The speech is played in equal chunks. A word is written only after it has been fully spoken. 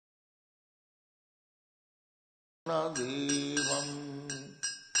देवम्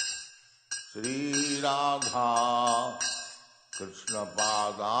श्री राधा कृष्ण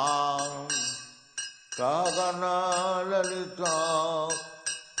पादान् सगन ललिता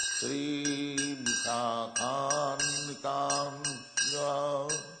श्री विशाखान्वितांश्च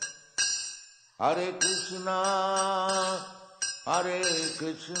हरे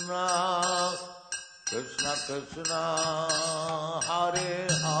कृष्णा कृष्ण कृष्ण हरे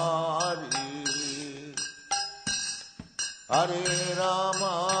हरे हरे राम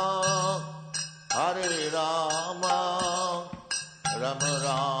राम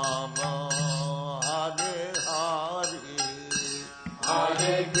राम हरे हरे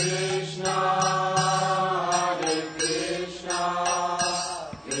हरे कृष्णा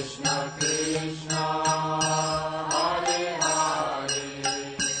कृष्ण कृष्ण हरे हरे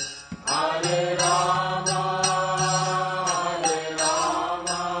हरे राम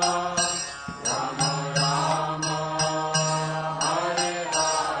राम राम हरे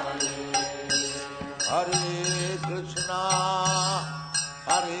हरे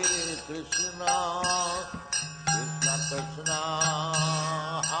हरे कृष्णा कृष्ण कृष्ण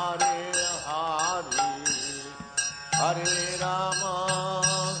हरे हरे हरे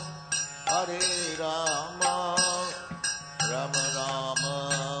राम राम राम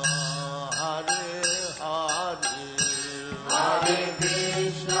हरे हरे हरे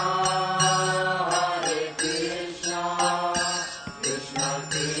कृष्णा कृष्ण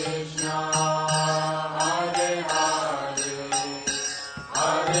कृष्ण हरे हरे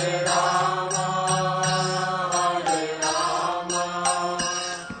हरे राम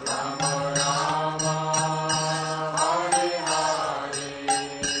राम राम हरे हरे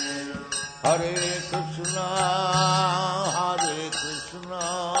हरे कृष्णा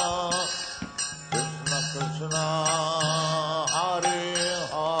कृष्ण कृष्ण हरे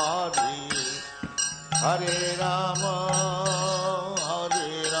हरे हरे राम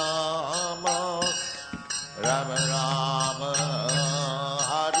राम राम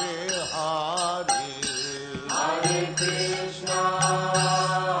हरे हरे हरे कृष्णा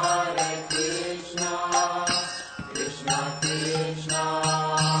कृष्ण कृष्ण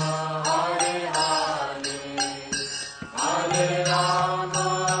हरे हरे हरे राम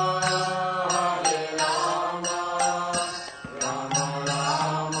राम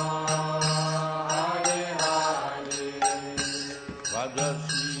राम हरे हरे भज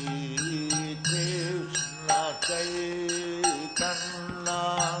श्री कृष्ण चैतन्य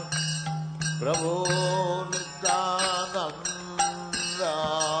प्रभो नित्यानंद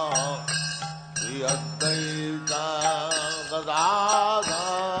श्री अद्वैत गदाधर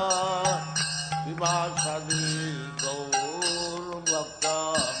शिवासादि गौर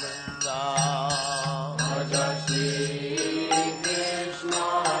भक्तवृंद भज श्री कृष्ण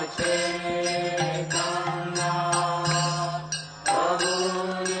चैतन्य प्रभु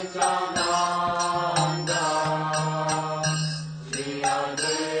नित्यानंद श्री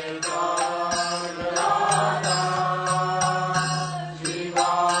अद्वैत गदाधर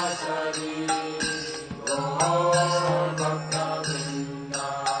शिवासादि गौर भक्तवृंद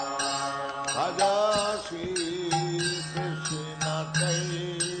भज श्री कृष्ण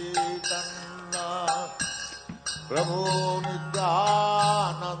चैतन्य प्रभु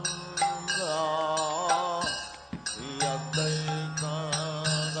नित्यानंद श्री अद्वैत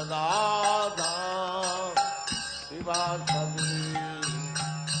गदाधर शिवासादि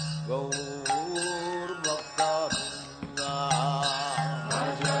गौर भक्तवृंद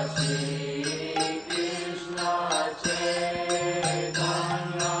भज श्री कृष्ण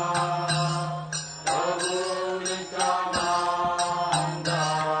चैतन्य प्रभु नित्यानंद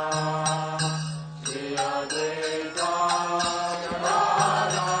श्री अद्वैत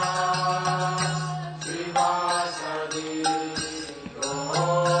गदाधर शिवासादि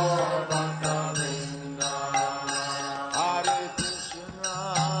गौर भक्तवृंद हरे Krishna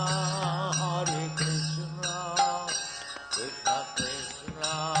Krishna Krishna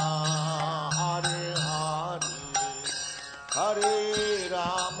Hare Hare Hare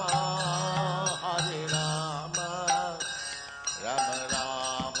Ram Ram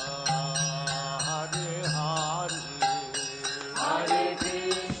Ram Hare Hare Hare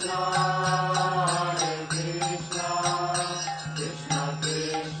Krishna Krishna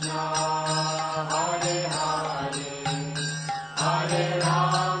Krishna Hare Hare Hare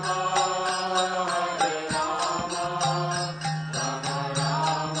Ram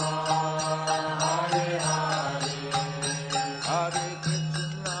Ram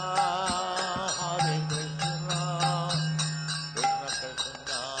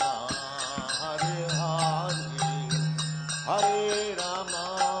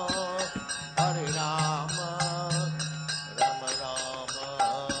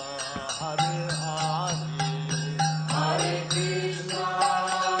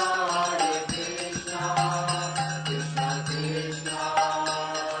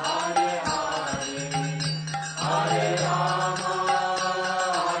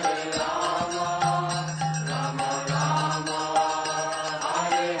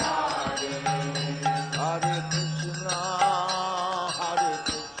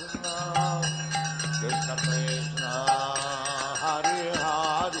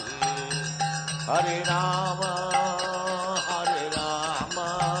Hare Rama,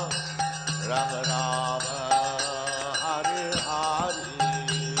 Rama Rama, Hare Hare,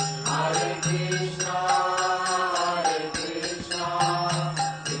 Hare Krishna,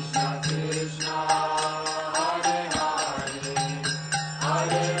 Krishna Krishna, Hare Hare,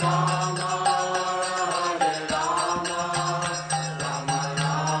 Hare Rama, Rama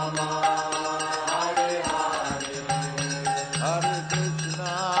Rama, Hare Hare. Hare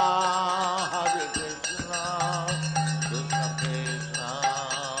Krishna, Krishna Krishna,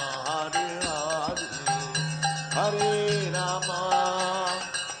 Hare Hare, Hare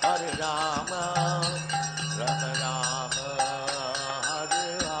Rama, Rama Rama, Hare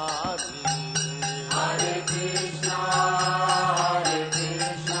Hare. Hare Krishna,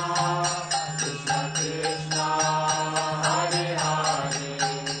 Krishna Krishna, Hare Hare,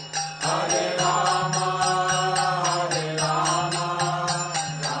 Hare Rama,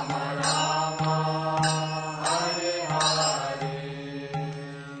 Rama Rama, Hare Hare.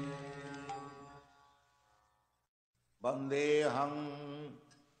 Vandeham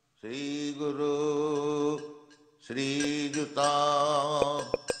Sri Guru Sri Juta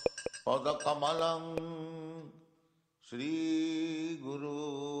Padakamalam Sri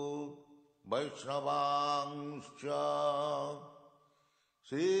Guru Vaishnavangscha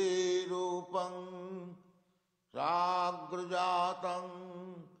Sri Rupam Sagrajatam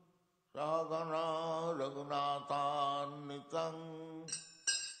Sagana Raghunatanitam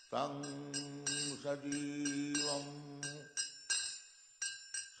Tam Sajivam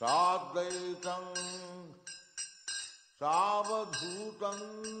Sadvaitam Savadhutam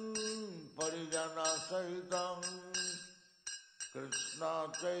Parijana Sahitam Krishna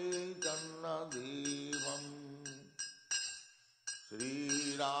Chaitanya Devam Sri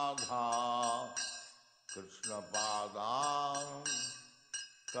Radha Krishna Padam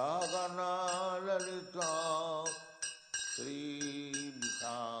Sagana Lalita Sri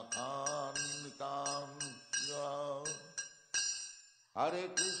Visakhanitam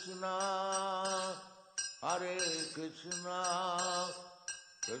Hare Krishna,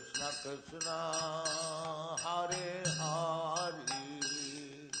 Krishna Krishna, Hare Hare,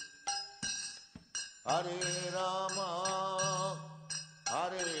 Hare Rama,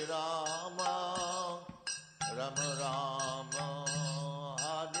 Rama Rama,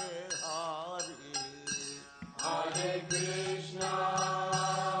 Hare Hare. Hare Krishna,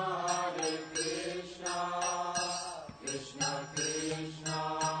 Krishna Krishna,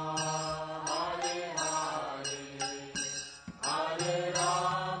 Hare Hare, Hare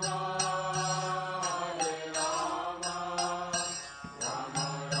Rama, Rama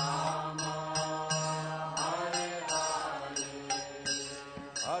Rama, Hare Hare.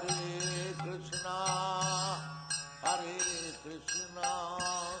 Hare Krishna,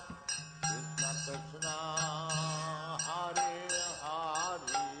 Krishna Krishna, Hare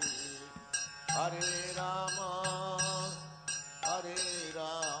Hare, Hare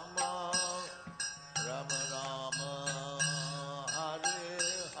Rama, Rama Rama, Hare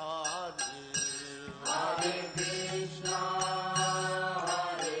Hare. Hare Krishna,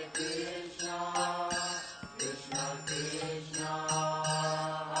 Krishna Krishna,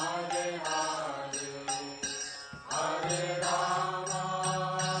 Hare Hare, Hare Rama,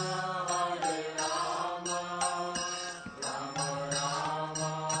 Rama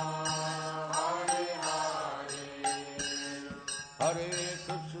Rama, Hare Hare. Hare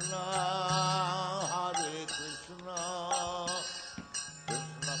Krishna,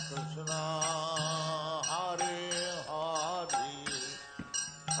 Krishna Krishna, Hare Hare,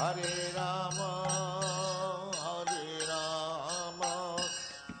 Hare Rama,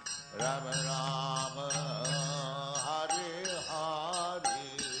 Rama Rama, Hare Hare.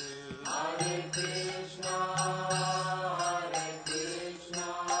 Hare Krishna,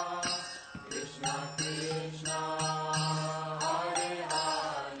 Krishna Krishna, Hare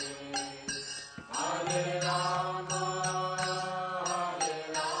Hare, Hare Rama,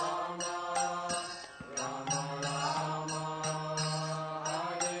 Rama Rama,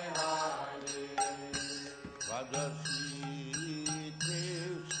 Hare Hare. Bhaja Shri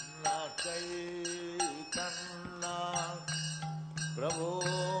Krishna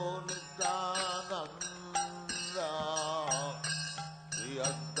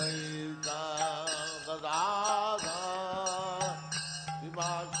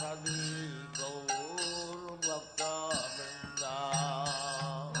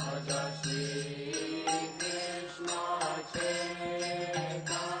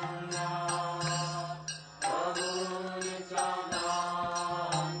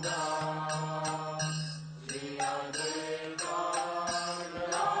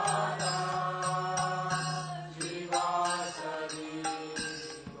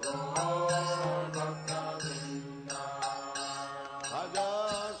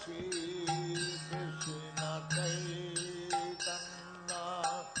Shri Krishna Chaitanya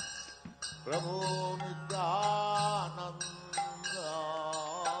Prabhu Nityananda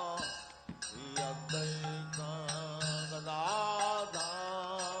Shri Advaita Gadadhar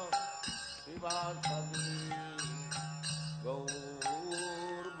Srivasadi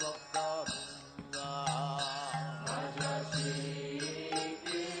Gaur Bhaktavinda Bhaja Shri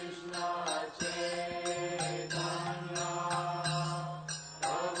Krishna Chaitanya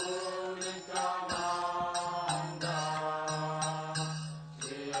Prabhu Nityananda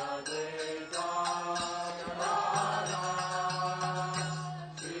Shri Advaita Gadadhar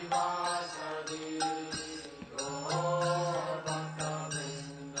Srivasadi Gaur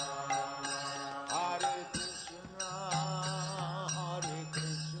Bhaktavinda Hare Krishna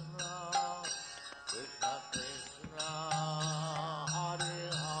Krishna Krishna Hare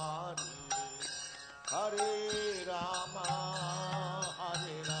Hare Hare Rama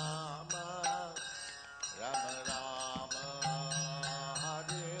Rama Rama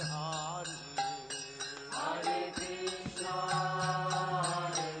Hare Hare Hare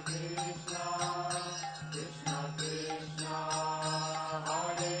Krishna, Krishna Krishna,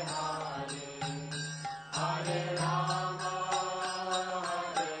 Hare Hare, Hare Rama,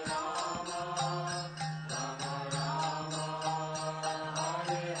 Rama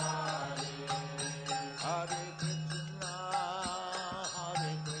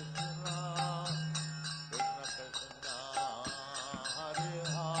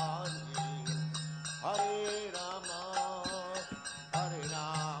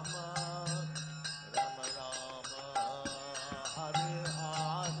Rama, Hare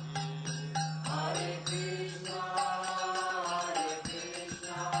Hare. Hare Krishna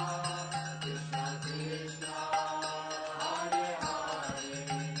Krishna Krishna Hare Hare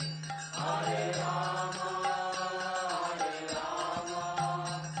Hare Rama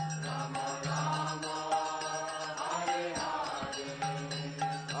Rama Rama Hare Hare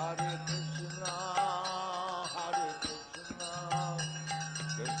Hare Krishna,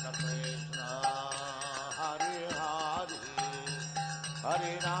 Krishna Krishna, Hare Hare,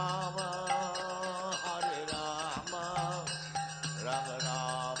 Hare Rama, Rama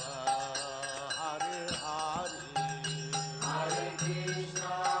Rama, Hare Hare. Hare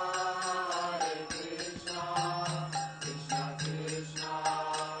Krishna Krishna Krishna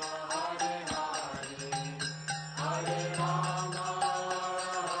Hare Hare Hare Rama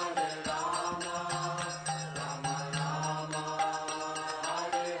Rama Rama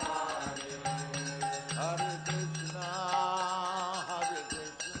Hare Hare Hare Krishna,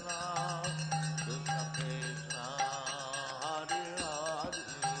 Krishna Krishna, Hare Hare,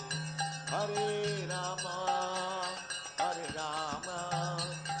 Hare Rama,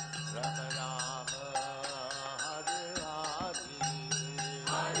 Rama Rama, Hare Hare. Hare Krishna Krishna Krishna Hare Hare Hare Rama Rama Rama Hare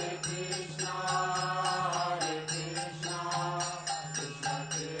Hare Hare Krishna, Krishna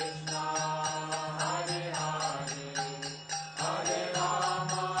Krishna, Hare Hare, Hare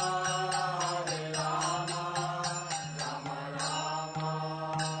Rama, Rama Rama,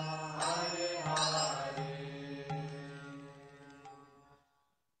 Hare Hare.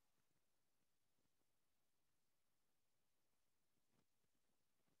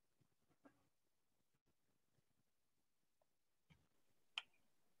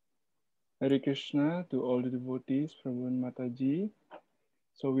 Hare Krishna to all the devotees, Prabhu and Mataji.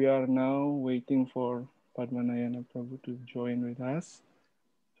 So we are now waiting for Padmanayana Prabhu to join with us.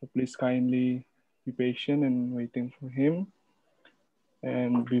 So please kindly be patient and waiting for him.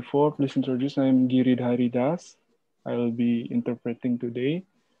 And before, please introduce, I am Giridhari Das. I will be interpreting today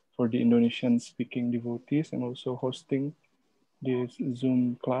for the Indonesian speaking devotees and also hosting this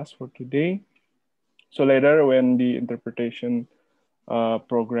Zoom class for today. So later when the interpretation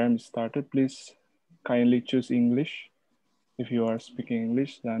program started, please kindly choose English if you are speaking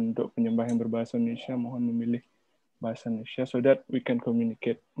English, dan untuk penyembah yang berbahasa Indonesia mohon memilih bahasa Indonesia so that we can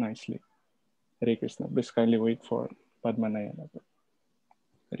communicate nicely. Hare Krishna. Please kindly wait for Padmanayana.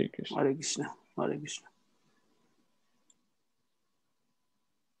 Hare Krishna. Hare Krishna. Hare Krishna.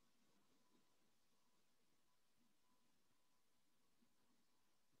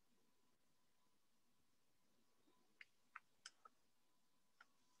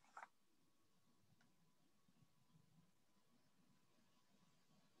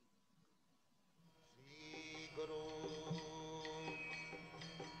 Shri Guru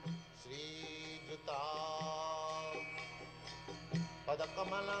Shri Juta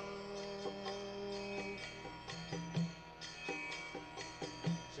Padakamalam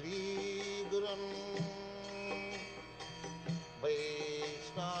Shri Gurun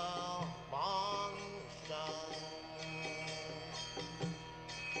Vaishnav Manshan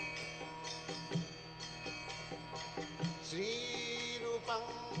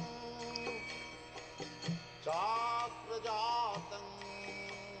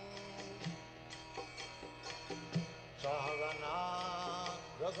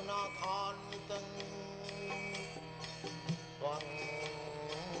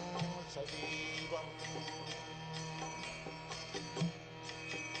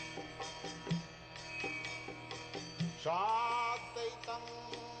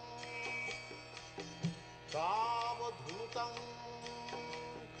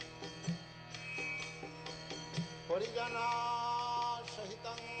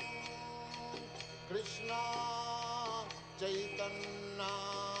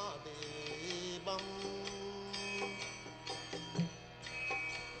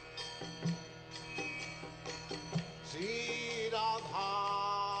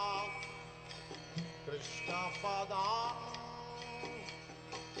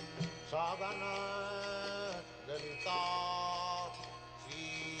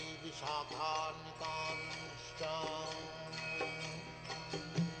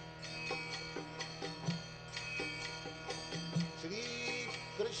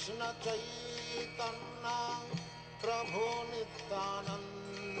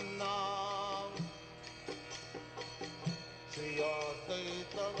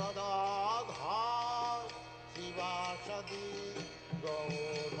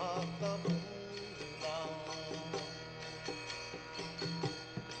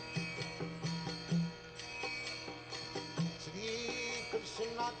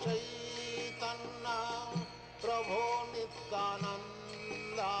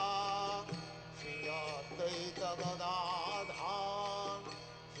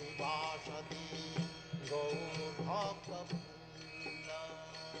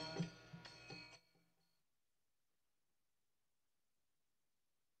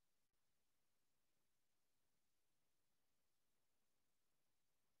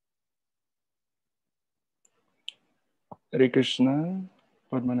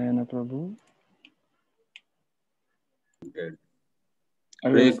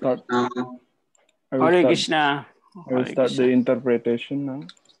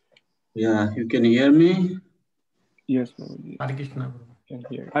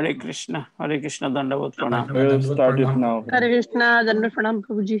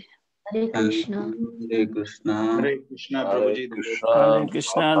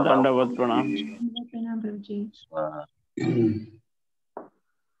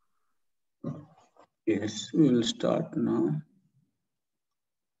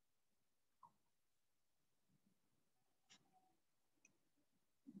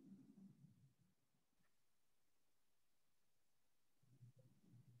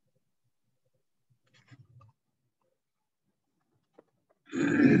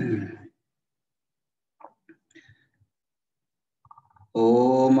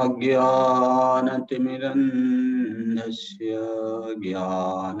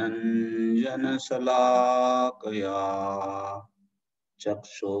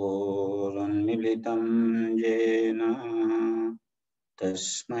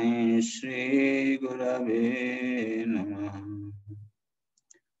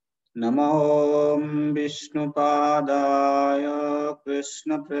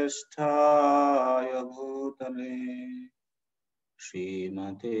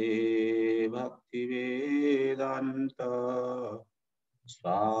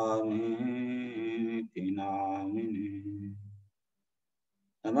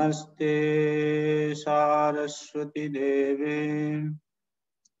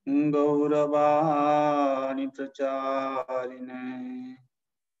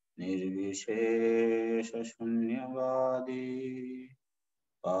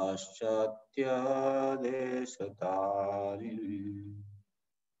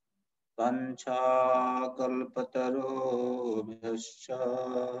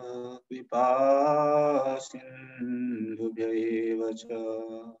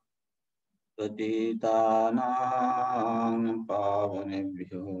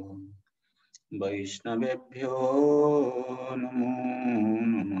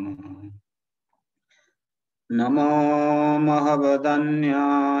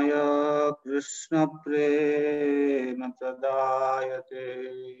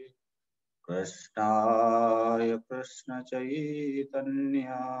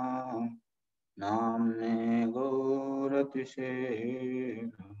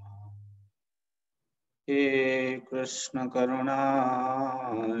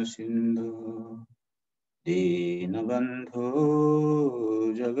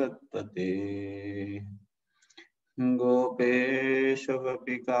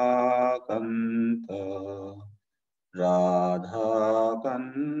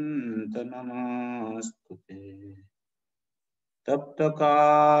तप्त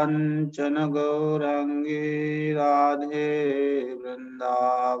कांचन गौरांगी राधे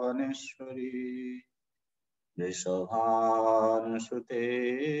वृंदावनेश्वरी वृषभानुसुते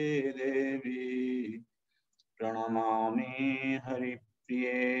देवी प्रणमामि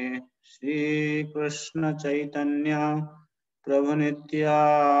हरिप्रिये श्रीकृष्ण चैतन्य प्रभु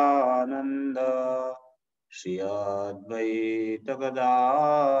नित्यानंद श्री अद्वैत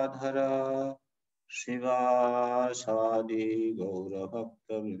गदाधर शिवासादि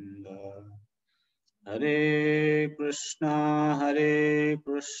गौरभक्तवृंद हरे कृष्णा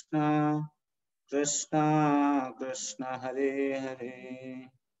कृष्णा कृष्ण हरे हरे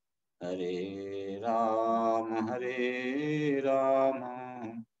हरे राम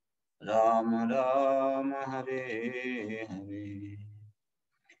राम राम हरे हरे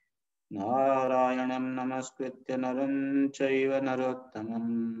नारायणं नमस्कृत्य नरं चैव नरोत्तमं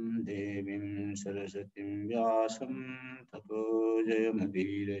देवीं सरस्वतीं व्यासं ततो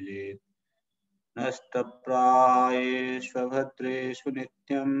जयमुदीरयेत् नष्टप्रायेष्वभद्रेषु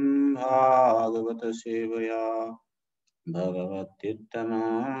नित्यं भागवत सेवया भगवत्युत्तमा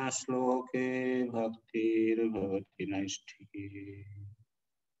श्लोके भक्तिर्भवति नैष्ठिकी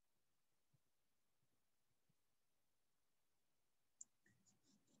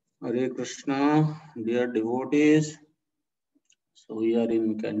Hare Krishna, dear devotees. So we are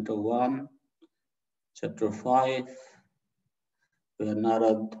in Canto 1, Chapter 5, where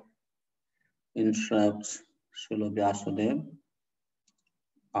Narad instructs Srila Vyasadeva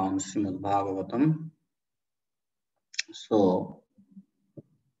on Srimad Bhagavatam. So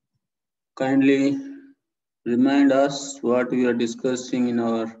kindly remind us what we are discussing in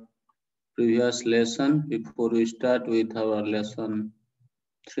our previous lesson before we start with our lesson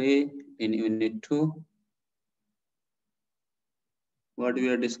 3 in Unit 2. What we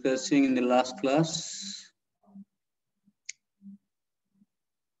are discussing in the last class.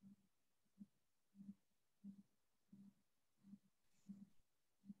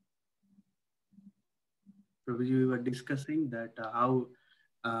 Prabhuji, we were discussing that how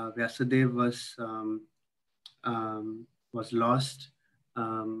Vyasadeva was lost,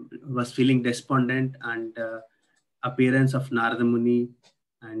 was feeling despondent, and appearance of Narada Muni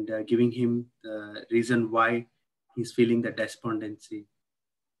and giving him the reason why he's feeling the despondency.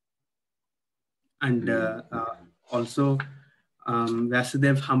 And also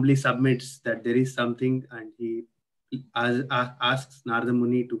Vyasadeva humbly submits that there is something, and he asks Narada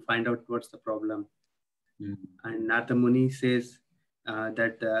Muni to find out what's the problem. And Narada Muni says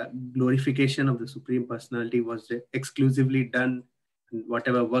that the glorification of the Supreme Personality was exclusively done in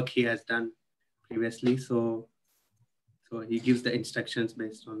whatever work he has done previously. So he gives the instructions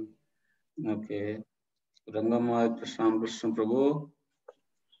based on. Okay. Rangamaya Prashant Krishna Prabhu.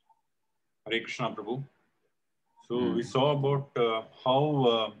 Hare Krishna Prabhu. So we saw about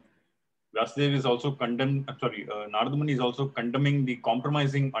how Vyasadeva is also Narada Muni is also condemning the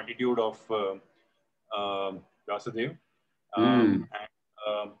compromising attitude of Vyasadeva, and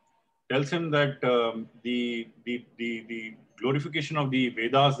tells him that the glorification of the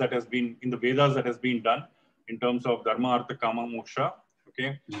Vedas that has been in the Vedas that has been done in terms of Dharma, Artha, Kama, Moksha.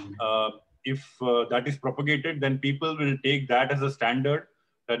 Okay, if that is propagated, then people will take that as a standard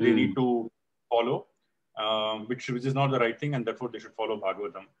that they need to follow, which is not the right thing, and therefore they should follow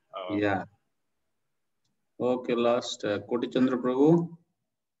Bhagavatam. Yeah. Okay, last Koti Chandra Prabhu.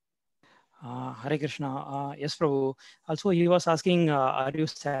 Hare Krishna. Yes, Prabhu. Also, he was asking, are you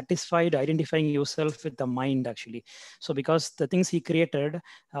satisfied identifying yourself with the mind, actually? So, because the things he created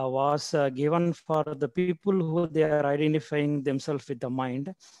was given for the people who they are identifying themselves with the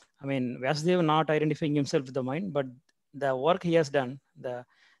mind. I mean, Vyasadeva not identifying himself with the mind, but the work he has done, the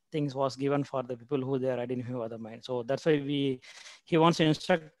things was given for the people who they are identifying with the mind. So that's why he wants to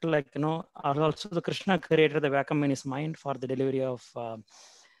instruct, like, also the Krishna created the vacuum in his mind for the delivery of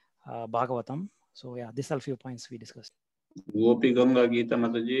Bhagavatam. So yeah, these are a few points we discussed. Gopi Ganga Gita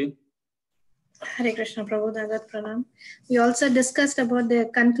Mataji. Hare Krishna Prabhu, Dagat Pranam. We also discussed about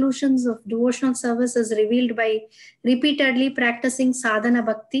the conclusions of devotional services revealed by repeatedly practicing sadhana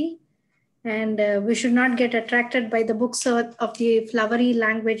bhakti, and we should not get attracted by the books of the flowery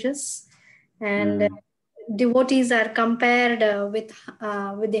languages, and devotees are compared with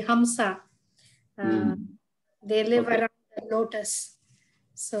the Hamsa. They live around the lotus.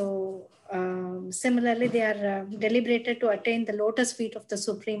 So similarly, they are deliberated to attain the lotus feet of the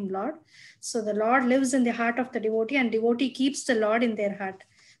Supreme Lord. So the Lord lives in the heart of the devotee, and devotee keeps the Lord in their heart.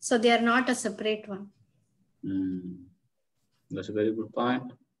 So they are not a separate one. That's a very good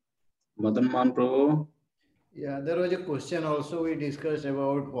point. Madan Man Prabhu. Yeah, there was a question also we discussed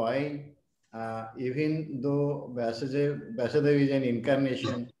about why even though Vasudev is an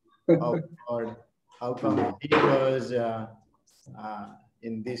incarnation of God, how come he was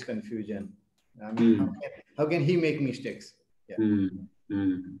in this confusion? I mean, how can he make mistakes? Yeah.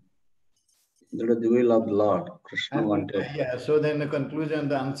 That is the will of the Lord. Krishna wanted. Yeah. So then the conclusion,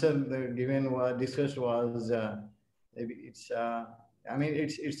 the answer given was discussed was maybe it's. I mean,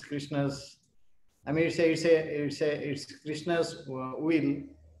 it's Krishna's. I mean, it's Krishna's will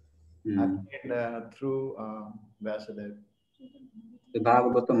acted through Vasudev. The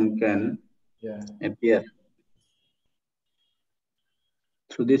Bhagavatam can appear.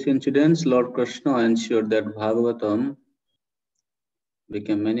 Through these incidents, Lord Krishna ensured that Bhagavatam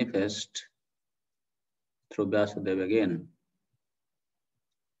became manifest through Vasudev again.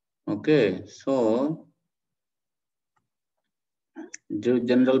 Okay, so the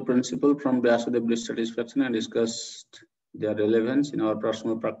general principle from Vasudev dissatisfaction and discussed their relevance in our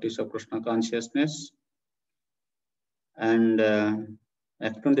personal practice of Krishna consciousness and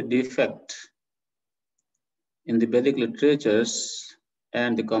explain the defect in the Vedic literatures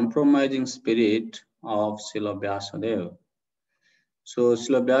and the compromising spirit of Srila Vyasadeva. So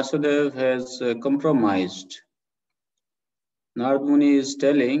Srila Vyasadeva has compromised. Narad Muni is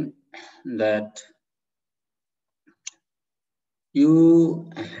telling that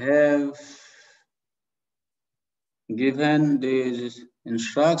you have given these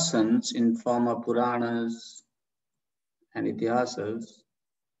instructions in form of Puranas and Itihasas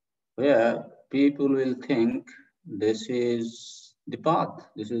where people will think this is the path,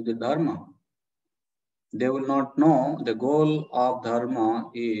 this is the Dharma. They will not know the goal of Dharma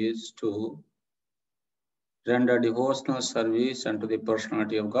is to render devotional service unto the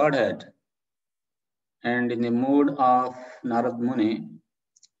personality of Godhead. And in the mood of Narad Muni,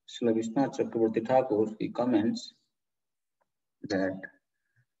 Srila Vishnu Chakravarti Thakur, he comments that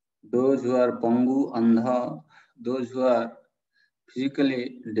those who are Pangu, Andha, those who are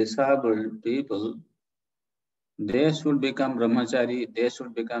physically disabled people, they should become brahmachari, they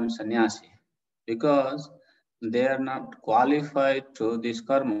should become sannyasi, because they are not qualified to this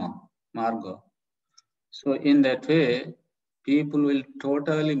karma, marga. So in that way, people will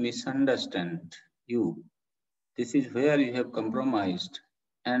totally misunderstand you. This is where you have compromised,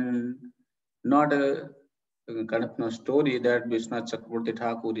 and not a kind of story that Vishnu Chakravarti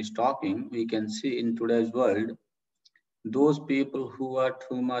Thakur is talking. We can see in today's world, those people who are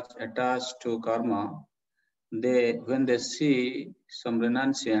too much attached to karma, when they see some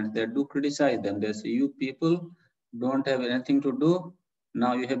renunciants, they do criticize them. They say, you people don't have anything to do.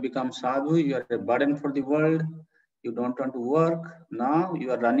 Now you have become sadhu, you are a burden for the world. You don't want to work. Now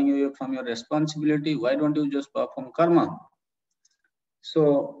you are running away from your responsibility. Why don't you just perform karma?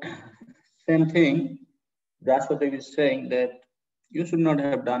 So, same thing, that's what I was saying, that you should not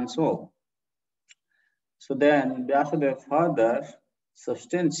have done so. So then Vyasadeva further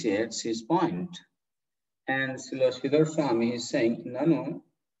substantiates his point. And Srila Sridhar Swami is saying, Nanu,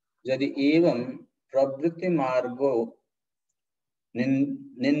 jadi evam pravritti margo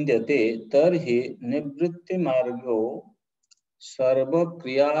nindyate tarhi nivritti margo sarva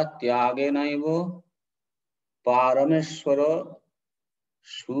kriya tyagenaiva parameshwara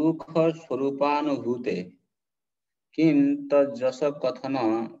sukha swarupanubhute kim tajasa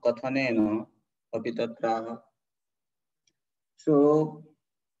kathanena apitatraha. So,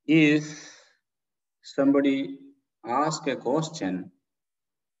 if somebody asks a question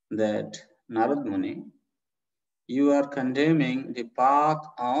that Narad Muni, you are condemning the path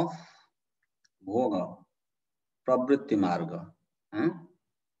of bhoga, pravritti marga,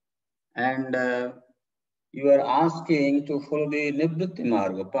 and you are asking to follow the nivritti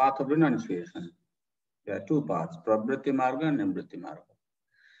marga, path of renunciation. There are two paths, pravritti marga and nivritti marga.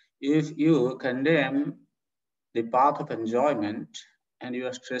 If you condemn the path of enjoyment and you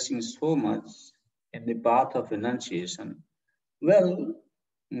are stressing so much in the path of renunciation, well,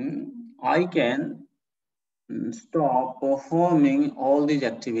 I can stop performing all these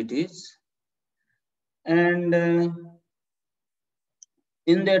activities, and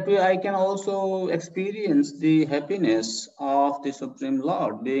in that way I can also experience the happiness of the Supreme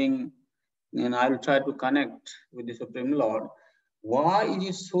Lord, and I will try to connect with the Supreme Lord. Why it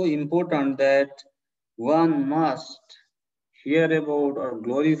is so important that one must hear about or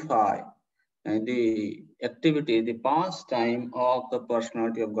glorify the activity, the pastime of the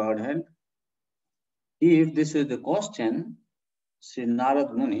personality of Godhead? If this is the question, Sri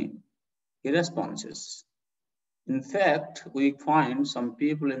Narad Muni, he responds. In fact, we find some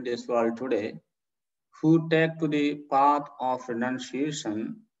people in this world today who take to the path of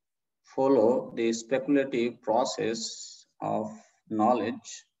renunciation, follow the speculative process of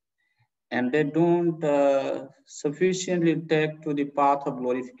knowledge, and they don't sufficiently take to the path of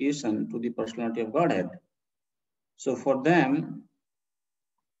glorification to the personality of Godhead. So for them,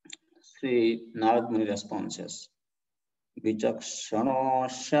 Sri Narad Muni responses, Vichakshano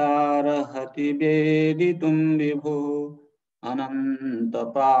sharahati veditum vibhu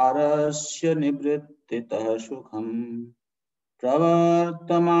anantaparasya nivrittitah sukham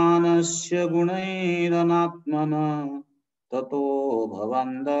pravartamanasya gunairanatmana tato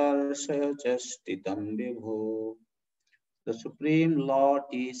bhavandarshaya chastitam vibhu. The Supreme Lord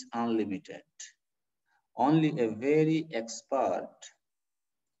is unlimited. Only a very expert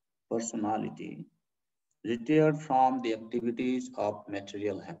personality retired from the activities of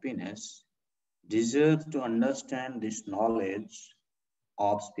material happiness deserves to understand this knowledge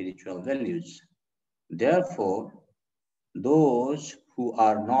of spiritual values. Therefore, those who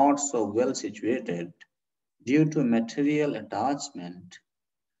are not so well situated due to material attachment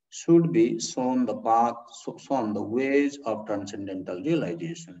should be shown the path, shown the ways of transcendental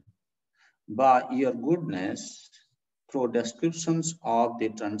realization. By your goodness, through descriptions of the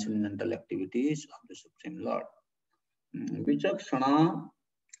transcendental activities of the Supreme Lord. Vichakshana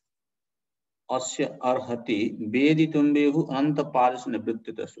asya arhati veditumbehu antaparis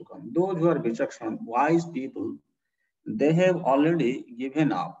nivrittita sukham. Those who are vichakshana, wise people, they have already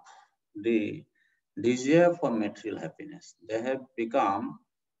given up the desire for material happiness. They have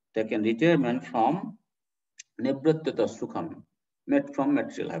taken retirement from nivrittita sukham, from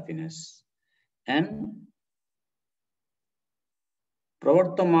material happiness. And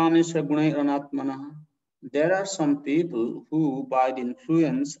pravartamanisya gunairanatmana. There are some people who, by the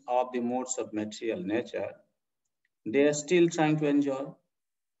influence of the modes of material nature, they are still trying to enjoy.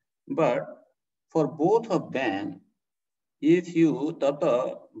 But for both of them, if you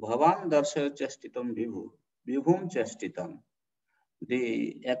tata bhavan darsha chastitam vibhum chastitam,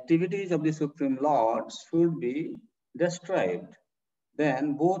 the activities of the Supreme Lord should be described.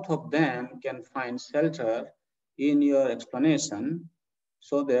 Then both of them can find shelter in your explanation,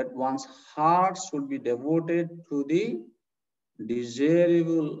 so that one's heart should be devoted to the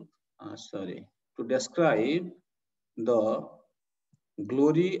desirable, to describe the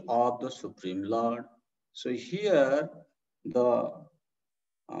glory of the Supreme Lord. So here the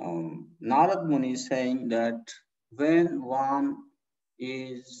Narad Muni is saying that when one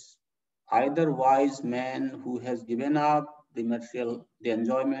is either wise man who has given up the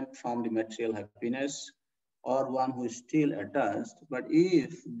enjoyment from the material happiness, or one who is still attached, but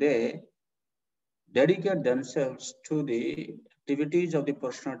if they dedicate themselves to the activities of the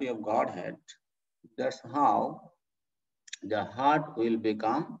personality of Godhead, that's how the heart will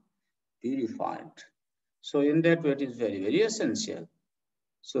become purified. So in that way, it is very, very essential.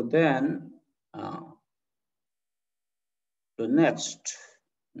 So then, the next,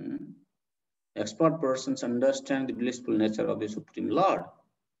 expert persons understand the blissful nature of the Supreme Lord.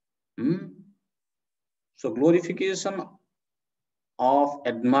 So glorification of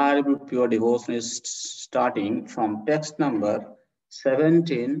admirable pure devotion is starting from text number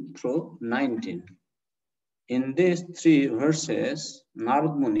 17 through 19. In these three verses,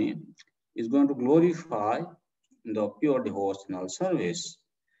 Narad Muni is going to glorify the pure devotional service.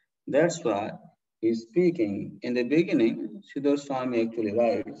 That's why he's speaking. In the beginning, Siddhar Swami actually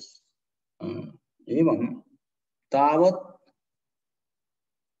writes, Evam tavat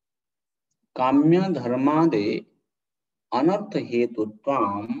kamya dharmade anartha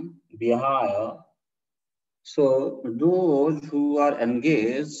hetutvam vihaya. So those who are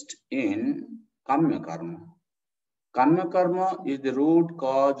engaged in kamya karma. Kamya karma is the root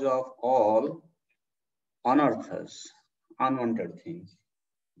cause of all anarthas, unwanted things.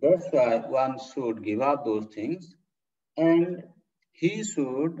 That's why one should give up those things, and he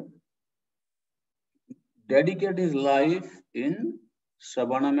should dedicate his life in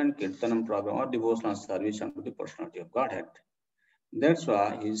Shravanam and Kirtanam program or devotional service unto the personality of Godhead. That's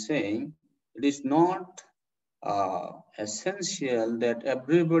why he's saying it is not essential that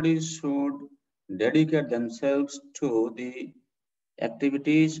everybody should dedicate themselves to the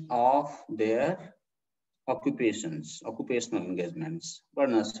activities of their occupations, occupational engagements,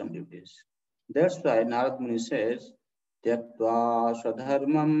 varnashram duties. That's why Narad Muni says, Tyaktva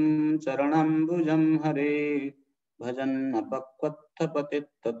swadharmam charanam bhujam hare bhajan apakvatha patit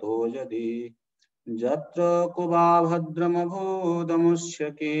tato jadi jatra kuva bhadram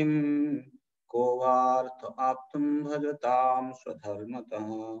abhodamusya kim kovartha aptam bhajatam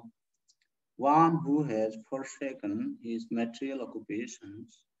swadharmatah. One who has forsaken his material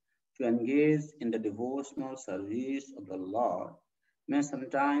occupations to engage in the devotional service of the Lord may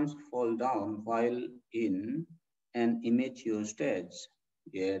sometimes fall down while in an immature stage.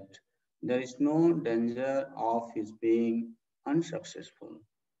 Yet there is no danger of his being unsuccessful.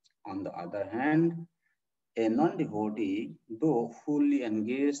 On the other hand, a non-devotee, though fully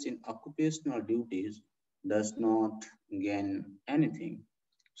engaged in occupational duties, does not gain anything.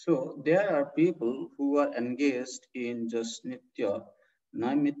 So there are people who are engaged in just nitya,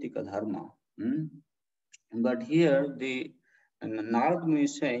 naimittika dharma. But here the Narad Muni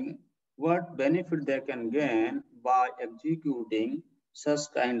is saying what benefit they can gain by executing such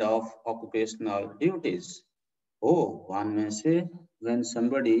kind of occupational duties. Oh, one may say when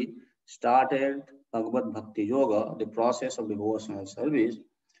somebody started Bhagavad Bhakti Yoga, the process of devotional service,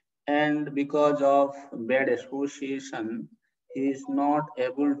 and because of bad association, he is not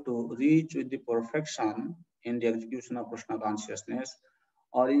able to reach with the perfection in the execution of Krishna consciousness,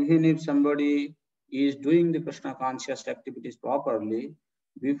 or even if somebody is doing the Krishna conscious activities properly,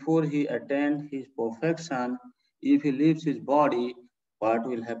 before he attains his perfection, if he leaves his body, what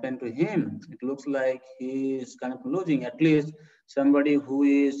will happen to him? It looks like he is kind of losing. At least somebody who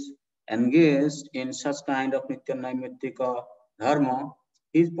is engaged in such kind of nitya naimittika dharma,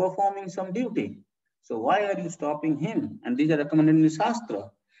 he is performing some duty. So why are you stopping him? And these are recommended in the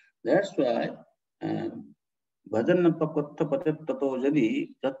Shastra. That's why Bhajan Pakotha Patet Tato Jadi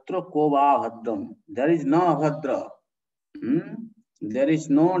Tatra Kova Bhadram. There is no Abhadra. There is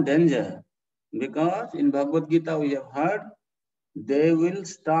no danger. Because in Bhagavad Gita we have heard they will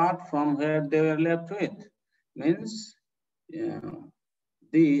start from where they were left with. Means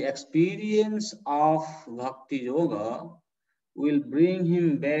the experience of Bhakti Yoga will bring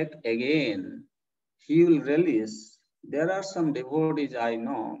him back again. He will release. There are some devotees I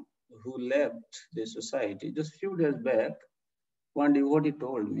know who left the society just few days back. One devotee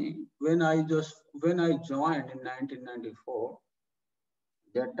told me when I joined in 1994,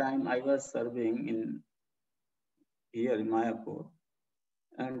 that time I was serving in here in Mayapur,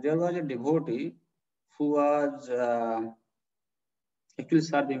 and there was a devotee who was actually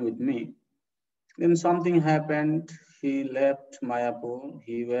serving with me. Then something happened. He left Mayapur.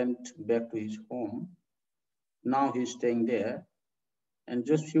 He went back to his home. Now he's staying there. And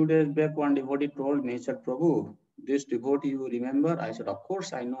just few days back, one devotee told me, he said, Prabhu, this devotee you remember? I said, of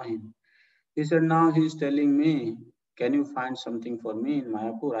course I know him. He said, now he's telling me, can you find something for me in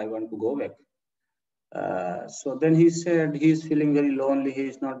Mayapur? I want to go back. So then he said he's feeling very lonely.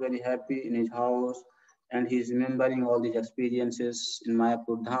 He's not very happy in his house. And he's remembering all these experiences in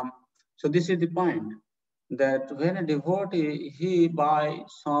Mayapur Dham. So this is the point, that when a devotee, he by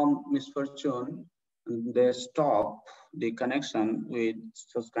some misfortune, they stop the connection with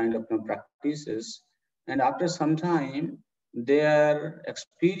such kind of practices. And after some time, their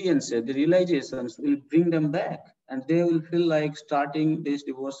experiences, the realizations will bring them back and they will feel like starting this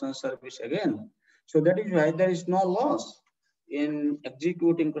devotional service again. So that is why there is no loss in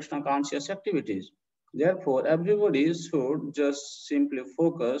executing Krishna conscious activities. Therefore, everybody should just simply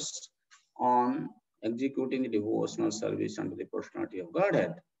focus on executing the devotional service under the personality of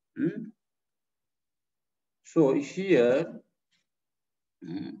Godhead. So here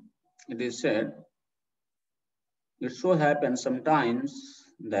it is said, it so happens sometimes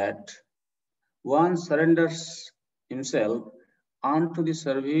that one surrenders himself unto the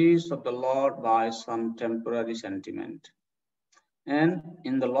service of the Lord by some temporary sentiment. And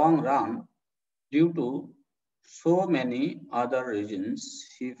in the long run, due to so many other reasons,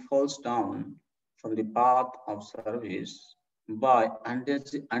 he falls down from the path of service by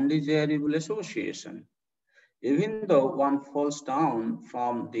undesirable association. Even though one falls down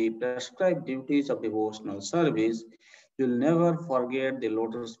from the prescribed duties of devotional service, you'll never forget the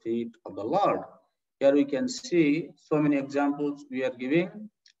lotus feet of the Lord. Here we can see so many examples we are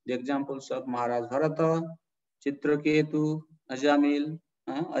giving. The examples of Maharaj Bharata, Chitraketu, Ajamil.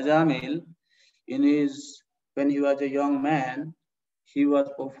 Ajamil, when he was a young man, he was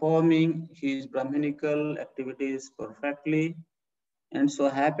performing his Brahminical activities perfectly. And so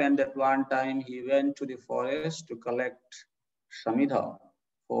happened that one time he went to the forest to collect samidha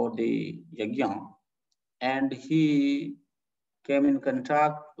for the yajna. And he came in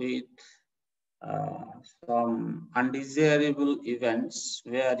contact with some undesirable events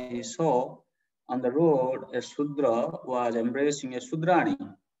where he saw on the road a Sudra was embracing a Sudrani.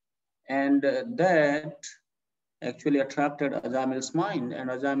 And that actually attracted Ajamil's mind. And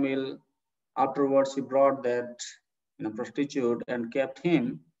Ajamil, afterwards, he brought that prostitute and kept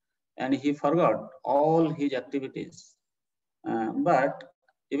him, and he forgot all his activities. But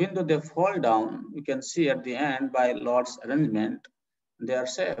even though they fall down, you can see at the end by Lord's arrangement, they are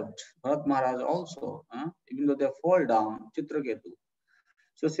saved. Bharat Maharaj also, even though they fall down, Chitraketu.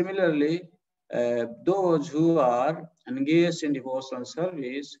 So similarly, those who are engaged in devotional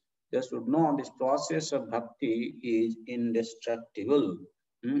service, they should know this process of bhakti is indestructible.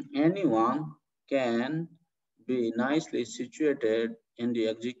 Anyone can be nicely situated in the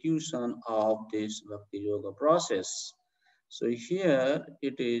execution of this bhakti yoga process. So here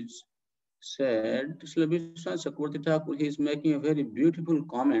it is said, Srila Vishwanath Chakravarti Thakur, he is making a very beautiful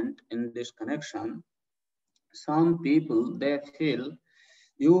comment in this connection. Some people, they feel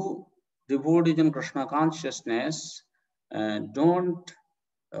you devotees in Krishna consciousness don't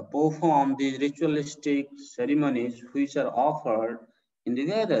perform these ritualistic ceremonies which are offered in the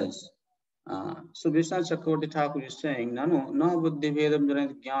Vedas. So Vishwanath Chakravarti Thakur is saying, Nanu, na buddhi vedam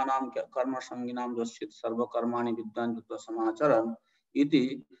janayat jnanam karma sanginam dasyat sarva karmani vidyan jutta samacharam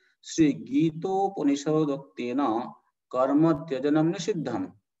iti Sri Gitopanishadoktena karma tyajanam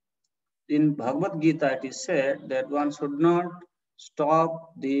nisiddham. In Bhagavad Gita, it is said that one should not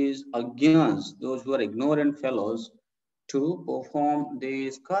stop these ajnas, those who are ignorant fellows, to perform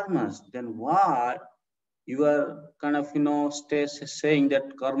these karmas. Then why you are kind of, saying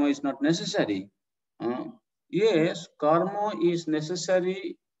that karma is not necessary? Yes, karma is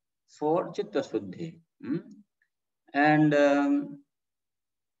necessary for chitta suddhi. And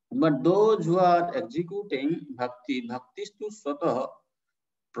but those who are executing bhakti, bhaktistu swatah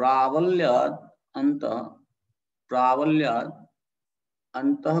प्रावल्याद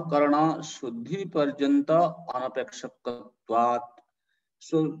अंतःकरण शुद्धि पर्यंत अनपेक्षकत्वात्.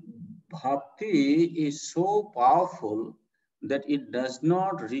 So bhakti is so powerful that it does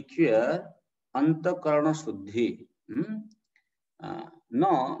not require antakarana shuddhi.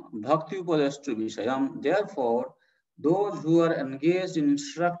 No bhakti upadestu vishayam. Therefore, those who are engaged in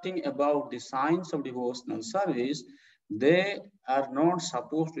instructing about the signs of devotional service, they are not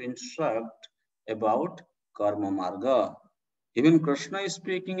supposed to instruct about karma marga. Even Krishna is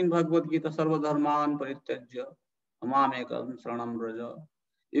speaking in Bhagavad Gita, Sarva Dharman Parityajya Mamekam Saranam Braja.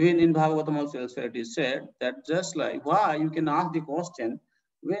 Even in Bhagavatam also it is said that just like, why you can ask the question,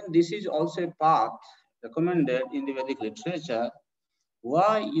 when this is also a path recommended in the Vedic literature,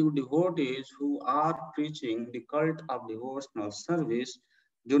 why you devotees who are preaching the cult of devotional service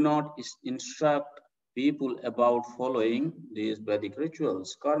do not instruct people about following these Vedic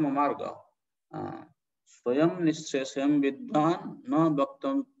rituals, karma marga. Swayam nishchesam vidvan na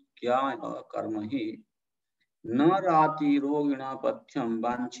bhaktam kya karma hi na rati rogina pathyam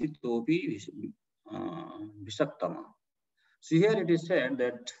vanchitopi visaktama. So here it is said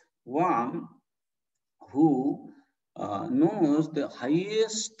that one who knows the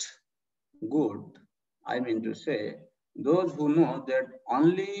highest good, I mean to say, those who know that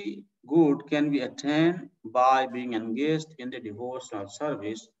only good can be attained by being engaged in the devotional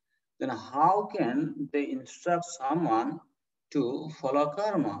service, then how can they instruct someone to follow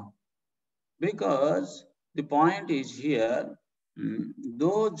karma? Because the point is here,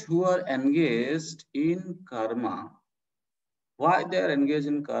 those who are engaged in karma, why they are engaged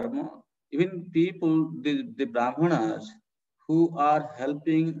in karma? Even people, the brahmanas, who are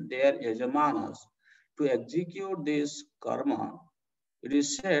helping their yajamanas to execute this karma, it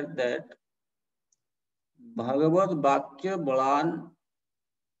is said that Bhagavad Vakya Balan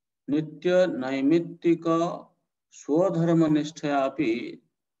Nitya Naimittika Swadharma Nishthayapi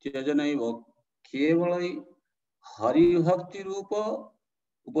Tyajanaiva Kevalai Hari Bhakti Rupa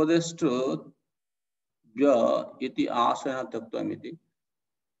Upadeshtu Vya Iti Asana Tattvam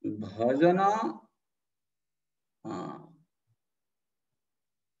Bhajana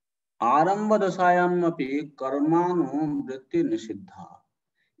Aramba dasayam api karmano vritti nisiddha.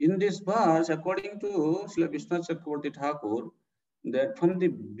 In this verse, according to Srila Vishwanath Chakravarti Thakur, that from the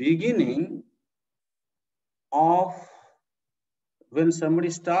beginning of when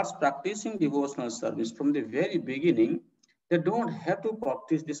somebody starts practicing devotional service, from the very beginning, they don't have to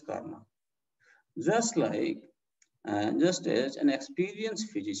practice this karma. Just as an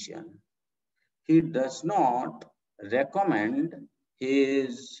experienced physician, he does not recommend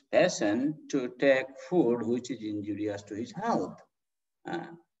his patient to take food which is injurious to his health,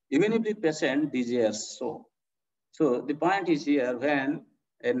 even if the patient desires so. So the point is here, when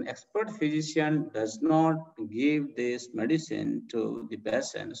an expert physician does not give this medicine to the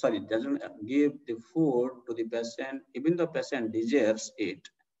patient, doesn't give the food to the patient, even the patient desires it.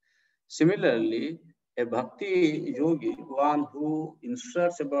 Similarly, a bhakti yogi, one who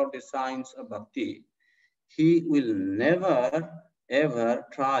instructs about the science of bhakti, he will never ever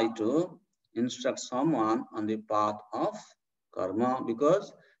try to instruct someone on the path of karma,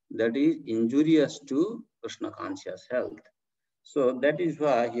 because that is injurious to Krishna conscious health. So that is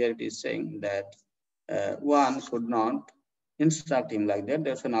why here it is saying that one should not instruct him like that.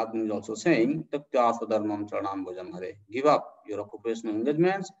 That's Sanatana is also saying, give up your occupational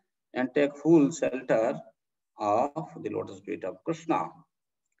engagements and take full shelter of the lotus feet of Krishna.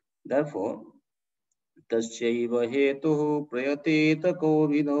 Therefore, tasyaiva hetuh prayateta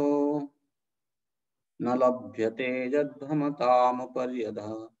kovido न लभ्यते यद्भमताम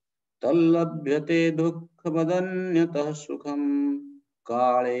पर्यदः तल्लभ्यते दुःखमदन्यतः सुखम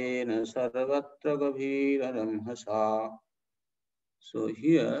कालेन सर्वत्र गभीररंहसा. So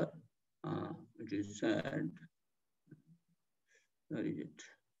here it is said, where is it?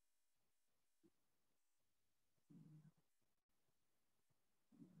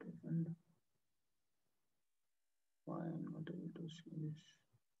 Why I am not able to see this?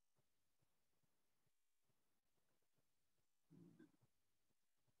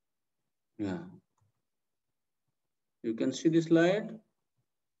 Yeah. You can see the slide?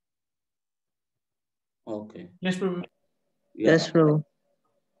 Okay. Yes, Prabhu. Yeah. Yes, Prabhu.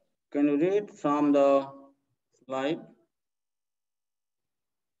 Can you read from the slide?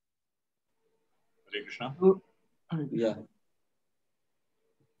 Hare Krishna. Yeah.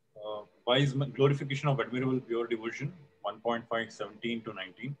 Wise men, glorification of admirable pure devotion, 1.5, 17 to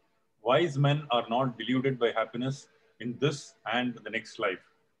 19. Wise men are not deluded by happiness in this and the next life,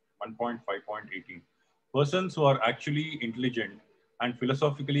 1.5.18. Persons who are actually intelligent and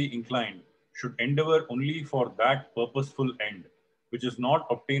philosophically inclined should endeavor only for that purposeful end, which is not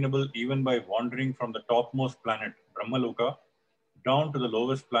obtainable even by wandering from the topmost planet, Brahmaloka, down to the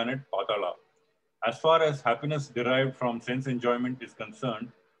lowest planet, Patala. As far as happiness derived from sense enjoyment is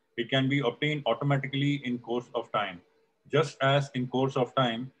concerned, it can be obtained automatically in course of time, just as in course of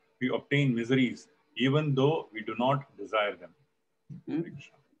time we obtain miseries even though we do not desire them.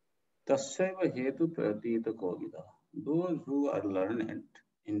 Tasyaiva hetu pratita kovida. Those who are learned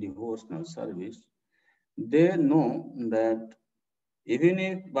in devotional service, they know that even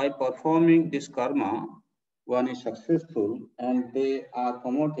if by performing this karma, one is successful and they are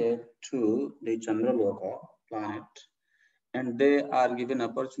promoted to the Chandraloka planet, and they are given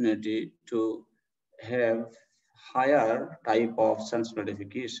opportunity to have higher type of sense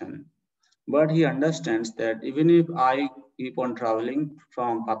gratification. But he understands that even if I keep on traveling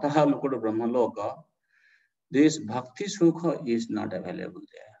from Patahaloka to Brahmaloka, this bhakti sukha is not available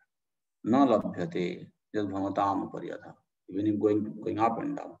there. Na labhyate jad bhamatam paryadha. Even if going up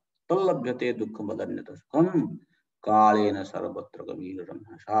and down. Tal labhyate dukkha badanyata sukham kalena sarvatra gavira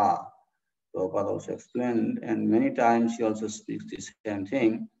ramhasa. Prabhupada also explained, and many times he also speaks the same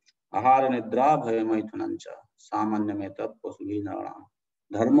thing. Ahara nidra bhayamaithunancha samanya metat pasubhinarana.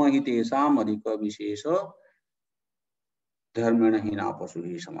 Dharma hi tesam adhika vishesha dharmena hina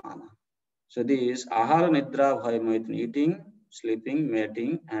pasubhi samana. So these ahara nidra bhayamaithun, eating, sleeping,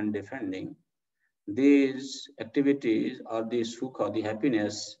 mating, and defending, these activities or the sukha, the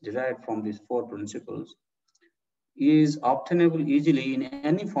happiness derived from these four principles, is obtainable easily in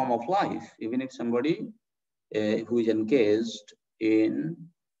any form of life, even if somebody who is engaged in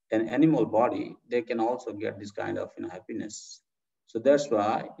an animal body, they can also get this kind of happiness. So that's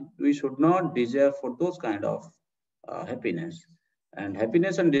why we should not desire for those kind of happiness. And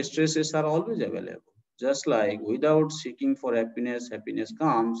happiness and distresses are always available. Just like without seeking for happiness, happiness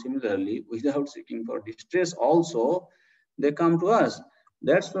comes. Similarly, without seeking for distress also, they come to us.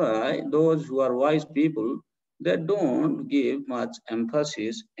 That's why those who are wise people, they don't give much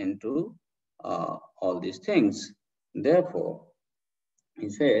emphasis into all these things. Therefore, he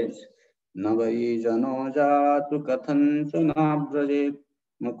says, Navai jano jatu kathanchana brajet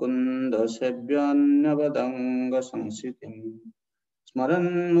mukunda sevyanyavadanga sansitim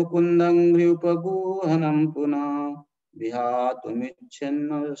smaran mukundang hriupaguhanam puna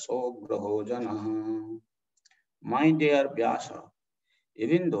vihatumicchenna sograho janaha. My dear Vyasa,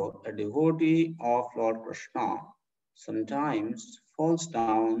 even though a devotee of Lord Krishna sometimes falls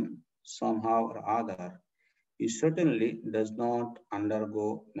down somehow or other, he certainly does not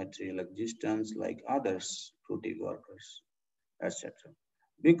undergo material existence like others, fruity workers, etc.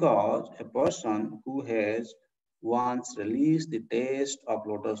 Because a person who has once released the taste of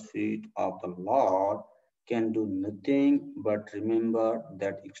lotus feet of the Lord can do nothing but remember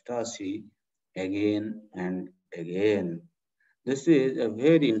that ecstasy again and again. This is a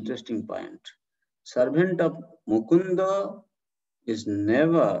very interesting point. Servant of Mukunda is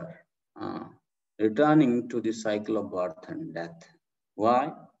never returning to the cycle of birth and death.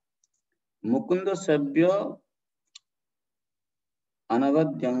 Why? Mukunda Sabya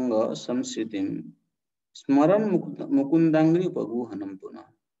Anavadyanga Samsitim Smaran Mukundangri Paguhanam Puna.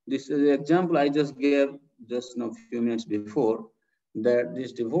 This is the example I just gave just a few minutes before, that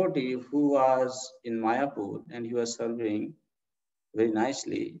this devotee who was in Mayapur and he was serving very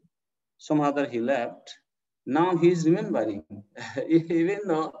nicely, some other he left. Now he is remembering, even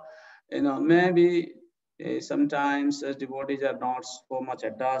though maybe sometimes devotees are not so much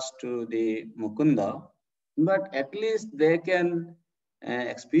attached to the Mukunda, but at least they can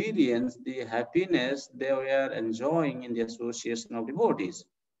experience the happiness they were enjoying in the association of devotees.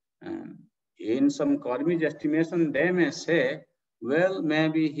 Um, in some karmic estimation, they may say, well,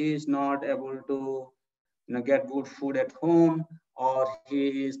 maybe he is not able to get good food at home, or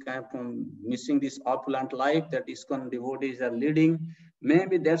he is kind of missing this opulent life that ISKCON devotees are leading.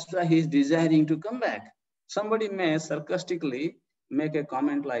 Maybe that's why he is desiring to come back. Somebody may sarcastically make a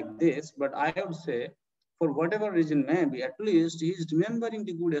comment like this, but I would say, for whatever reason maybe, at least he is remembering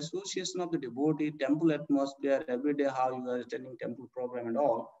the good association of the devotee, temple atmosphere, every day how you are attending temple program and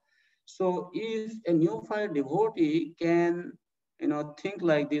all. So if a neophyte devotee can think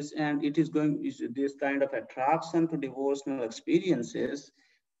like this, and it is going this kind of attraction to devotional experiences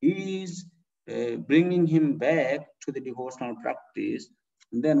is bringing him back to the devotional practice,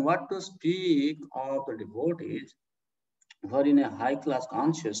 then what to speak of the devotees who are in a high class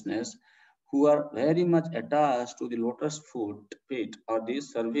consciousness, who are very much attached to the lotus feet or the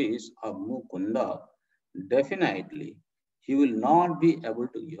service of Mukunda. Definitely he will not be able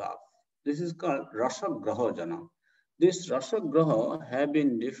to give up. This is called Rasagraha Jana. This Rasagraha have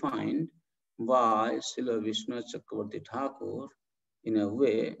been defined by Srila Vishnu Chakravarti Thakur in a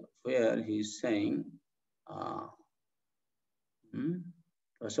way where he is saying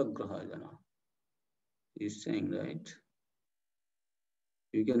Rasagraha Jana. He is saying, right?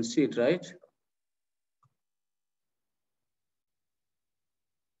 You can see it, right?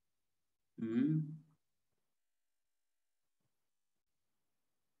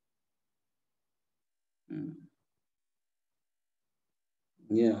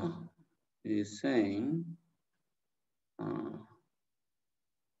 Yeah, he is saying,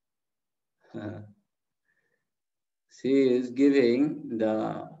 she is giving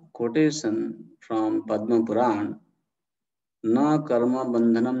the quotation from Padma Puran, na karma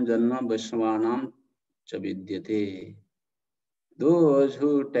bandhanam janma vaishnavanam cha vidyate. Those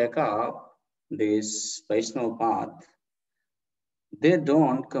who take up this Vaishnava path, they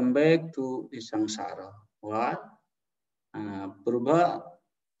don't come back to the samsara. Why?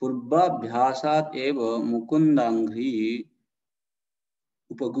 Purvabhyasat eva mukundangri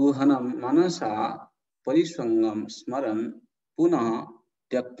upaguhanam manasa pariswangam smaran punah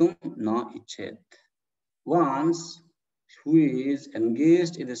tyaktum na ichet. Once who is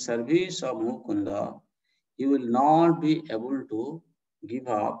engaged in the service of Mukunda, he will not be able to give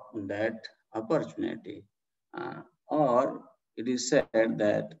up that opportunity. Or it is said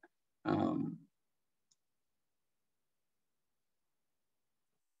that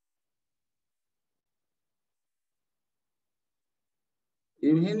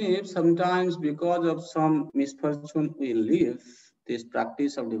even if sometimes because of some misfortune we leave this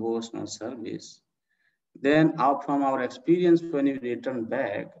practice of devotional service, then from our experience when we return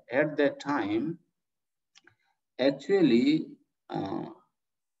back, at that time, actually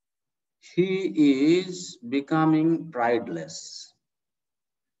he is becoming prideless.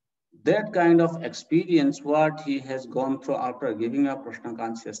 That kind of experience, what he has gone through after giving up Krishna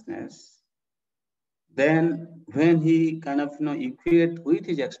consciousness, then when he kind of equate with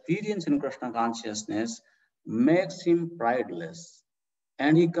his experience in Krishna consciousness, makes him prideless.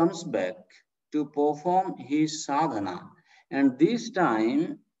 And he comes back to perform his sadhana. And this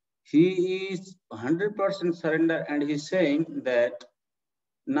time, he is 100% surrender, and he's saying that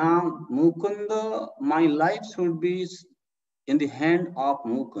now Mukunda, my life should be in the hand of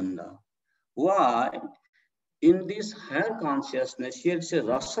Mukunda. Why? In this higher consciousness, here it says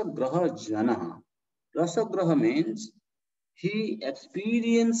Rasagraha Jana. Rasagraha means he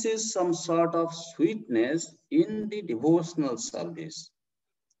experiences some sort of sweetness in the devotional service.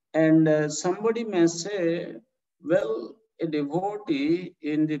 And somebody may say, well, a devotee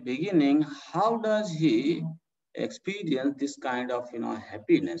in the beginning, how does he experience this kind of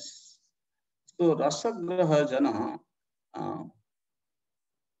happiness? So Rasagraha Jana,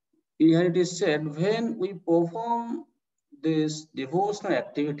 here it is said, when we perform these devotional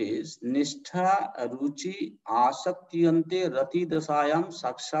activities, Nishtha, Ruchi, Asaktiyante, Rati Dasayam,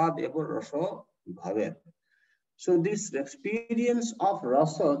 Sakshad, Eva Raso, Bhavet. So this experience of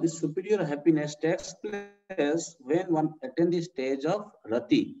rasa, this superior happiness, takes place when one attains the stage of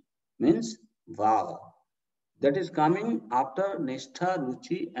rati, means vow. That is coming after nishtha,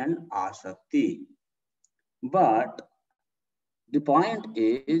 ruchi and asakti. But the point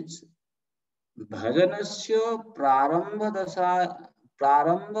is, bhajanasya prarambha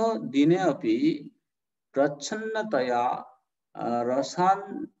dine api prachannataya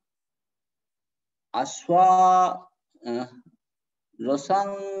rasan aswa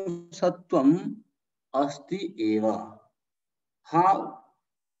rasang sattvam asti eva. How?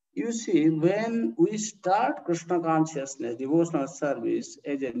 You see, when we start Krishna consciousness, devotional service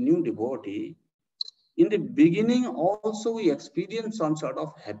as a new devotee, in the beginning also we experience some sort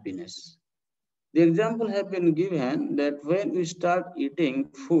of happiness. The example has been given that when we start eating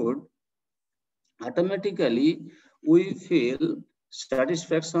food, automatically we feel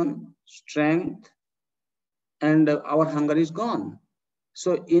satisfaction, strength, and our hunger is gone.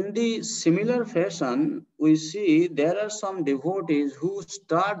 So in the similar fashion, we see there are some devotees who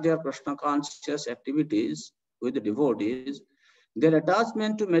start their Krishna conscious activities with the devotees. Their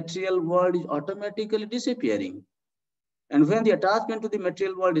attachment to material world is automatically disappearing. And when the attachment to the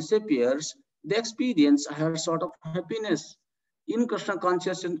material world disappears, they experience a sort of happiness in Krishna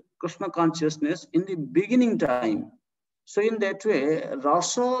consciousness in the beginning time. So in that way,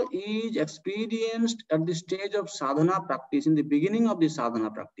 rasa is experienced at the stage of sadhana practice, in the beginning of the sadhana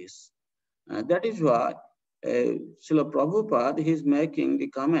practice. That is why Srila Prabhupada is making the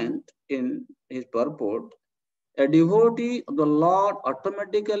comment in his purport. A devotee of the Lord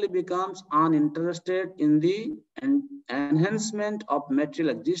automatically becomes uninterested in the enhancement of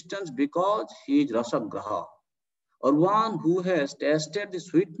material existence because he is rasagraha, or one who has tasted the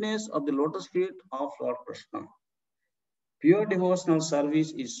sweetness of the lotus feet of Lord Krishna. Pure devotional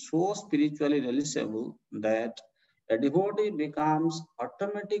service is so spiritually realizable that a devotee becomes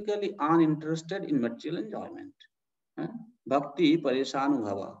automatically uninterested in material enjoyment. Bhakti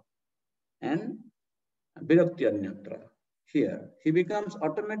parishanubhava and virakti anyatra. Here, he becomes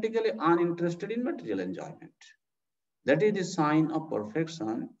automatically uninterested in material enjoyment. That is the sign of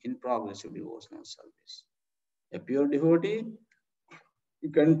perfection in progressive devotional service. A pure devotee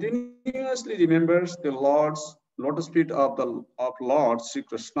continuously remembers the lotus feet of Lord Sri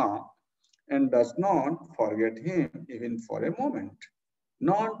Krishna and does not forget him even for a moment,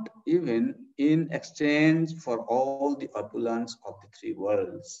 not even in exchange for all the opulence of the three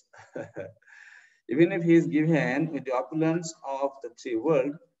worlds. Even if he is given with the opulence of the three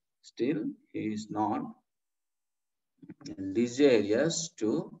worlds, still he is not desirous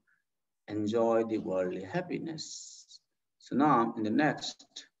to enjoy the worldly happiness. So now in the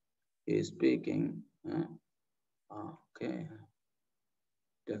next, he is speaking, okay,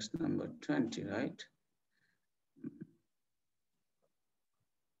 text number 20, right?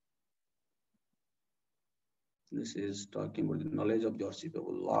 This is talking about the knowledge of the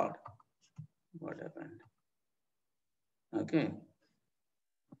worshipable Lord. What happened? Okay.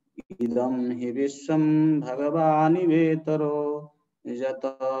 Idam hi vishwam bhagavani vetaro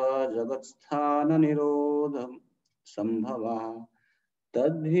jata jagatsthana nirodham sambhava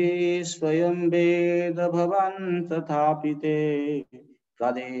tadhi swayam veda bhavan tathapite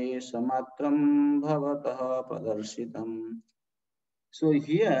pradesamatram bhavatah pradarsitam. So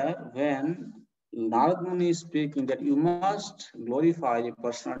here, when Narad Muni is speaking that you must glorify the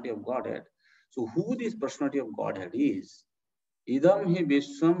personality of Godhead. So who this personality of Godhead is? Idam hi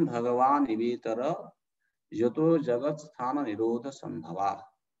vishwam bhagavan ivitara yato jagat sthana nirodha sambhava.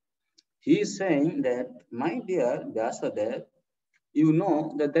 He is saying that, my dear Vyasadeva, you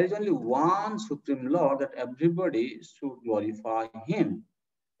know that there is only one Supreme Lord, that everybody should glorify him.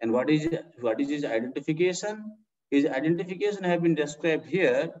 And what is his identification? His identification has been described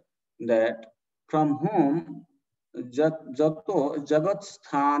here, that from whom jato jagat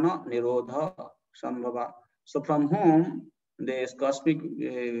sthana nirodha sambhava. So from whom this cosmic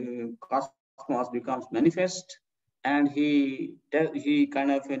cosmos becomes manifest, and he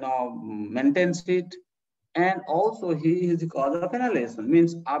kind of maintains it, and also he is the cause of annihilation.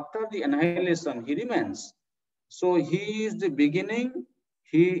 Means after the annihilation he remains. So he is the beginning,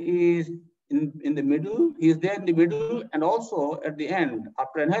 he is in the middle, he is there in the middle, and also at the end,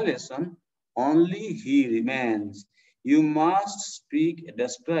 after annihilation, only he remains. You must speak,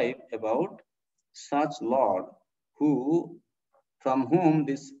 describe about such Lord from whom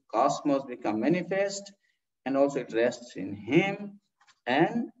this cosmos become manifest, and also it rests in him,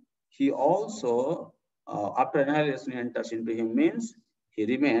 and he also, after annihilation, enters into him, means he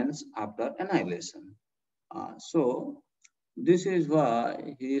remains after annihilation. So this is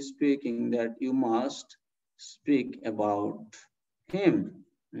why he is speaking that you must speak about him.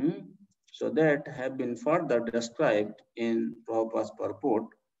 So that have been further described in Prabhupada's purport.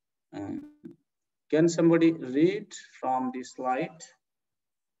 Can somebody read from the slide?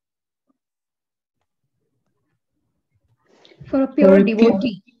 For a pure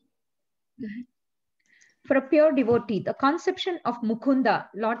devotee, the conception of Mukunda,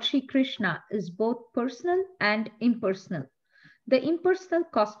 Lord Shri Krishna, is both personal and impersonal. The impersonal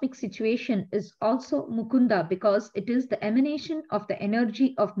cosmic situation is also Mukunda because it is the emanation of the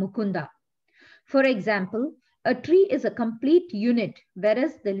energy of Mukunda. For example, a tree is a complete unit,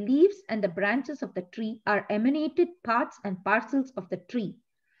 whereas the leaves and the branches of the tree are emanated parts and parcels of the tree.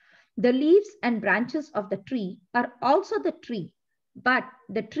 The leaves and branches of the tree are also the tree, but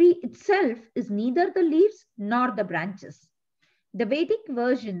the tree itself is neither the leaves nor the branches. The Vedic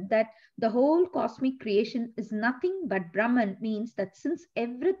version that the whole cosmic creation is nothing but Brahman means that since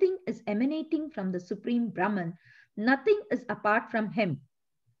everything is emanating from the Supreme Brahman, nothing is apart from him.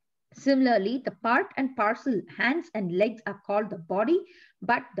 Similarly, the part and parcel, hands and legs are called the body,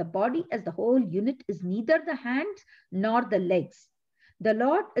 but the body as the whole unit is neither the hands nor the legs. The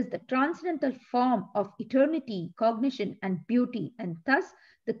Lord is the transcendental form of eternity, cognition, and beauty, and thus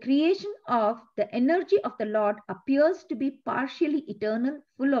the creation of the energy of the Lord appears to be partially eternal,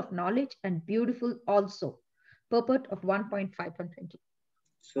 full of knowledge, and beautiful also. Purport of 1.5.20.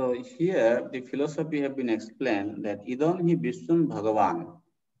 So here the philosophy have been explained that Idam hi Vishwam Bhagavan.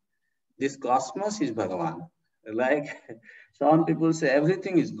 This cosmos is Bhagavan. Like some people say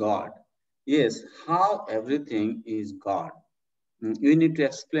everything is God. Yes, how everything is God? We need to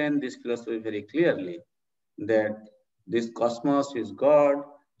explain this philosophy very clearly, that this cosmos is God,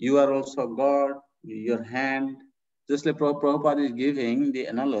 you are also God, your hand. Just like Prabhupada is giving the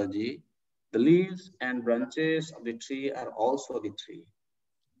analogy, the leaves and branches of the tree are also the tree,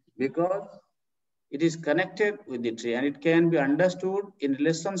 because it is connected with the tree and it can be understood in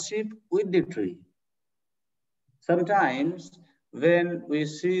relationship with the tree. Sometimes when we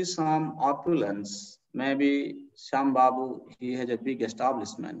see some opulence, maybe Sham Babu, he has a big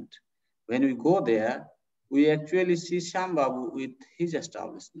establishment. When we go there, we actually see Sham Babu with his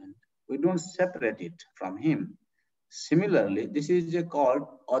establishment. We don't separate it from him. Similarly, this is called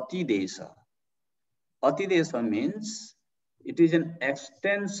Atidesa. Atidesa means it is an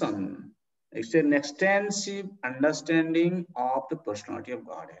extension. It's an extensive understanding of the personality of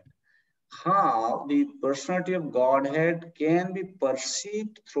Godhead. How the personality of Godhead can be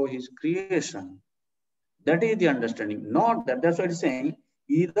perceived through his creation. That is the understanding. Not that, that's what it's saying.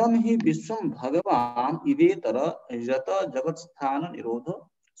 Idam hi Vishwam Bhagavan ivetara jata jagat sthana nirodha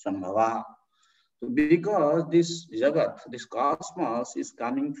sambhava. So because this jagat, this cosmos is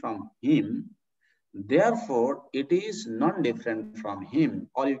coming from him, therefore it is non-different from him.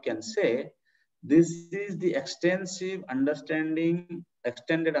 Or you can say, this is the extensive understanding,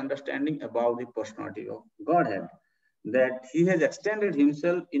 extended understanding about the personality of Godhead, that he has extended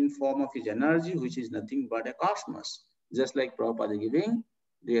himself in form of his energy, which is nothing but a cosmos. Just like Prabhupada is giving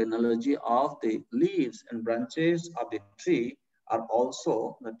the analogy of the leaves and branches of the tree are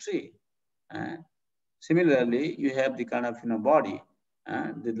also the tree. Similarly, you have the kind of body,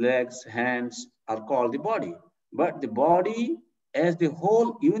 the legs, hands are called the body. But the body as the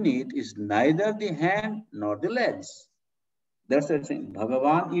whole unit is neither the hand nor the legs. That's the thing.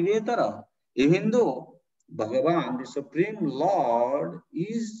 Bhagavan Ivetara. Even though Bhagavan, the Supreme Lord,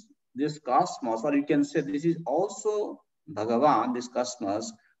 is this cosmos, or you can say this is also Bhagavan, this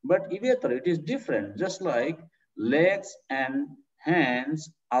cosmos, but Ivetara, it is different. Just like legs and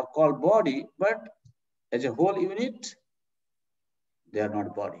hands are called body, but as a whole unit, they are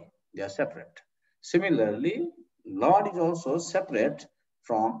not body, they are separate. Similarly, Lord is also separate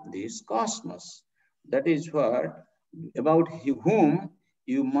from this cosmos. That is what, about whom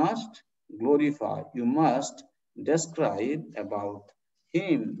you must glorify, you must describe about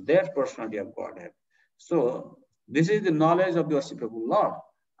him, their personality of Godhead. So this is the knowledge of the worshipable Lord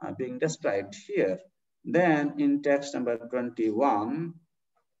being described here. Then in text number 21,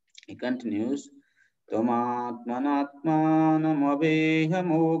 he continues,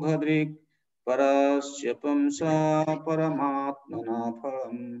 Tvamatmanatmanamavehamoghdrik parasya pumsa paramatmana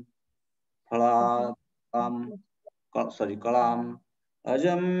phalam kalam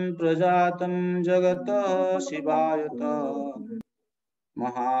ajam prajatam jagata shivayata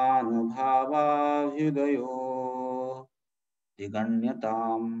mahanubhava hyudayo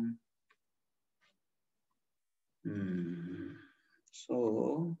diganyatam. So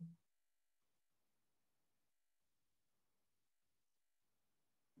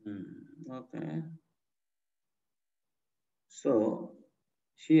okay. So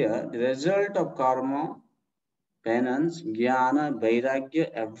here the result of karma, penance, jnana, vairagya,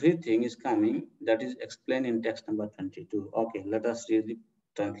 everything is coming. That is explained in text number 22. Okay, let us read the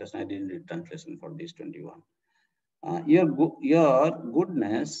translation. I didn't read translation for this 21. Your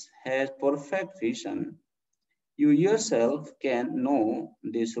goodness has perfect vision. You yourself can know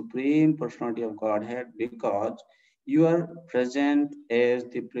the Supreme Personality of Godhead because you are present as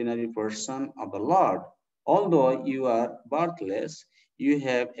the plenary person of the Lord. Although you are birthless, you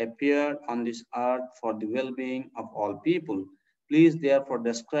have appeared on this earth for the well-being of all people. Please therefore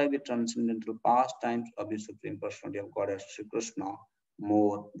describe the transcendental pastimes of the Supreme Personality of Godhead Sri Krishna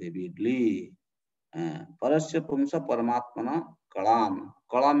more vividly. Parasya Pumsa Paramatmana Kalam.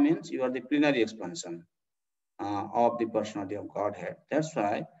 Kalam means you are the plenary expansion of the Personality of Godhead. That's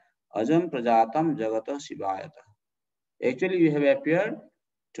why Ajam Prajatam Jagata Shivayata. Actually, you have appeared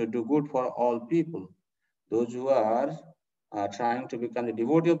to do good for all people. Those who are trying to become the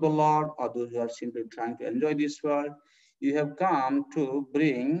devotee of the Lord, or those who are simply trying to enjoy this world, you have come to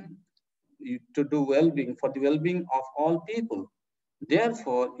to do well-being, for the well-being of all people.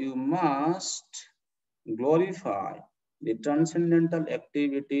 Therefore, you must glorify the transcendental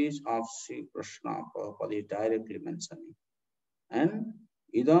activities of Sri Krishna. Prabhupada is directly mentioning. And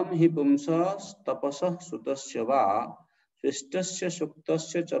idam hi pumsas tapasah sutasya va svistasya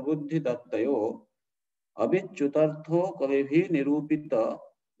suktasya cha buddhi dattayo अभिच्युतार्थो कविभिः निरूपित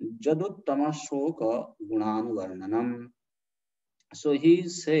जदुत्तमशोक गुणानुवर्णनम. So he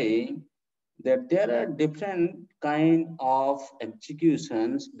is saying that there are different kind of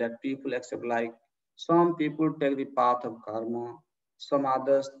executions that people accept. Like some people take the path of karma, some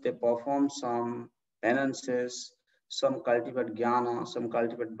others they perform some penances, some cultivate jnana, some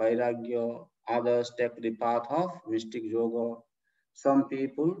cultivate vairagya, others take the path of mystic yoga. Some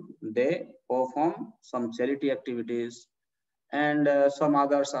people they perform some charity activities, and some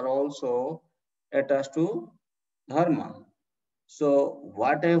others are also attached to dharma. So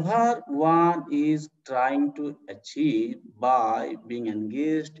whatever one is trying to achieve by being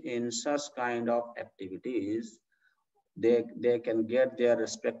engaged in such kind of activities, they can get their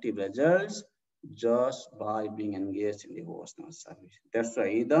respective results just by being engaged in devotional service. That's why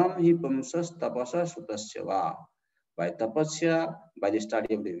idam hi pumsas tapasa sutasya va. By tapasya, by the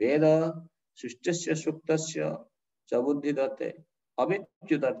study of the Veda, sustasya suktasya chabuddhidate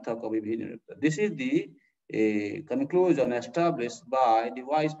avityudartha kavibhinirukta. This is the conclusion established by the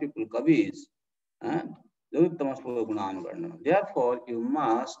wise people, Kavis. And therefore, you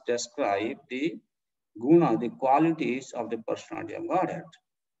must describe the guna, the qualities of the personality of Godhead.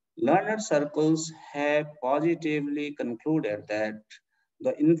 Learned circles have positively concluded that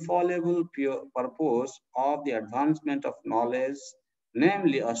the infallible purpose of the advancement of knowledge,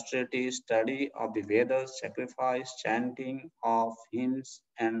 namely austerity, study of the Vedas, sacrifice, chanting of hymns,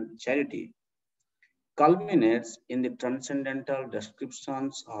 and charity, culminates in the transcendental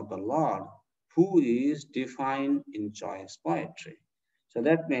descriptions of the Lord, who is defined in choice poetry. So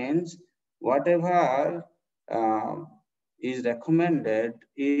that means whatever uh, is recommended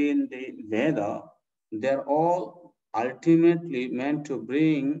in the Veda, they're all ultimately meant to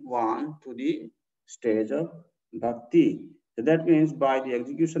bring one to the stage of bhakti. So that means by the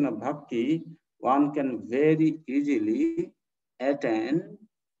execution of bhakti, one can very easily attain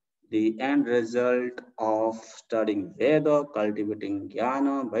the end result of studying Veda, cultivating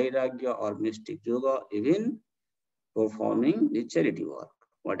jnana, vairagya, or mystic yoga, even performing the charity work,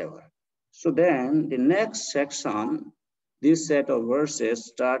 whatever. So then the next section, this set of verses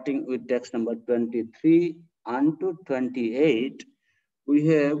starting with text number 23 unto 28, we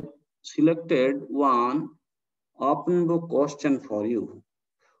have selected one open book question for you.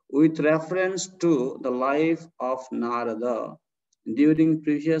 With reference to the life of Narada during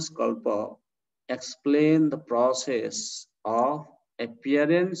previous kalpa, explain the process of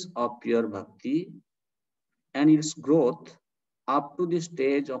appearance of pure bhakti and its growth up to the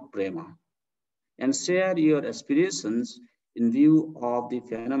stage of prema, and share your aspirations in view of the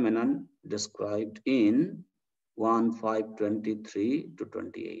phenomenon described in 1:5:23 to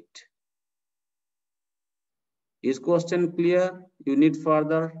 28. Is question clear? You need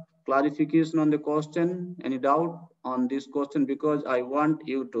further clarification on the question? Any doubt on this question? Because I want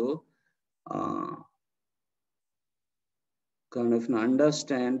you to kind of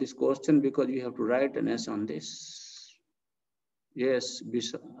understand this question, because you have to write an essay on this. Yes,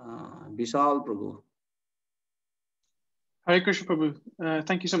 Vishal Prabhu. Hare Krishna Prabhu.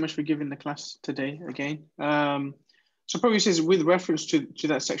 Thank you so much for giving the class today again. So Prabhu says, with reference to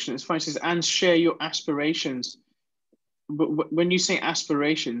that section, it's fine. It says, and share your aspirations. But when you say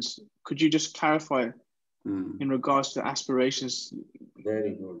aspirations, could you just clarify in regards to aspirations?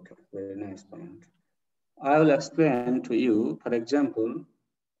 Very good. Very nice point. I will explain to you, for example,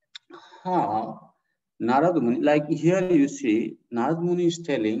 how Narad Muni, like here you see, Narad Muni is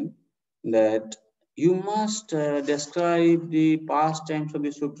telling that you must describe the pastimes of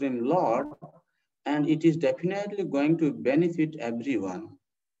the Supreme Lord, and it is definitely going to benefit everyone.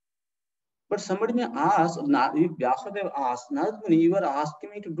 But somebody may ask, if Vyasadeva asks, Narad Muni, you are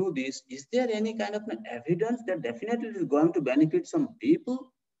asking me to do this, is there any kind of evidence that definitely is going to benefit some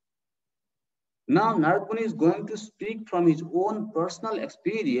people? Now Narad Muni is going to speak from his own personal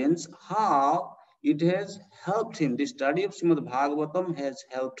experience how it has helped him. The study of Srimad Bhagavatam has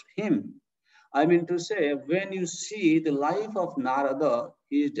helped him. I mean to say, when you see the life of Narada,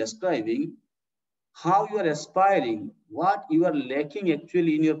 he is describing how you are aspiring, what you are lacking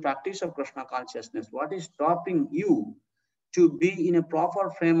actually in your practice of Krishna consciousness, what is stopping you to be in a proper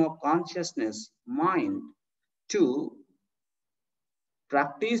frame of consciousness, mind, to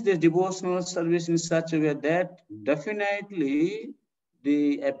practice this devotional service in such a way that definitely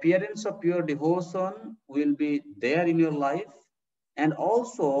the appearance of pure devotion will be there in your life. And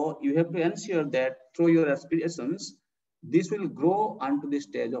also you have to ensure that through your aspirations, this will grow onto the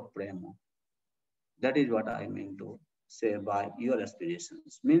stage of prema. That is what I mean to say by your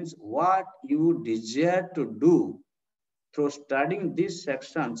aspirations. Means what you desire to do through studying these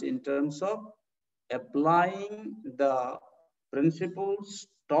sections in terms of applying the principles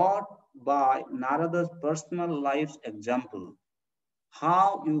taught by Narada's personal life's example.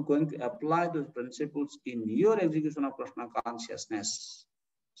 How you going to apply those principles in your execution of Krishna consciousness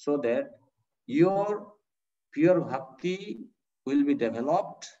so that your pure bhakti will be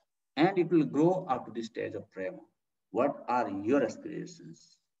developed and it will grow up to the stage of prema. What are your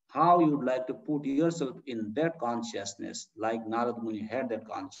aspirations? How you would like to put yourself in that consciousness, like Narad Muni had that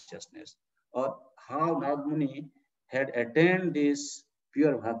consciousness, or how Narad Muni had attained this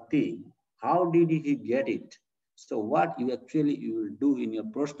pure bhakti. How did he get it? So what you actually you will do in your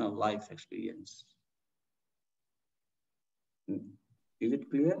personal life experience. Is it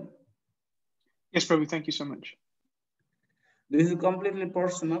clear? Yes, Prabhu, thank you so much. This is completely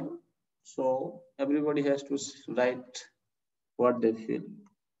personal, so everybody has to write what they feel.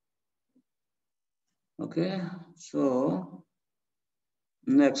 Okay, so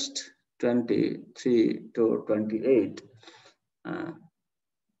next 23 to 28.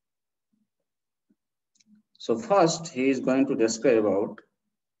 So first, he is going to describe about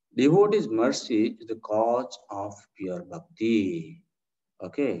devotee's mercy is the cause of pure bhakti.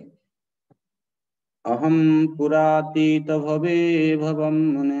 Okay. Aham puratita bhave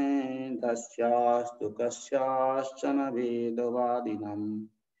bhavam mune dasyastu kasyaschana vedavadinam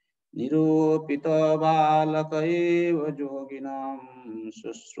niropita balaka eva yoginam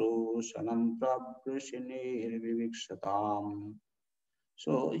susrusanam prabhrishinir viviksatam.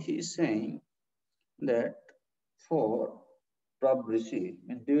 So he is saying that for Prabhrishi,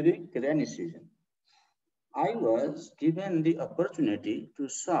 during rainy season, I was given the opportunity to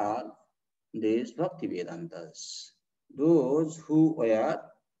serve these Bhakti Vedantas, those who were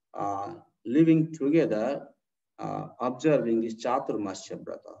living together, observing this Chaturmasya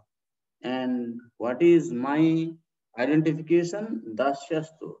Brata. And what is my identification?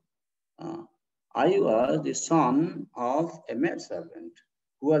 Dasyastu. I was the son of a maid servant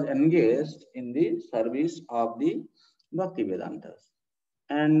who was engaged in the service of the Bhakti Vedantas.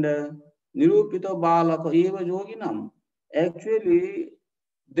 And Nirupita Balaka Eva Yoginam, actually,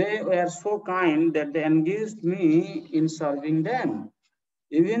 they were so kind that they engaged me in serving them.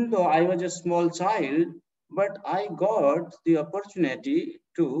 Even though I was a small child, but I got the opportunity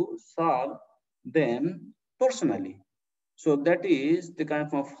to serve them personally. So that is the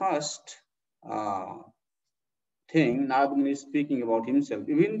kind of first thing Narad Muni is speaking about himself.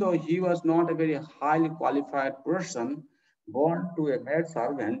 Even though he was not a very highly qualified person, born to a maid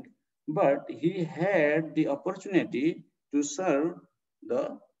servant, but he had the opportunity to serve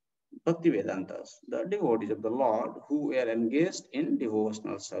the Bhakti Vedantas, the devotees of the Lord who were engaged in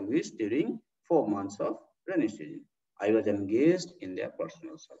devotional service during 4 months of rainy season. I was engaged in their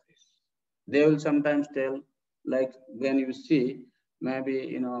personal service. They will sometimes tell, like when you see,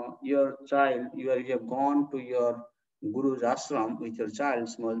 maybe, your child, you have gone to your guru's ashram with your child,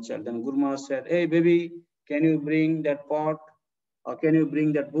 small child, then Guru Maharaj said, hey baby, can you bring that pot or can you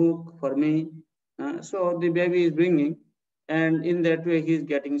bring that book for me? So the baby is bringing, and in that way he is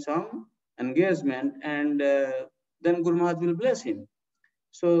getting some engagement, and then Guru Maharaj will bless him.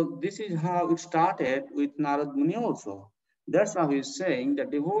 So this is how it started with Narad Muni also. That's how he's saying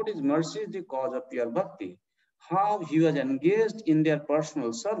that devotee's mercy is the cause of pure bhakti. How he was engaged in their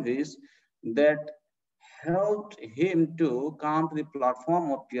personal service that helped him to come to the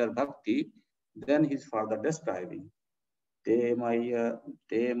platform of pure bhakti. Then he's further describing. Te maya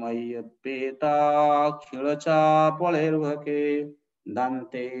peta khiracha palervake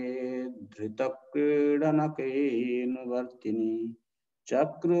dante dhritakridanake nuvartini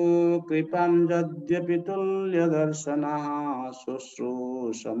Chakru kripam jadyapi tulya darshana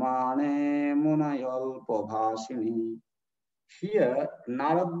susrusamane munayalpa bhasini. Here,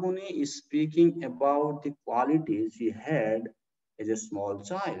 Narad Muni is speaking about the qualities he had as a small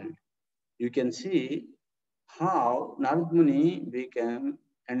child. You can see how Narad Muni became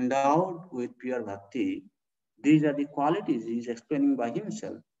endowed with pure bhakti. These are the qualities he is explaining by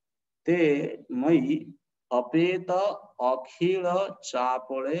himself. Te mai apeta akhila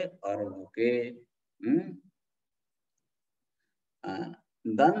chapale armuke.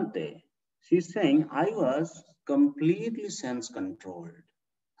 Dante. She's saying, I was completely sense controlled.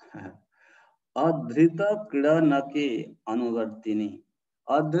 Adhrita kridanake anuvartini.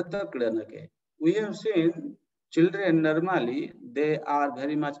 Adhrita kridanake. We have seen children normally, they are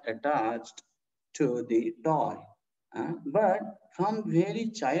very much attached to the toy. But from very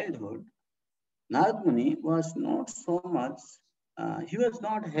childhood, Narad Muni was not so much, he was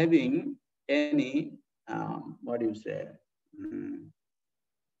not having any, what do you say,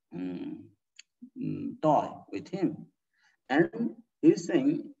 toy with him. And he's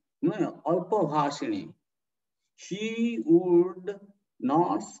saying, Alpa Bhashini, he would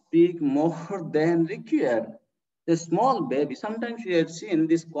not speak more than required. The small baby, sometimes we have seen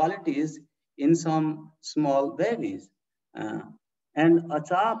these qualities in some small babies. And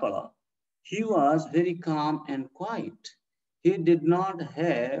Achapala, he was very calm and quiet. He did not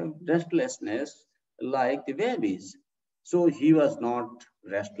have restlessness like the babies. So he was not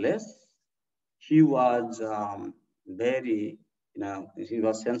restless. He was very, he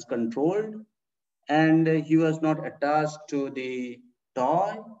was sense controlled, and he was not attached to the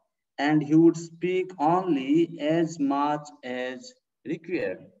toy, and he would speak only as much as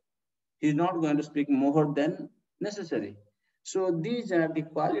required. He's not going to speak more than necessary. So these are the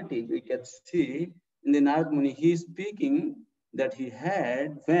qualities we can see in the Narad Muni. He is speaking that he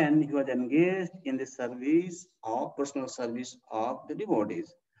had when he was engaged in the service of personal service of the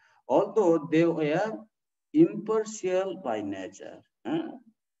devotees. Although they were impartial by nature.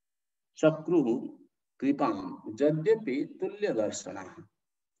 Chakru kripam jadyapi tulya darshana.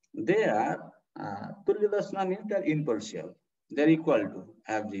 They are, tulya darshana means they are impartial. They are equal to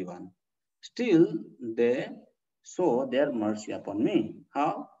everyone. Still, they show their mercy upon me.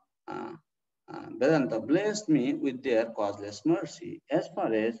 How? Vedanta blessed me with their causeless mercy. As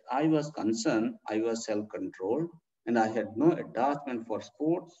far as I was concerned, I was self-controlled and I had no attachment for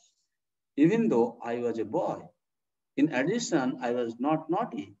sports, even though I was a boy. In addition, I was not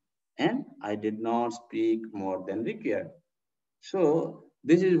naughty and I did not speak more than required. So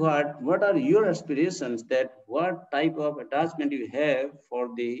this is what are your aspirations, that what type of attachment you have for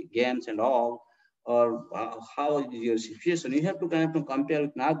the games and all, or how is your situation? You have to kind of compare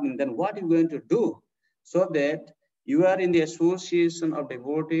with Nagmin, then what are you going to do so that you are in the association of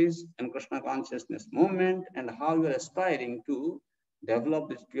devotees and Krishna consciousness movement, and how you are aspiring to develop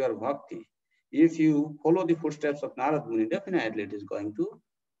this pure bhakti. If you follow the footsteps of Narad Muni, definitely it is going to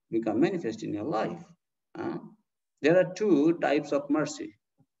become manifest in your life. There are two types of mercy.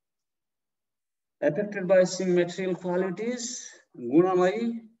 Affected by seeing material qualities,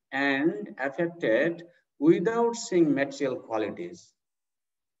 gunamai, and affected without seeing material qualities.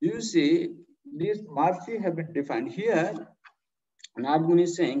 You see, this mercy have been defined here. Narad Muni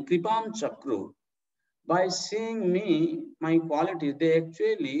is saying, Kripam Chakru. By seeing me, my qualities, they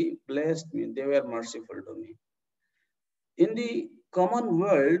actually blessed me. They were merciful to me. In the common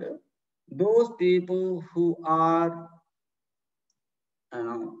world, those people who are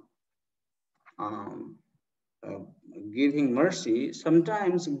giving mercy,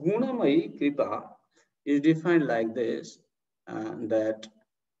 sometimes gunamai kripa is defined like this, that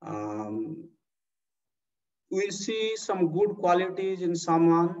we see some good qualities in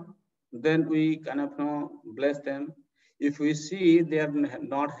someone, then we kind of bless them. If we see they are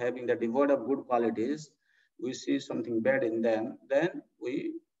not having the devoid of good qualities, we see something bad in them, then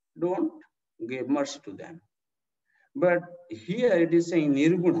we don't give mercy to them. But here it is saying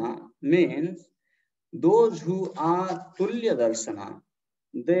nirguna means those who are tulya darshana,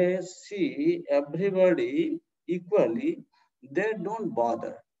 they see everybody equally, they don't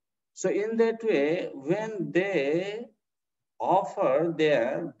bother. So in that way, when they offer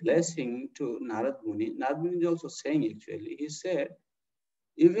their blessing to Narad Muni is also saying actually, he said,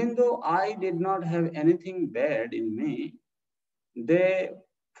 even though I did not have anything bad in me, they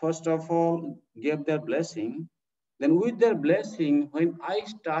first of all gave their blessing. Then with their blessing, when I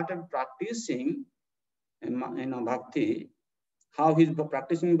started practicing in bhakti, how he's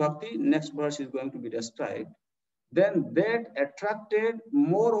practicing bhakti, next verse is going to be described. Then that attracted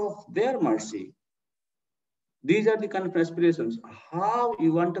more of their mercy. These are the kind of aspirations. How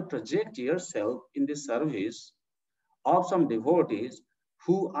you want to project yourself in the service of some devotees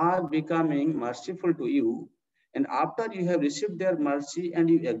who are becoming merciful to you. And after you have received their mercy and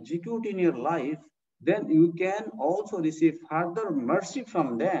you execute in your life, then you can also receive further mercy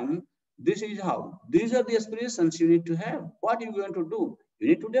from them. This is how. These are the aspirations you need to have. What are you going to do? You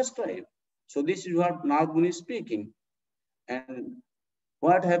need to describe. So this is what Nagmuni is speaking. And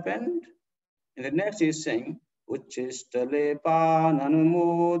what happened? In the next is saying, Uchistalepan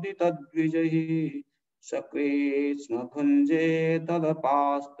anumoditadvijahi sakrishna bhunje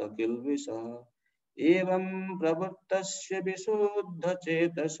tadapasta kilvisa evam pravuttasya visuddha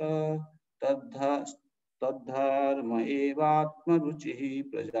cetasa tadharma evatma ruchihi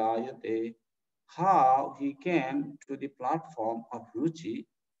prajayate. How he came to the platform of ruchi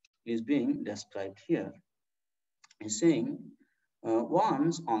is being described here. He's saying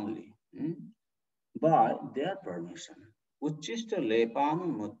once only. By their permission. Uchishta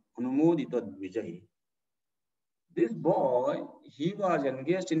lepam anumodita dvijahi. This boy, he was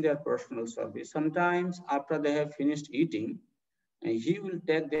engaged in their personal service. Sometimes after they have finished eating, he will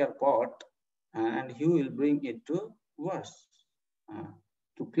take their pot and he will bring it to wash,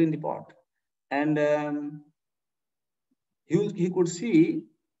 to clean the pot. And he could see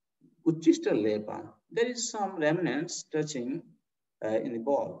Uchishta lepa. There is some remnants touching in the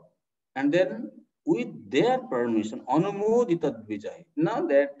bowl. And then with their permission, anumodita dvijay. Not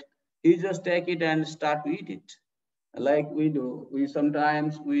that he just take it and start to eat it. Like we do, we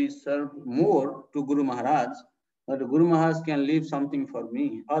sometimes serve more to Guru Maharaj, but Guru Maharaj can leave something for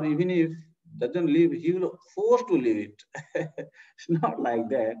me. Or even if doesn't leave, he will force to leave it. It's not like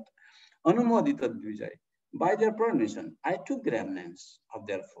that. Anumodita dvijay. By their permission, I took the remnants of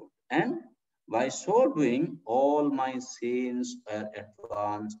their food. And by so doing, all my sins were at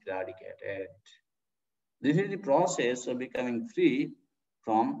once eradicated. This is the process of becoming free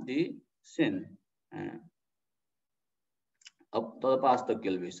from the sin.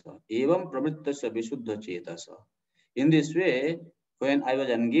 In this way, when I was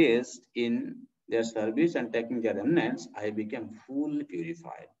engaged in their service and taking their remnants, I became fully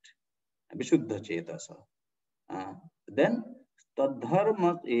purified. Vishuddha cetasa. Then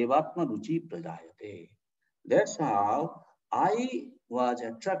tadharma evatma ruchi prajayate. That's how I was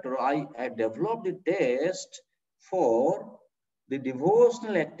attracted, I developed the taste for the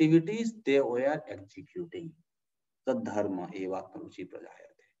devotional activities they were executing. Tadharma evatma ruchi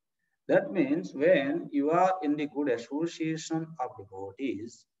prajayate. That means when you are in the good association of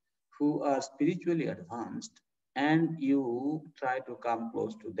devotees who are spiritually advanced and you try to come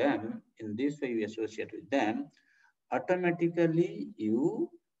close to them, in this way you associate with them, automatically you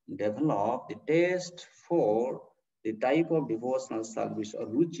develop the taste for the type of devotional service or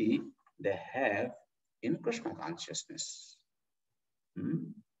ruchi they have in Krishna consciousness.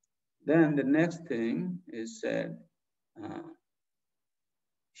 Then the next thing is said,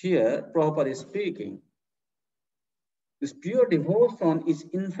 here Prabhupada is speaking, this pure devotion is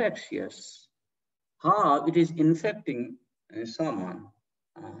infectious. How it is infecting someone,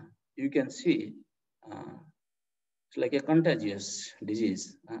 you can see it's like a contagious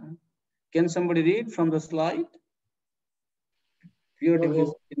disease. Can somebody read from the slide? Pure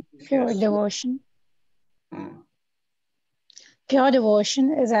devotion. Pure devotion. Pure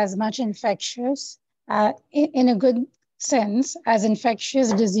devotion is as much infectious in a good sense as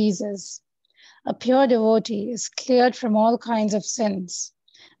infectious diseases. A pure devotee is cleared from all kinds of sins.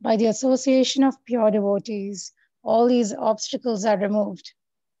 By the association of pure devotees, all these obstacles are removed.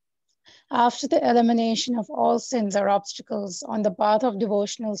 After the elimination of all sins or obstacles on the path of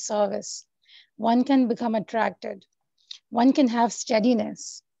devotional service, one can become attracted. One can have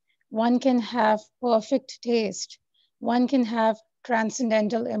steadiness. One can have perfect taste. One can have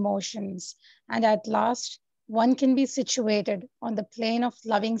transcendental emotions. And at last, one can be situated on the plane of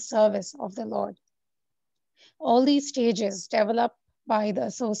loving service of the Lord. All these stages develop by the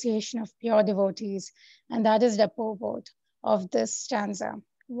association of pure devotees, and that is the purport of this stanza,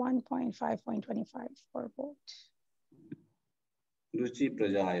 1.5.25 purport. Ruchi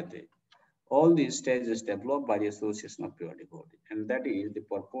prajayate. All these stages developed by the association of pure devotee, and that is the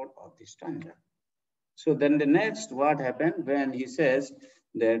purport of this stanza. So then the next, what happened when he says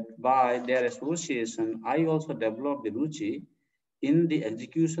that by their association, I also developed the ruchi in the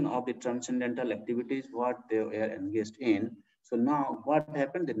execution of the transcendental activities, what they were engaged in. So now what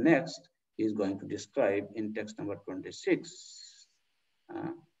happened, the next is going to describe in text number 26.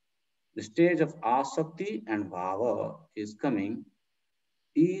 The stage of asakti and bhava is coming,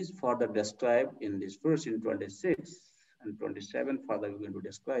 is further described in this verse in 26 and 27. Further we're going to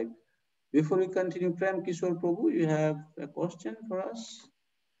describe Before we continue, Prem Kishore Prabhu, you have a question for us?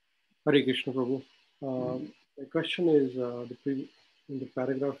 Hare Krishna Prabhu. The question is, in the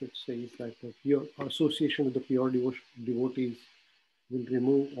paragraph it says that the pure association with the pure devotees will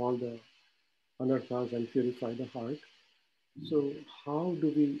remove all the anarthas and purify the heart. So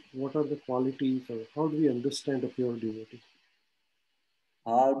what are the qualities, or how do we understand a pure devotee?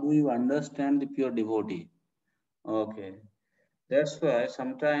 How do you understand the pure devotee? Okay. That's why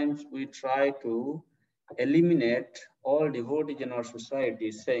sometimes we try to eliminate all devotees in our society,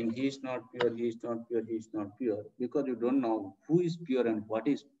 saying he is not pure, he is not pure, he is not pure, because you don't know who is pure and what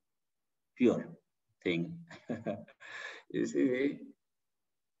is pure thing. You see,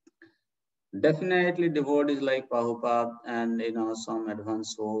 definitely devotees like Prabhupada and some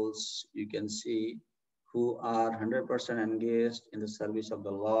advanced souls you can see who are 100% engaged in the service of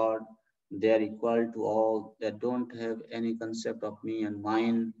the Lord. They are equal to all. They don't have any concept of me and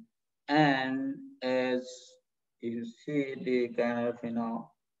mine. And as you see the kind of,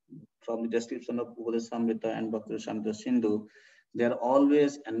 from the description of Upadesamrita and Bhakti Sindhu, they are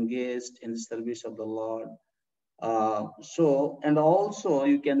always engaged in the service of the Lord. And also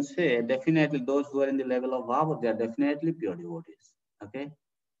you can say definitely those who are in the level of Bhava, they are definitely pure devotees. Okay.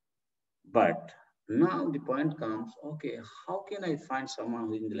 But now the point comes, okay, how can I find someone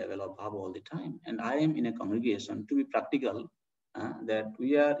who is in the level of Bhava all the time? And I am in a congregation, to be practical, that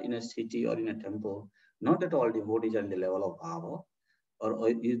we are in a city or in a temple, not that all devotees are in the level of Bhava, or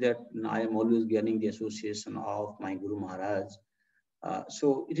is that I am always getting the association of my Guru Maharaj.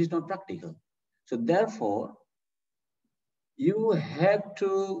 So it is not practical. So therefore, you have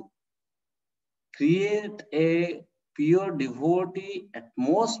to create a pure devotee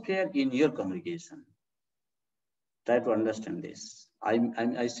atmosphere in your congregation. Try to understand this.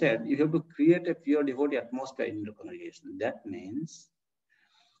 I said you have to create a pure devotee atmosphere in your congregation. That means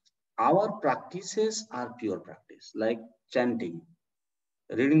our practices are pure practice, like chanting,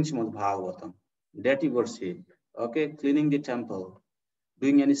 reading Srimad Bhagavatam, deity worship, okay, cleaning the temple,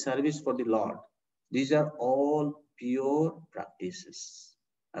 doing any service for the Lord. These are all pure practices.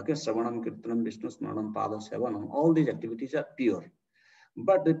 Okay, Savanam, Kirtanam, Vishnu, Smaranam, Pada, Sevanam, all these activities are pure.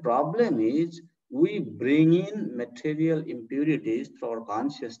 But the problem is we bring in material impurities through our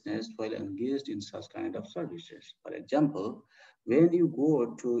consciousness while engaged in such kind of services. For example, when you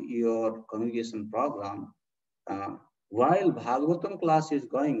go to your congregation program, while Bhagavatam class is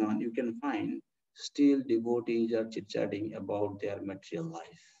going on, you can find still devotees are chit-chatting about their material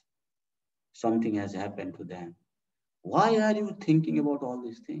life. Something has happened to them. Why are you thinking about all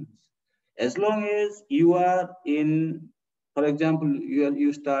these things? As long as you are in, for example,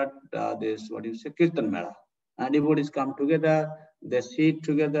 you start Kirtan Mela. And devotees come together, they sit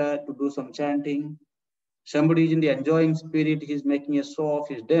together to do some chanting. Somebody is in the enjoying spirit, he's making a show of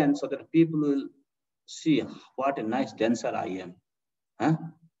his dance so that people will see what a nice dancer I am. Huh?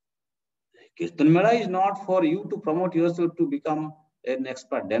 Kirtan Mela is not for you to promote yourself to become an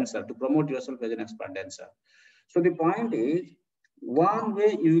expert dancer, to promote yourself as an expert dancer. So the point is, one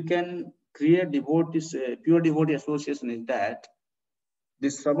way you can create devotees, pure devotee association is that the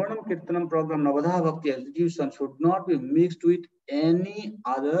Sravanam Kirtanam program, Navadha Bhakti execution should not be mixed with any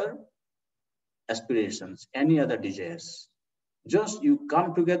other aspirations, any other desires. Just you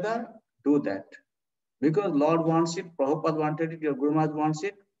come together, do that. Because Lord wants it, Prabhupada wanted it, your Guru Maharaj wants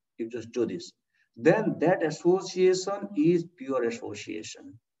it, you just do this. Then that association is pure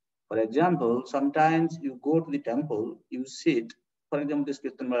association. For example, sometimes you go to the temple, you sit, for example, this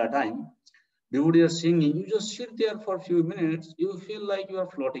Kirtan Mela time, devotees are singing, you just sit there for a few minutes, you feel like you are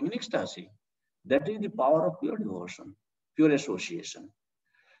floating in ecstasy. That is the power of pure devotion, pure association.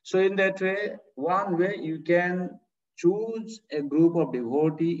 So in that way, one way you can choose a group of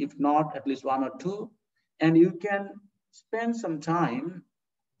devotees, if not at least one or two, and you can spend some time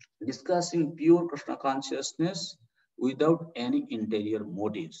discussing pure Krishna consciousness without any interior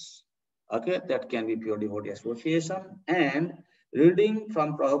motives. Okay, that can be pure devotee association. And reading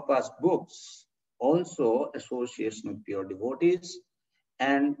from Prabhupada's books, also association with pure devotees.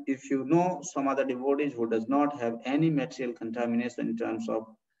 And if you know some other devotees who does not have any material contamination in terms of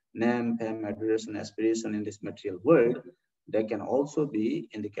name, fame, adoration, aspiration in this material world, they can also be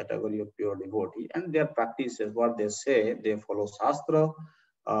in the category of pure devotee. And their practices, what they say, they follow Shastra,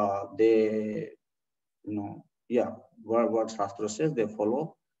 they, what Shastra says, they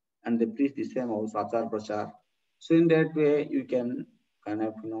follow, and they preach the same also, Achar Prachar. So in that way, you can kind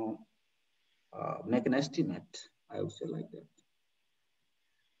of, make an estimate, I would say like that.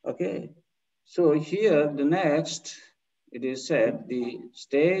 Okay, so here the next, it is said, the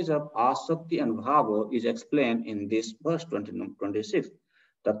stage of asakti and bhava is explained in this verse 26.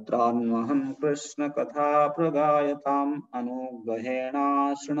 तत्रान्वहं Krishna कथा प्रगायताम् अनुग्रहेणा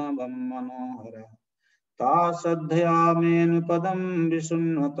शृणवं मनोहर तासद्धयामेन पदं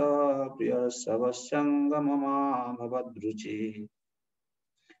विशृण्वत प्रियसवसंगममाभवद्रुचि.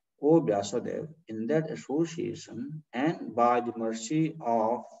 O Vyasadeva, in that association and by the mercy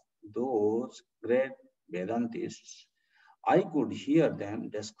of those great Vedantists, I could hear them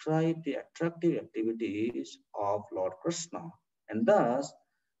describe the attractive activities of Lord Krishna, and thus,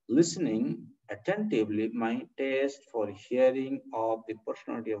 listening attentively, my taste for hearing of the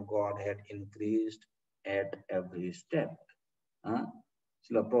personality of God had increased at every step.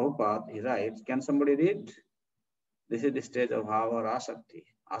 Srila Prabhupada, he writes, can somebody read? This is the stage of Bhava Rasakti,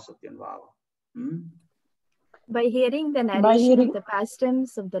 Asakti and Bhava. By hearing the narration of the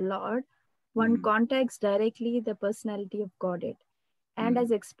pastimes of the Lord, one contacts directly the personality of Godhead. And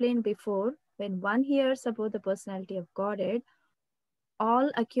as explained before, when one hears about the personality of Godhead,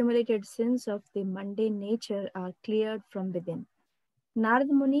 all accumulated sins of the mundane nature are cleared from within.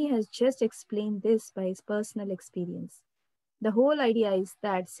 Narada Muni has just explained this by his personal experience. The whole idea is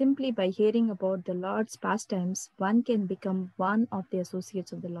that simply by hearing about the Lord's pastimes, one can become one of the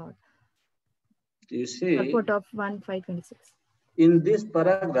associates of the Lord. You see, purport of 1.526. In this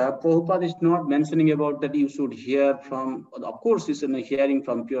paragraph, Prabhupada is not mentioning about that you should hear from, of course, it's a hearing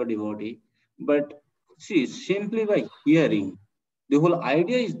from pure devotee, but see, simply by hearing, the whole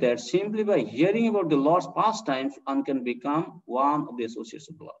idea is that simply by hearing about the Lord's pastimes, one can become one of the associates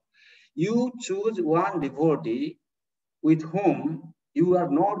of the Lord. You choose one devotee with whom you are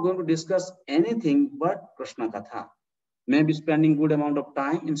not going to discuss anything but Krishna Katha. Maybe spending good amount of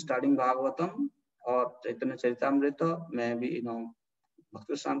time in studying Bhagavatam or Chaitanya Charitamrita, maybe,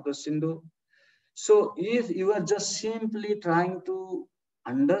 Bhakti Samkar Sindhu. So if you are just simply trying to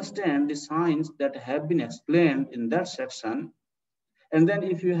understand the signs that have been explained in that section, and then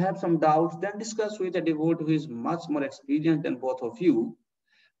if you have some doubts, then discuss with a devotee who is much more experienced than both of you.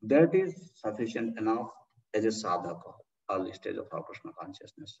 That is sufficient enough as a sadhaka, early stage of our Krishna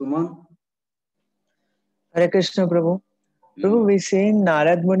consciousness. Suman? Hare Krishna, Prabhu. Prabhu, we see in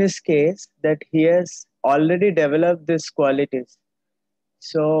Narad Muni's case that he has already developed these qualities.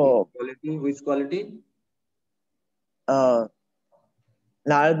 So, which quality? Narad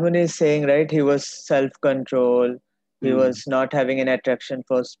Muni is saying, right, he was self-control, he was not having an attraction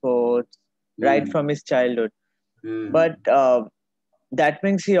for sports, right from his childhood. But that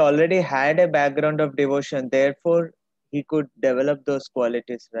means he already had a background of devotion, therefore he could develop those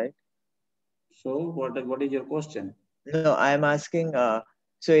qualities, right? So, what is your question? No, I'm asking,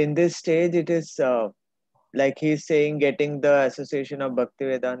 so in this stage, it is like he's saying getting the association of Bhakti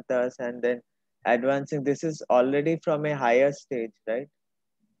Vedantas and then advancing. This is already from a higher stage, right?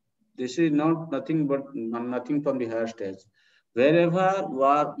 This is nothing from the higher stage. Wherever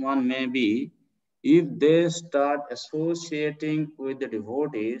one may be, if they start associating with the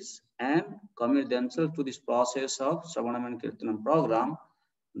devotees and commit themselves to this process of Shravanam and Kirtanam program,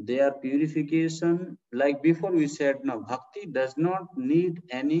 their purification, like before we said, no, bhakti does not need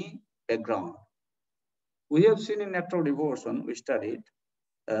any background. We have seen in Nectar of Devotion, we studied,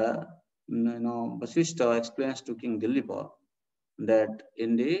 Vasishta explains to King Dilipa that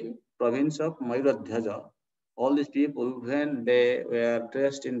in the province of Mayuradhyaja, all these people, when they were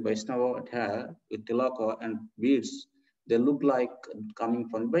dressed in Vaishnava attire with tilaka and beads, they look like coming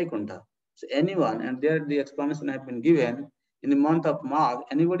from Vaikuntha. So anyone, and there the explanation has been given, in the month of Magh,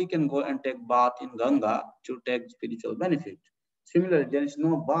 anybody can go and take bath in Ganga to take spiritual benefit. Similarly, there is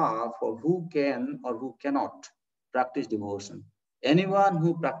no bar for who can or who cannot practice devotion. Anyone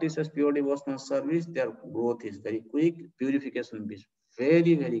who practices pure devotional service, their growth is very quick, purification is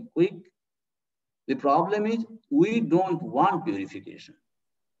very, very quick. The problem is we don't want purification.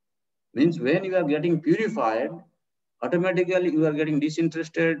 Means when you are getting purified, automatically you are getting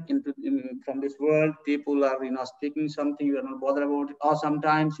disinterested from this world. People are speaking something, you are not bothered about it. Or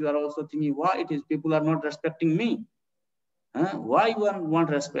sometimes you are also thinking, why it is people are not respecting me? Why you want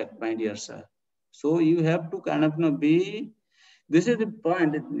respect, my dear sir? So you have to kind of be, this is the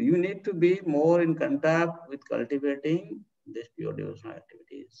point, you need to be more in contact with cultivating this pure devotional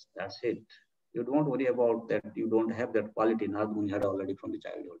activities. That's it. You don't worry about that. You don't have that quality Narad Muni had already from the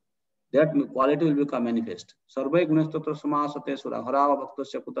childhood. That quality will become manifest. Sarvai gunastatra samasate sura harava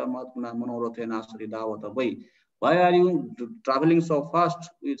bhaktasya kuta matmuna manorathe nasari davata. Why are you traveling so fast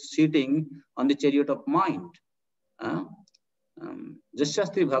with sitting on the chariot of mind?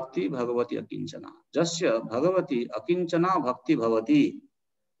 Jasyasti bhakti bhagavati akinchana. Jasya bhagavati akinchana bhakti bhavati.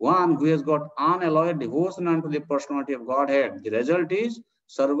 One who has got unalloyed devotion unto the personality of Godhead. The result is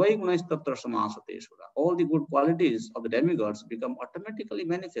Sarvai gunais tatra samasate sura. All the good qualities of the demigods become automatically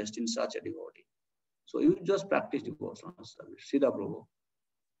manifest in such a devotee. So you just practice devotional service. Siddha Prabhu.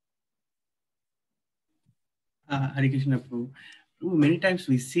 Hare Krishna Prabhu. Many times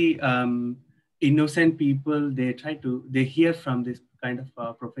we see innocent people, they hear from this kind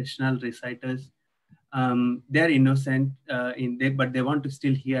of professional reciters. They are innocent but they want to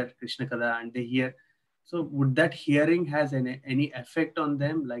still hear Krishna Katha, and they hear. So would that hearing has any effect on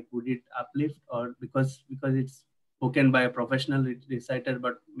them? Like, would it uplift, or because it's spoken by a professional reciter,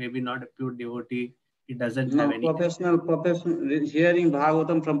 but maybe not a pure devotee, it doesn't have any. Professional hearing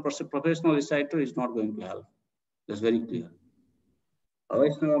Bhagavatam from professional reciter is not going to help. That's very clear.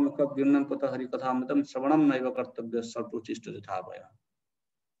 Avaishnava mukha gyunnam pata hari kathamritam shravanam naiva kartabhya sarpuchishta jathabhaya.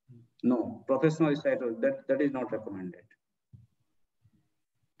 No, professional reciter, that is not recommended.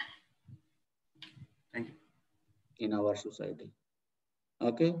 Thank you. In our society.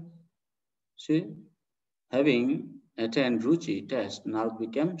 Okay? See, having attained Ruchi test, now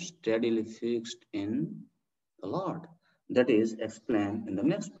became steadily fixed in the Lord. That is explained in the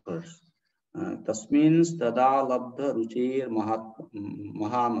next verse. Tasmin tada labdha ruchir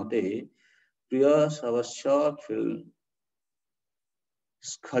mahamate priya savasya fil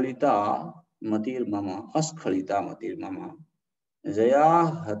skhalita matir mama askhalita matir mama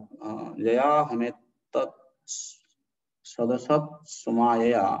jaya hamet tat sadasat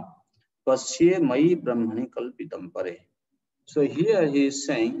sumayaya pasye mai brahmani kalpitam pare. So here he is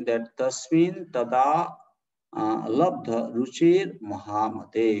saying that tasmin tada labdha ruchir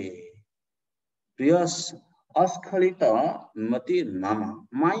mahamate priyas askhalita mati mama.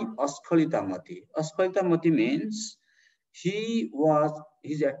 My askhalita mati. Askhalita mati means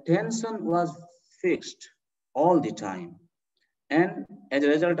his attention was fixed all the time, and as a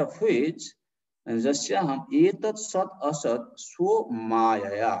result of which jasyaham etat sat asat so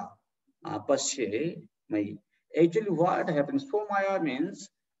mayaya pasye mai. Actually, what happens? So maya means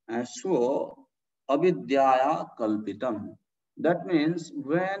so avidyaya kalpitam. That means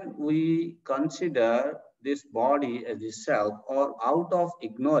when we consider this body as the self, or out of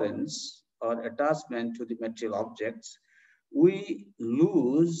ignorance or attachment to the material objects, we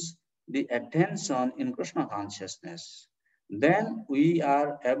lose the attention in Krishna consciousness. Then we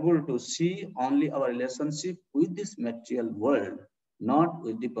are able to see only our relationship with this material world, not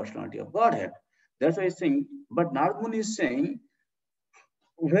with the personality of Godhead. That's why I think, but Narad Muni is saying,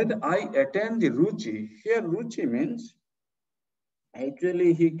 when I attain the Ruchi, here Ruchi means,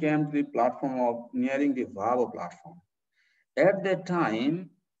 actually he came to the platform of nearing the Bhava platform. At that time,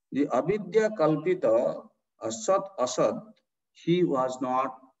 the Avidya Kalpita Asat Asat, he was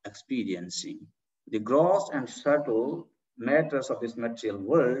not experiencing. The gross and subtle matters of this material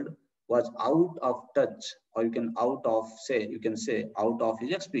world was out of touch, or you can say out of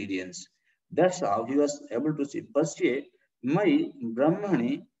his experience. That's how he was able to see. Pasye mai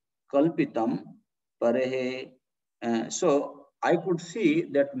brahmani kalpitam parehe. So I could see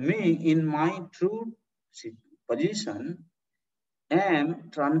that me in my true position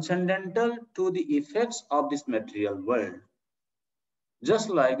am transcendental to the effects of this material world. Just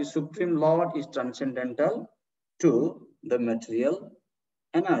like the Supreme Lord is transcendental to the material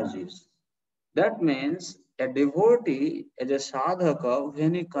energies. That means a devotee, as a sadhaka,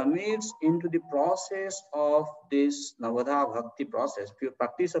 when he commits into the process of this Navadha Bhakti process, pure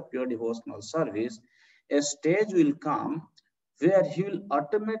practice of pure devotional service, a stage will come where he will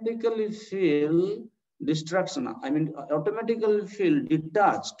automatically feel automatically feel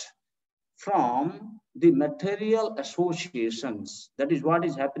detached from the material associations. That is what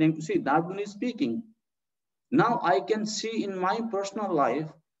is happening. See, Narad is speaking. Now I can see in my personal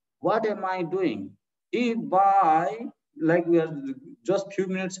life, what am I doing? If by, like we are just few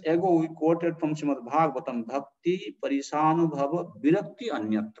minutes ago, we quoted from Srimad Bhagavatam, Bhakti Parisanubhava Virakti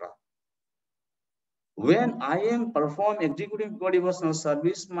Anyatra. When I am executing devotional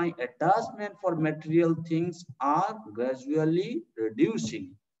service, my attachment for material things are gradually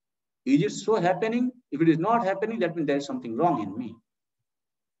reducing. Is it so happening? If it is not happening, that means there is something wrong in me.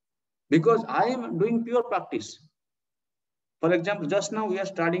 Because I am doing pure practice. For example, just now we are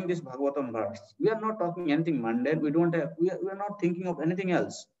studying this Bhagavatam verse. We are not talking anything mundane. We are not thinking of anything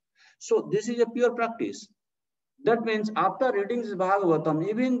else. So this is a pure practice. That means after reading this Bhagavatam,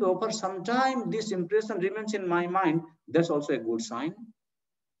 even though for some time this impression remains in my mind, that's also a good sign.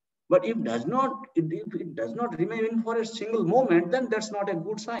 But if it does not remain for a single moment, then that's not a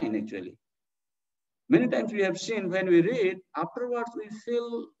good sign actually. Many times we have seen when we read, afterwards we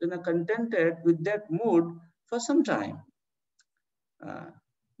feel contented with that mood for some time.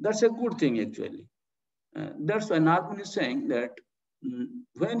 That's a good thing actually. That's why Narad is saying that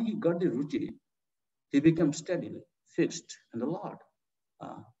when he got the ruchi, he became steadily fixed in the Lord.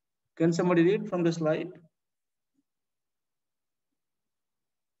 Can somebody read from the slide?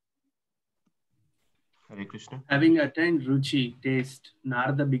 Hare Krishna. Having attained ruchi, taste,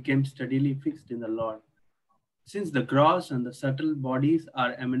 Narada became steadily fixed in the Lord. Since the gross and the subtle bodies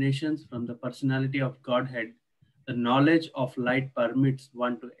are emanations from the personality of Godhead, the knowledge of light permits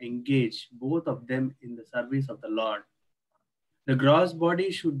one to engage both of them in the service of the Lord. The gross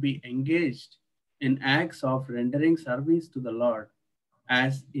body should be engaged in acts of rendering service to the Lord,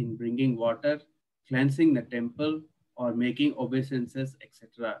 as in bringing water, cleansing the temple, or making obeisances,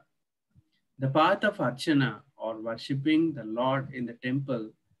 etc. The path of Archana, or worshipping the Lord in the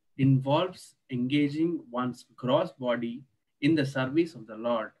temple, involves engaging one's gross body in the service of the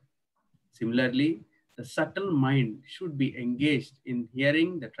Lord. Similarly, the subtle mind should be engaged in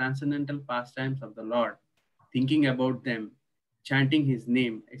hearing the transcendental pastimes of the Lord, thinking about them, chanting his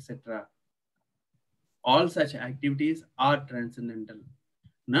name, etc. All such activities are transcendental.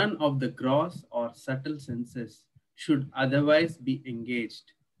 None of the gross or subtle senses should otherwise be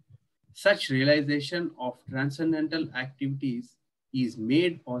engaged. Such realization of transcendental activities is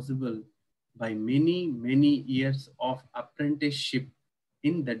made possible by many, many years of apprenticeship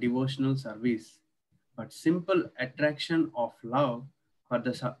in the devotional service, but simple attraction of love for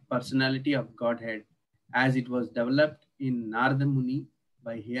the personality of Godhead, as it was developed in Narada Muni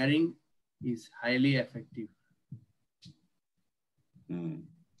by hearing, is highly effective.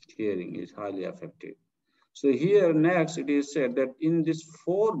 Hearing is highly effective. So here next it is said that in these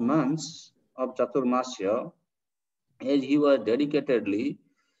 4 months of Chaturmasya, as he was dedicatedly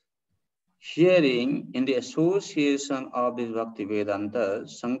hearing in the association of this Bhakti Vedanta,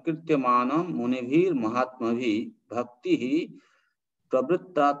 Sankirtyamanam Munivir Mahatmavi Bhakti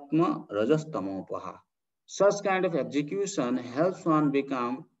Pravrittatma Rajastamopaha. Such kind of execution helps one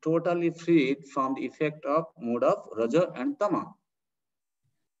become totally freed from the effect of mood of Raja and Tama.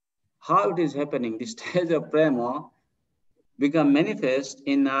 How it is happening? The stage of prema become manifest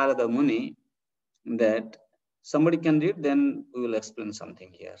in Narada Muni, that somebody can read, then we will explain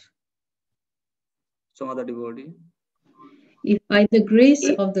something here. Some other devotee? If by the grace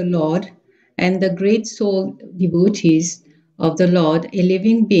of the Lord and the great soul devotees of the Lord, a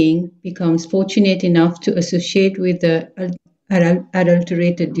living being becomes fortunate enough to associate with the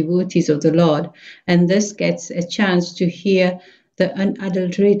adulterated devotees of the Lord, and thus gets a chance to hear the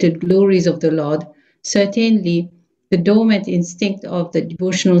unadulterated glories of the Lord, certainly the dormant instinct of the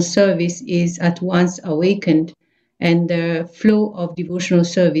devotional service is at once awakened, and the flow of devotional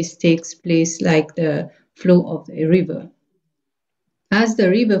service takes place like the flow of a river. As the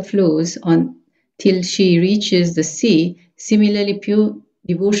river flows on till she reaches the sea, similarly pure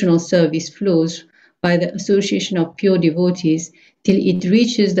devotional service flows by the association of pure devotees till it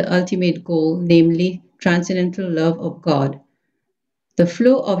reaches the ultimate goal, namely transcendental love of God. The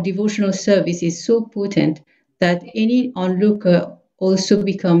flow of devotional service is so potent that any onlooker also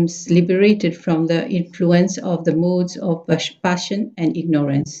becomes liberated from the influence of the modes of passion and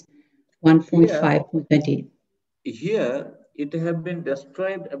ignorance. 1.5.28. Here it has been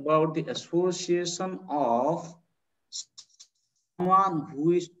described about the association of someone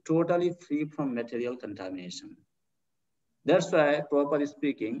who is totally free from material contamination. That's why Prabhupada is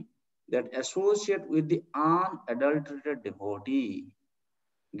speaking that associate with the unadulterated devotee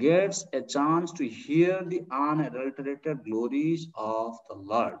gets a chance to hear the unadulterated glories of the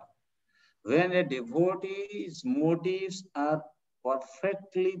Lord. When a devotee's motives are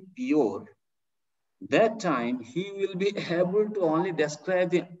perfectly pure, that time he will be able to only describe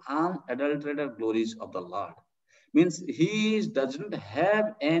the unadulterated glories of the Lord. Means he doesn't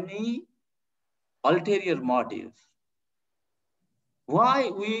have any ulterior motive. Why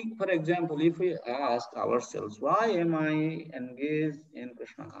we, for example, if we ask ourselves, why am I engaged in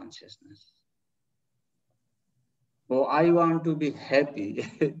Krishna consciousness? Oh, I want to be happy.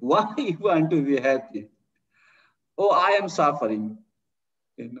 Why you want to be happy? Oh, I am suffering.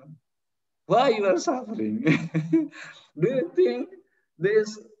 You know, why you are suffering? Do you think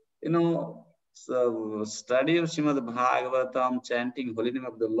this, study of Srimad Bhagavatam, chanting holy name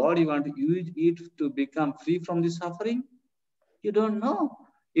of the Lord, you want to use it to become free from the suffering? You don't know.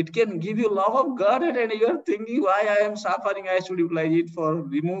 It can give you love of God, and you are thinking, why I am suffering, I should utilize it for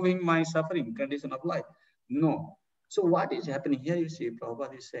removing my suffering condition of life. No. So what is happening here, you see,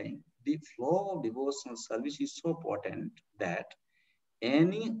 Prabhupada is saying, the flow of devotional service is so potent that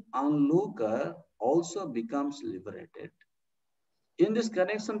any onlooker also becomes liberated. In this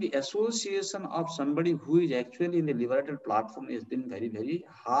connection, the association of somebody who is actually in the liberated platform has been very, very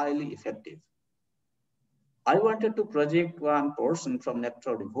highly effective. I wanted to project one person from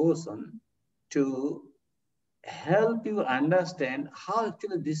Nectar Devotion to help you understand how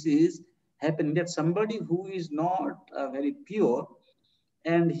actually this is happening, that somebody who is not very pure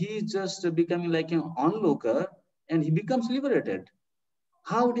and he is just becoming like an onlooker and he becomes liberated.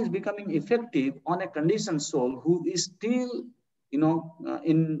 How it is becoming effective on a conditioned soul who is still,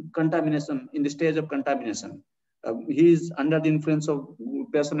 in contamination, in the stage of contamination. He is under the influence of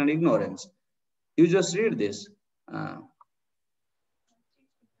passion and ignorance. You just read this.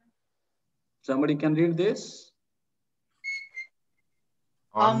 Somebody can read this?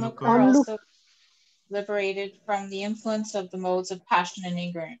 Onlooker also liberated from the influence of the modes of passion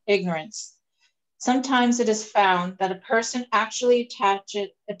and ignorance. Sometimes it is found that a person actually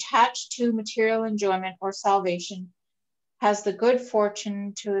attached to material enjoyment or salvation has the good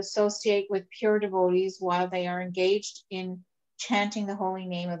fortune to associate with pure devotees while they are engaged in chanting the holy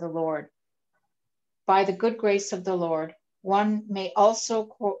name of the Lord. By the good grace of the Lord, one may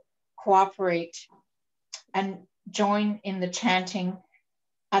also cooperate and join in the chanting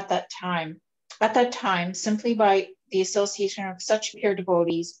at that time. At that time, simply by the association of such pure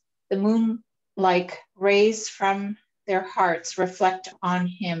devotees, the moon-like rays from their hearts reflect on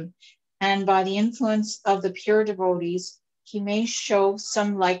him, and by the influence of the pure devotees, he may show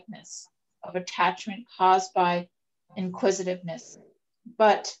some likeness of attachment caused by inquisitiveness.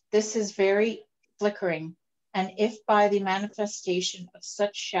 But this is very flickering, and if by the manifestation of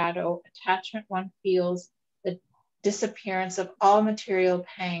such shadow attachment one feels the disappearance of all material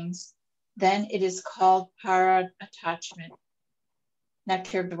pangs, then it is called para attachment.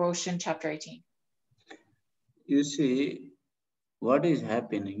 Nectar of Devotion, chapter 18. You see, what is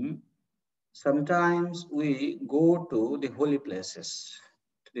happening, sometimes we go to the holy places,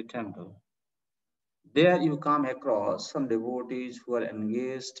 to the temple. There you come across some devotees who are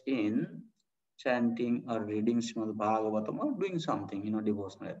engaged in chanting or reading Srimad Bhagavatam or doing something,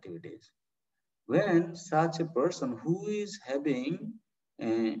 devotional activities. When such a person who is having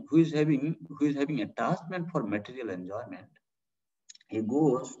attachment for material enjoyment, he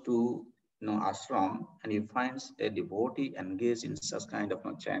goes to ashram and he finds a devotee engaged in such kind of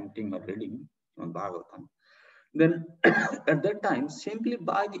chanting or reading Bhagavatam, then at that time, simply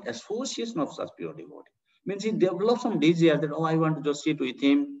by the association of such pure devotee, means he develops some desire that, I want to just sit with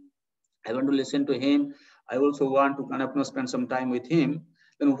him, I want to listen to him, I also want to kind of spend some time with him.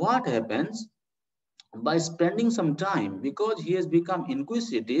 Then what happens? By spending some time, because he has become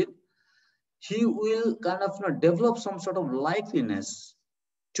inquisitive, he will kind of develop some sort of likeliness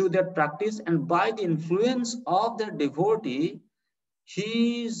to that practice, and by the influence of the devotee,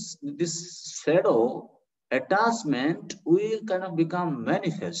 this shadow attachment will kind of become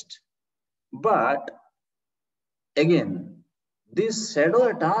manifest. But again, this shadow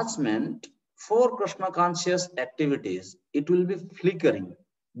attachment for Krishna conscious activities, it will be flickering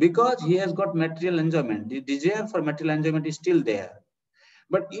because he has got material enjoyment. The desire for material enjoyment is still there.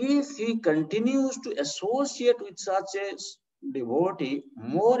 But if he continues to associate with such a devotee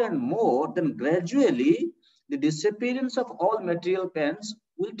more and more, then gradually the disappearance of all material pains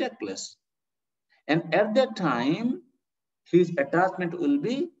will take place. And at that time, his attachment will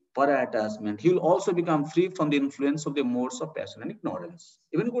be para-attachment. He will also become free from the influence of the modes of passion and ignorance,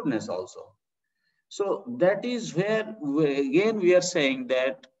 even goodness also. So that is where, again, we are saying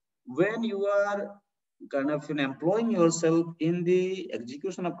that when you are kind of employing yourself in the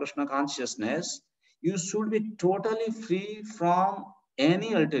execution of Krishna consciousness, you should be totally free from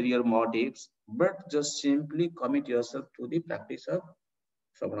any ulterior motives, but just simply commit yourself to the practice of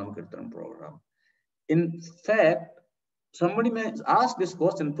Shravanam Kirtan program. In fact, somebody may ask this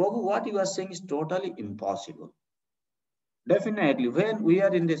question, Prabhu, what you are saying is totally impossible. Definitely, when we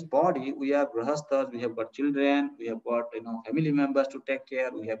are in this body, we are grahasthas, we have got children, we have got family members to take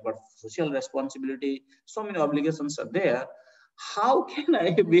care, we have got social responsibility, so many obligations are there. How can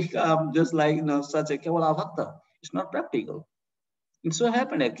I become just like such a Kevala Bhakta? It's not practical. It so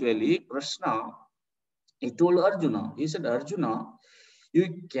happened actually, Krishna, he told Arjuna, he said, Arjuna,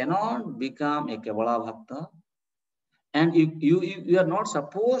 you cannot become a Kevala Bhakta, and you are not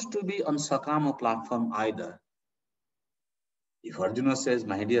supposed to be on Sakama platform either. If Arjuna says,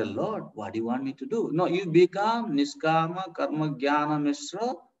 my dear Lord, what do you want me to do? No, you become Niskama Karma Jnana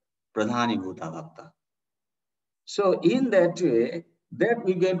Mishra Pradhani Bhuta Bhakta. So in that way, that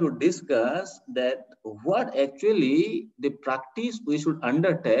we're going to discuss that what actually the practice we should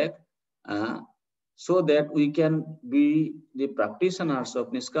undertake so that we can be the practitioners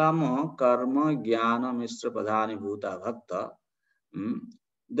of Niskama Karma Jnana Mishra Pradhani Bhuta Bhakta.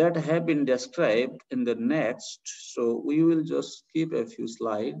 That have been described in the next. So we will just skip a few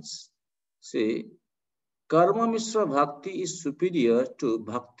slides. See, Karma Mishra Bhakti is superior to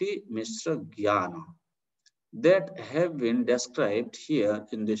Bhakti Mishra Jnana that have been described here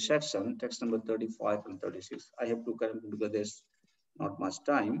in this section, text number 35 and 36. I have to correct because there's not much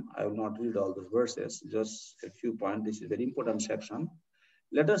time. I will not read all those verses, just a few points. This is a very important section.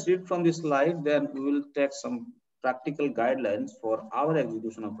 Let us read from this slide, then we will take some practical guidelines for our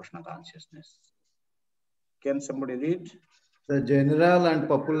execution of Prashna consciousness. Can somebody read? The general and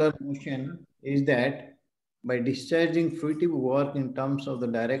popular notion is that by discharging fruitive work in terms of the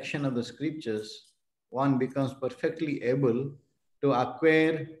direction of the scriptures, one becomes perfectly able to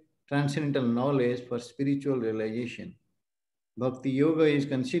acquire transcendental knowledge for spiritual realization. Bhakti Yoga is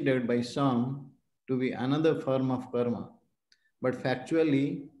considered by some to be another form of karma, but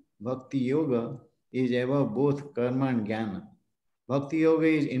factually, Bhakti Yoga is above both karma and jnana. Bhakti Yoga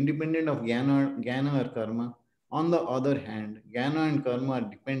is independent of jnana or karma. On the other hand, jnana and karma are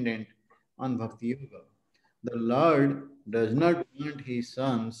dependent on Bhakti Yoga. The Lord does not want his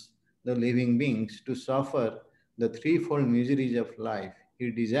sons, the living beings, to suffer the threefold miseries of life.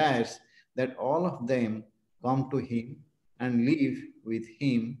 He desires that all of them come to him and live with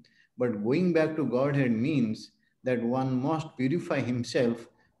him. But going back to Godhead means that one must purify himself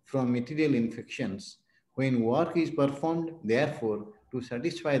from material infections. When work is performed, therefore, to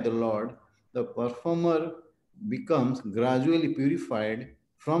satisfy the Lord, the performer becomes gradually purified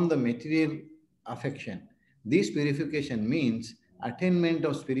from the material affection. This purification means attainment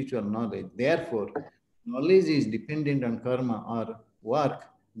of spiritual knowledge. Therefore, knowledge is dependent on karma or work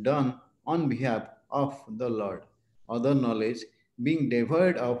done on behalf of the Lord. Other knowledge, being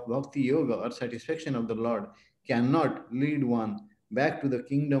devoid of bhakti yoga or satisfaction of the Lord, cannot lead one back to the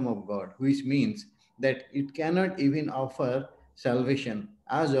kingdom of God, which means that it cannot even offer salvation,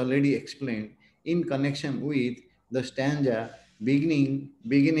 as already explained in connection with the stanza beginning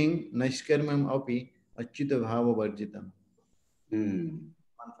Naishkarmam api Achyuta Bhava Varjitam.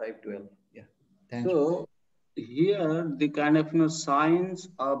 1512. Yeah. Thank you. So here the kind of science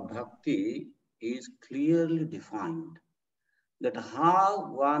of bhakti is clearly defined. That how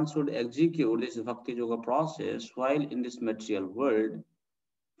one should execute this bhakti yoga process while in this material world,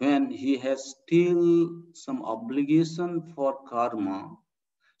 when he has still some obligation for karma,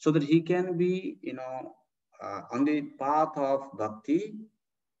 so that he can be, on the path of bhakti,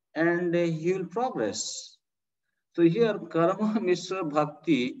 and he will progress. So here, karma mishra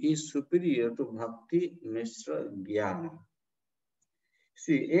bhakti is superior to bhakti mishra jnana.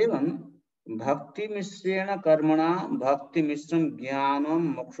 See, even bhakti mishrena karmana bhakti mishram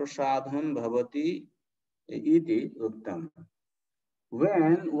jnanam moksha sadhanam bhavati iti uttam.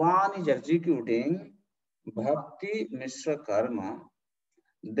 When one is executing bhakti mishra karma,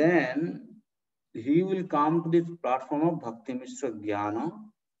 then he will come to the platform of bhakti mishra jnana,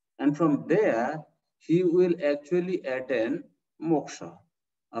 and from there he will actually attain moksha,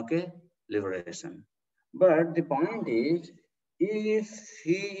 okay, liberation. But the point is, if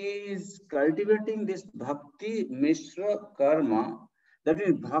he is cultivating this bhakti mishra karma, that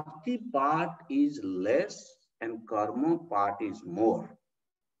means bhakti part is less and karma part is more.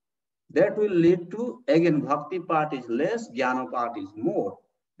 That will lead to, again, bhakti part is less, jnana part is more.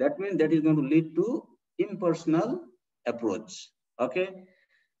 That means that is going to lead to impersonal approach, okay?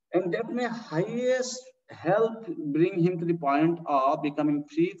 And that may highest help bring him to the point of becoming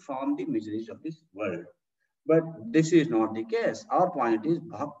free from the miseries of this world. But this is not the case. Our point is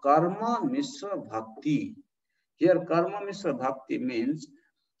karma mishra bhakti. Here karma mishra bhakti means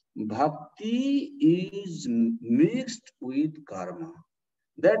bhakti is mixed with karma.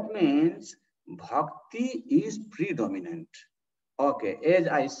 That means bhakti is predominant. Okay, as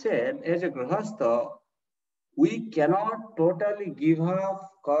I said, as a grahastha, we cannot totally give up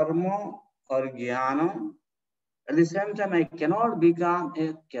karma or jnana. At the same time, I cannot become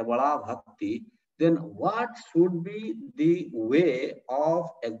a Kevala Bhakti. Then what should be the way of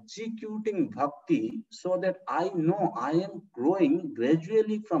executing Bhakti so that I know I am growing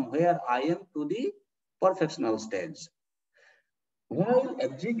gradually from where I am to the perfectional stage? While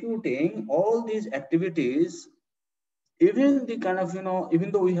executing all these activities, even the kind of,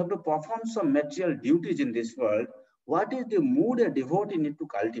 even though we have to perform some material duties in this world, what is the mood a devotee need to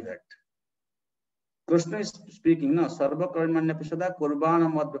cultivate? Krishna is speaking, na sarva karmanya prasada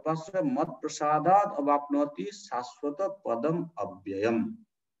kurbana mad vipasya mad prasadad avapnoti saswata padam abhyayam.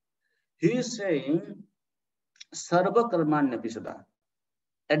 He is saying sarva karmanya prasada.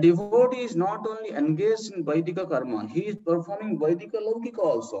 A devotee is not only engaged in Vaidika karma, he is performing Vaidika Laukika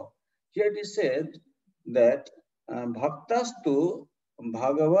also. Here it is said that bhaktastu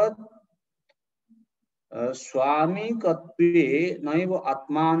bhagavat swami katve naiva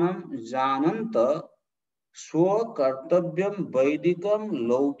atmanam jananta स्वकर्तव्यम वैदिकम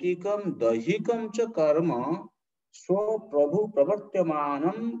लौकिकम दैहिकम च कर्म स्व प्रभु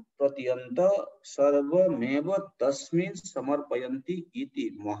प्रवर्त्यमानं प्रत्यंत सर्वमेव तस्मिन् समर्पयन्ति इति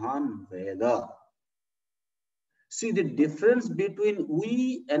महान वेद. See the difference between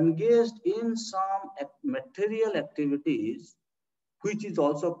we engaged in some material activities, which is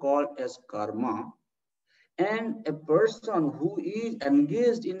also called as karma, and a person who is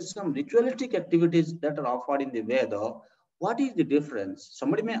engaged in some ritualistic activities that are offered in the Veda. What is the difference?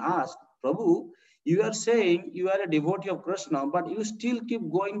 Somebody may ask, Prabhu, you are saying you are a devotee of Krishna, but you still keep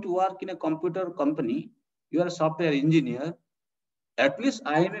going to work in a computer company. You are a software engineer. At least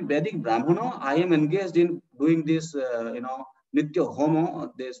I am a Vedic Brahmana. I am engaged in doing this, Nitya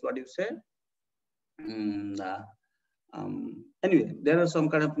Homo, this, what you say? Anyway, there are some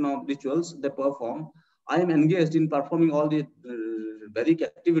kind of rituals they perform. I am engaged in performing all the Vedic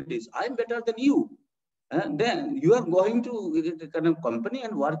activities. I am better than you. And then you are going to a kind of company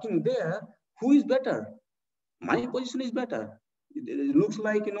and working there. Who is better? My position is better. It looks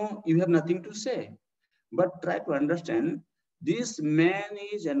like, you have nothing to say. But try to understand, this man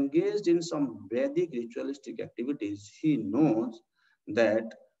is engaged in some Vedic ritualistic activities. He knows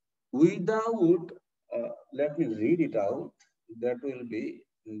that without, let me read it out, that will be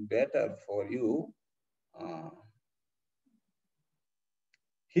better for you.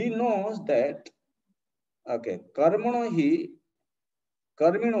 He knows that, okay, karmino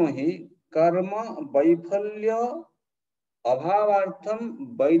hi karma vaifalya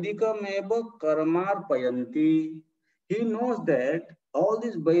abhavartham vaidikameva karmarpayanti. He knows that all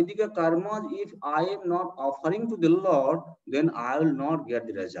these Vaidika karmas, if I am not offering to the Lord, then I will not get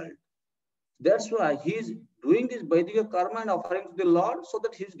the result. That's why he is doing this Vaidika karma and offering to the Lord so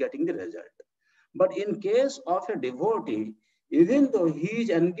that he is getting the result. But in case of a devotee, even though he is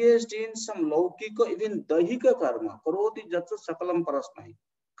engaged in some laukika, even dahika karma, karoti jatsa sakalam parasmai,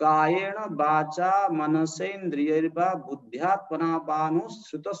 kayena bacha manasendriyarva buddhyatmanapano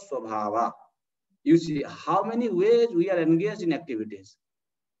sruta swabhava. You see how many ways we are engaged in activities.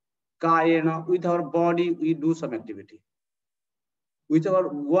 Kayena, with our body, we do some activity. With our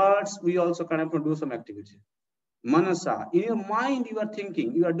words, we also kind of do some activity. Manasa, in your mind, you are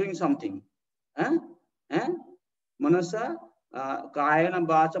thinking, you are doing something. Manasa, kayana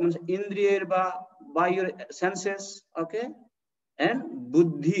bacha, indriyarva, by your senses, okay? And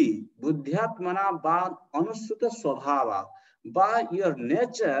buddhi, buddhyatmana ba anusruta swabhava. By your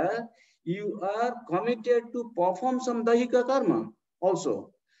nature, you are committed to perform some dahika karma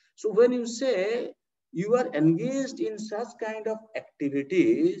also. So when you say you are engaged in such kind of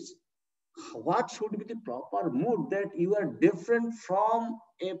activities, what should be the proper mood that you are different from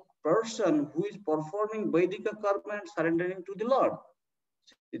a person who is performing Vaidika karma and surrendering to the Lord?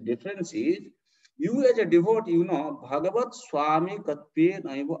 The difference is, you as a devotee, Bhagavat Swami Katpe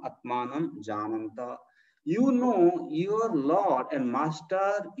Naiva Atmanam Jananta. You know your Lord and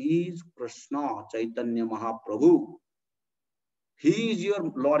Master is Krishna Chaitanya Mahaprabhu. He is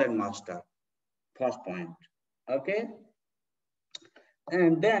your Lord and Master. First point. Okay?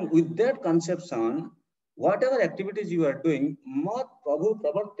 And then with that conception, whatever activities you are doing, mat prabhu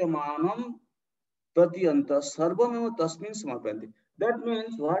pravartyamanam pratyanta sarvameva tasmin samarpanti. That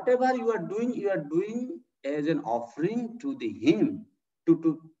means whatever you are doing as an offering to the him,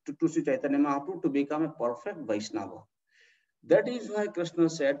 to Sri Chaitanya Mahaprabhu, to become a perfect Vaishnava. That is why Krishna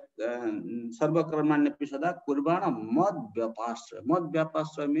said, Sarva karmanya pisada kurbana mad vyapasra. Mad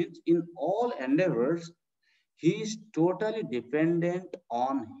vyapasra means in all endeavors, he is totally dependent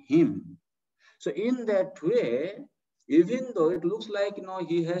on him. So in that way, even though it looks like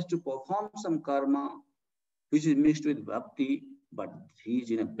he has to perform some karma which is mixed with bhakti, but he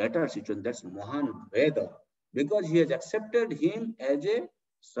is in a better situation. That's Mahan Veda, because he has accepted him as a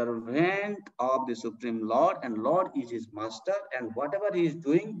servant of the Supreme Lord, and Lord is his master, and whatever he is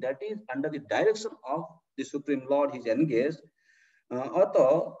doing, that is under the direction of the Supreme Lord he is engaged.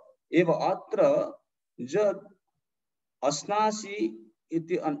 Ato eva atra jad asnasi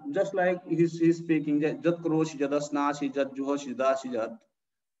iti, just like he's speaking, jad kroshi jad asnasi jad juhoshi dasi jad.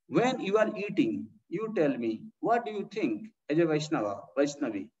 When you are eating, you tell me, what do you think as a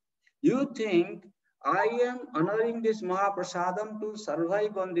Vaishnavi? You think, I am honoring this Mahaprasadam to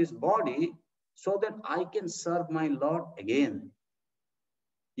survive on this body so that I can serve my Lord again.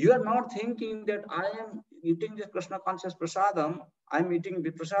 You are not thinking that I am eating this Krishna conscious prasadam, I am eating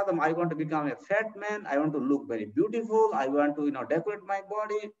the prasadam, I want to become a fat man, I want to look very beautiful, I want to decorate my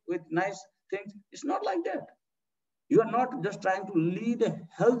body with nice things. It's not like that. You are not just trying to lead a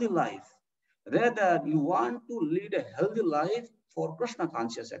healthy life. Rather, you want to lead a healthy life for Krishna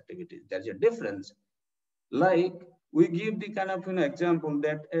conscious activities. There's a difference. Like we give the kind of example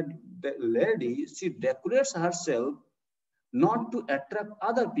that the lady, she decorates herself not to attract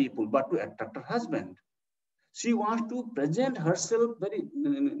other people, but to attract her husband. She wants to present herself very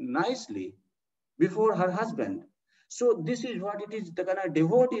nicely before her husband. So this is what it is, the kind of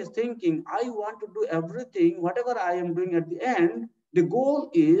devotee is thinking, I want to do everything, whatever I am doing at the end, the goal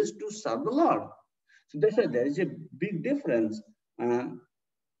is to serve the Lord. So that's why there is a big difference.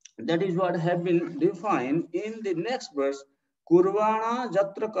 That is what have been defined in the next verse. Kurvana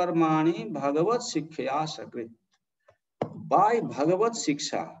jatra karmani bhagavat sikkhya sakrit. By bhagavat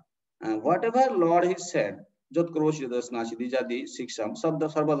siksha, whatever Lord has said, jat krosh yadasnasi, these are the siksha,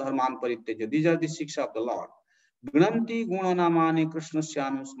 sabda sarva dharman paritteja, these are the siksha of the Lord. Gnanti gunanamani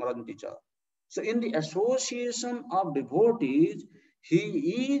krishnasyanam smaranti cha. So in the association of devotees,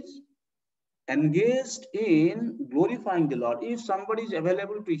 he is engaged in glorifying the Lord. If somebody is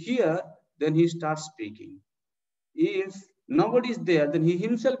available to hear, then he starts speaking. If nobody is there, then he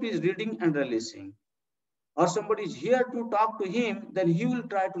himself is reading and releasing. Or somebody is here to talk to him, then he will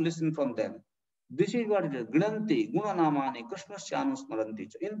try to listen from them. This is what it is. Granti, Gunanamani, Krishna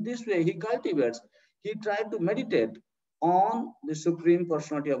Smaranti. In this way, he cultivates, he tried to meditate on the Supreme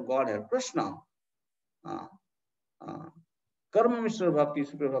Personality of Godhead, Krishna. Karma Mr. Bhakti,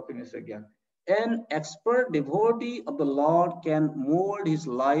 Super Bhakti Mr. Gyan. An expert devotee of the Lord can mold his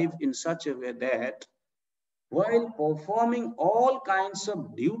life in such a way that while performing all kinds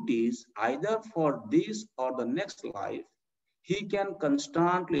of duties, either for this or the next life, he can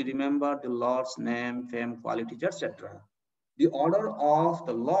constantly remember the Lord's name, fame, qualities, etc. The order of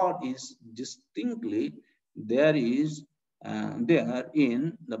the Lord is distinctly there in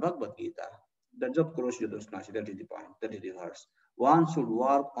the Bhagavad Gita. That is the point, that is the verse. One should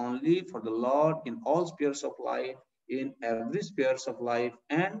work only for the Lord in all spheres of life, in every spheres of life,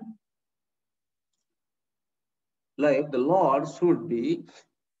 and like the Lord should be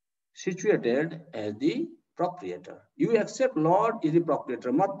situated as the proprietor. You accept Lord is the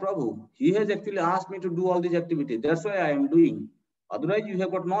proprietor, not Prabhu. He has actually asked me to do all these activities. That's why I am doing. Otherwise, you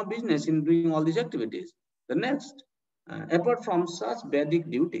have got no business in doing all these activities. The next, apart from such Vedic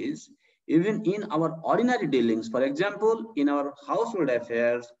duties, even in our ordinary dealings, for example, in our household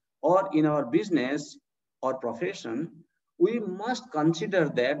affairs or in our business or profession, we must consider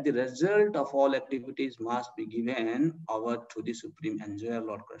that the result of all activities must be given over to the Supreme Enjoyer,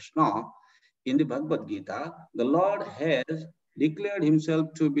 Lord Krishna. In the Bhagavad Gita, the Lord has declared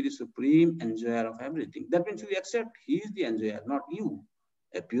himself to be the supreme enjoyer of everything. That means you accept he is the enjoyer, not you.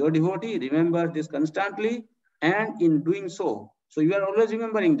 A pure devotee remembers this constantly, and in doing so, you are always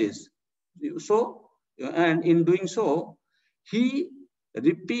remembering this. And in doing so, he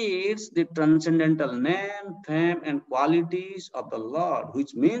repeats the transcendental name, fame, and qualities of the Lord,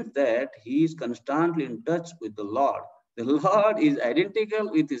 which means that he is constantly in touch with the Lord. The Lord is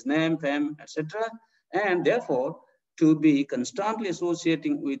identical with his name, fame, etc. And therefore, to be constantly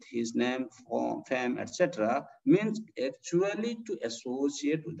associating with his name, fame, etc. means actually to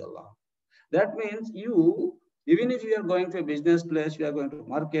associate with the Lord. That means you, even if you are going to a business place, you are going to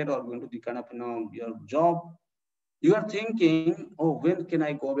market or going to the kind of, your job, you are thinking, oh, when can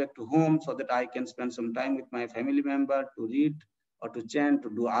I go back to home so that I can spend some time with my family member to read or to chant, to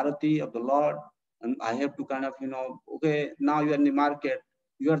do arati of the Lord. And I have to kind of, okay, now you are in the market.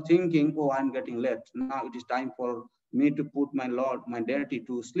 You are thinking, oh, I'm getting late. Now it is time for me to put my Lord, my deity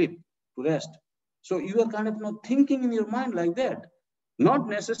to sleep, to rest. So you are kind of thinking in your mind like that. Not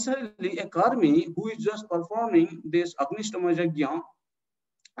necessarily a karmi who is just performing this Agnishtama Yajna,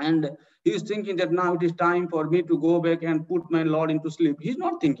 and he is thinking that now it is time for me to go back and put my Lord into sleep. He's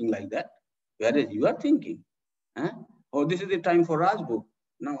not thinking like that. Whereas you are thinking, oh, this is the time for Rajbhog.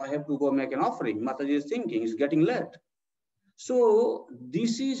 Now I have to go make an offering. Mataji is thinking, it's getting late. So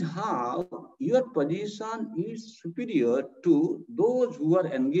this is how your position is superior to those who are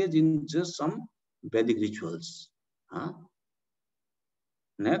engaged in just some Vedic rituals.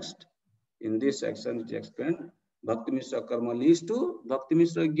 Next, in this section, it explained Bhakti Mishra Karma leads to Bhakti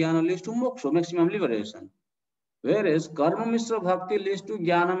Mishra Jnana leads to moksha, maximum liberation. Whereas Karma Mishra Bhakti leads to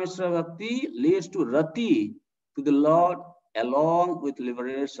Jnana Mishra Bhakti leads to Rati, to the Lord along with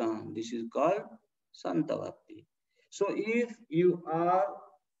liberation. This is called Santa Bhakti. So if you are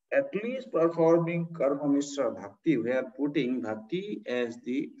at least performing Karma Mishra Bhakti, we are putting Bhakti as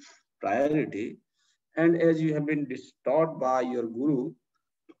the priority, and as you have been taught by your Guru,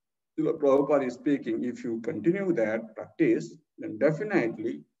 Prabhupada is speaking, if you continue that practice, then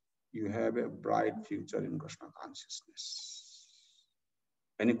definitely you have a bright future in Krishna consciousness.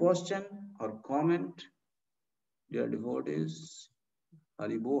 Any question or comment, dear devotees?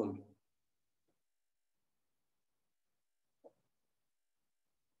 Hari Bol.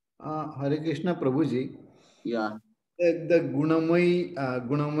 Hare Krishna Prabhuji. Yeah. The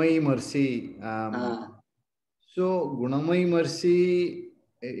Gunamai mercy. So Gunamai mercy,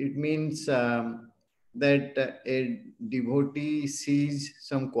 it means that a devotee sees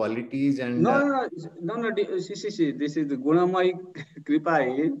some qualities and No. See. This is the Gunamai Kripa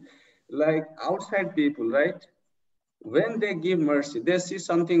is like outside people, right? When they give mercy, they see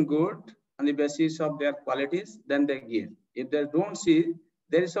something good on the basis of their qualities, then they give. If they don't see,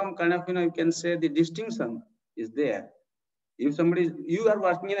 there is some kind of, you can say the distinction is there. If you are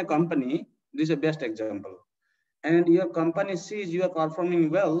working in a company, this is the best example. And your company sees you are performing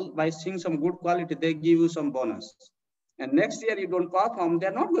well by seeing some good quality, they give you some bonus. And next year you don't perform,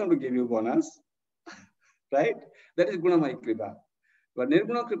 they're not going to give you bonus, right? That is Gunamai Kripa. But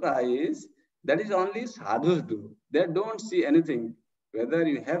Nirguna Kripa is, that is only sadhus do. They don't see anything. Whether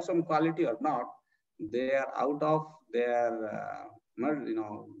you have some quality or not, they are out of their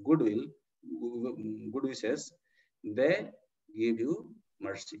goodwill, good wishes. They give you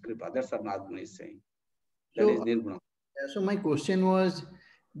mercy, Kripa. That's what Nagmani is saying. That is Nirguna. So my question was,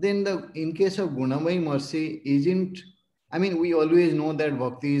 then in case of Gunamai mercy, I mean, we always know that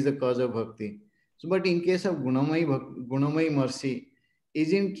bhakti is the cause of bhakti. So, but in case of Gunamai mercy,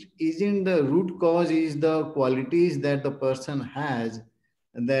 isn't the root cause is the qualities that the person has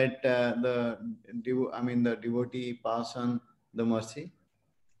that the devotee pass on the mercy?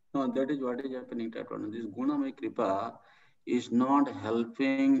 No, that is what is happening. This Gunamai Kripa is not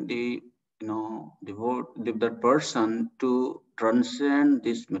helping that person to transcend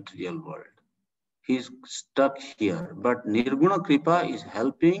this material world. He's stuck here. But Nirguna Kripa is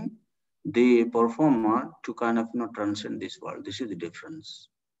helping the performer to kind of transcend this world. This is the difference.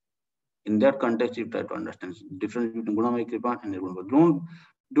 In that context, you try to understand the difference between Gunamai Kripa and Nirguna Kripa.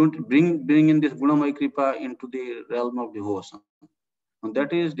 Don't bring in this Gunamai Kripa into the realm of devotion. And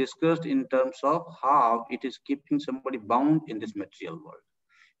that is discussed in terms of how it is keeping somebody bound in this material world.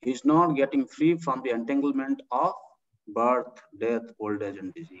 He is not getting free from the entanglement of birth, death, old age,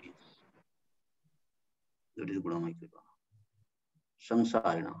 and disease. That is Gunamai Kripa.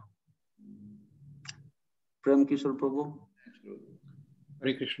 Sansarina. Prem Kishore Prabhu.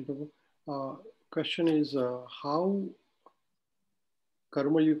 Hare Krishna Prabhu. Question is how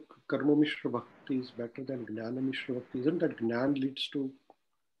Karma Mishra Bhakti is better than Gnana Mishra Bhakti? Isn't that Gnan leads to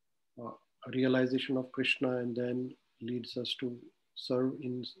a realization of Krishna and then leads us to serve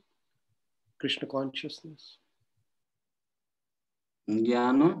in Krishna consciousness?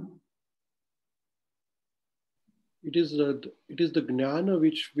 Jnana? It is the Gnana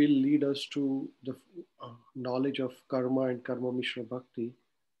which will lead us to the knowledge of Karma and Karma Mishra Bhakti.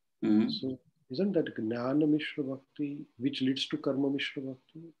 Mm-hmm. So isn't that Gnana Mishra Bhakti which leads to Karma Mishra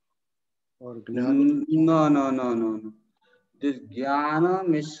Bhakti? Or Gnana? No. This Jnana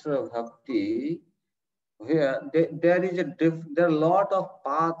Mishra Bhakti, where there are a lot of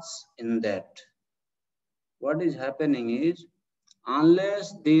paths in that. What is happening is,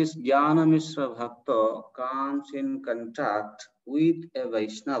 unless this Jnana Mishra Bhakta comes in contact with a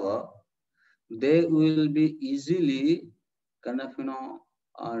Vaishnava, they will be easily kind of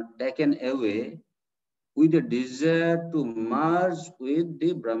taken away with a desire to merge with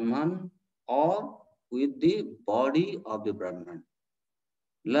the Brahman or with the body of the Brahman.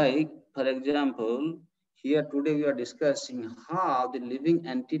 Like, for example, here today we are discussing how the living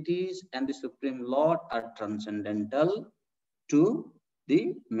entities and the Supreme Lord are transcendental to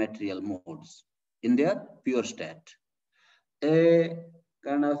the material modes in their pure state. A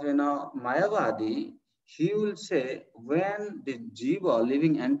kind of Mayavadi, he will say when the jiva,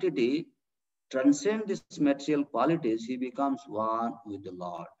 living entity, transcends these material qualities, he becomes one with the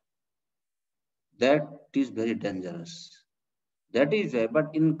Lord. That is very dangerous. That is why, but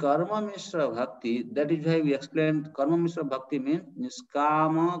in Karma Mishra Bhakti, that is why we explained Karma Mishra Bhakti means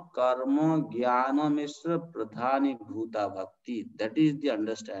Niskama Karma Jnana Mishra Pradhani Bhuta Bhakti. That is the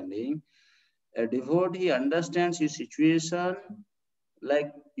understanding. A devotee understands his situation,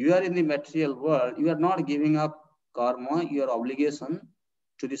 like you are in the material world, you are not giving up karma, your obligation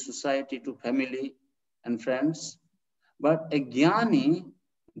to the society, to family and friends. But a jnani,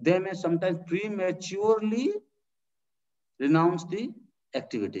 they may sometimes prematurely renounce the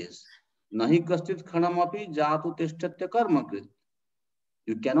activities. Nahi kastit khanamapi jatu tishtatya karmakrit.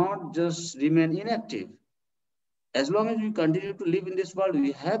 You cannot just remain inactive. As long as we continue to live in this world,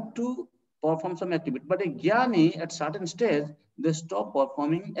 we have to perform some activity. But a jnani, at certain stage, they stop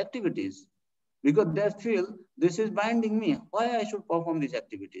performing activities because they feel this is binding me. Why I should perform these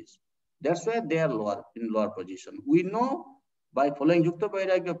activities? That's why they are in lower position. We know by following Yukta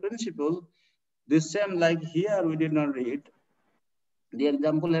Vairagya principle, this same like here we did not read, The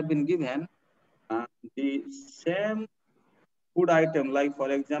example have been given. The same food item, like for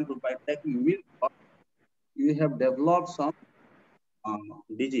example, by taking milk, you have developed some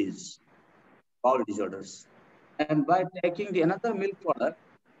disease, bowel disorders. And by taking the another milk product,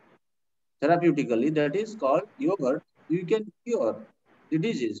 therapeutically, that is called yogurt, you can cure the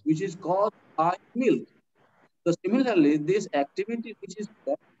disease which is caused by milk. So similarly, this activity which is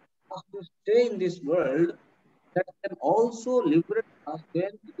for us to stay in this world, that can also liberate us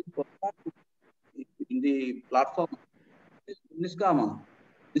when we perform in the platform. Niskama.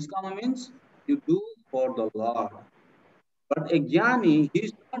 Niskama means you do for the Lord. But a jnani, he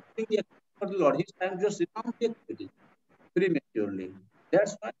is not doing the activity for the Lord. He is trying to just renounce the activity prematurely.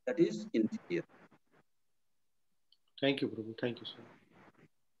 That's why that is inferior. Thank you, Prabhu. Thank you, sir.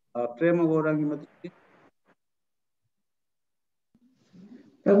 Prema Gaurangi Mataji.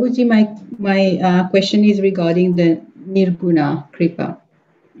 Prabhuji, my question is regarding the Nirguna Kripa.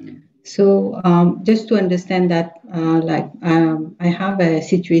 So just to understand that, I have a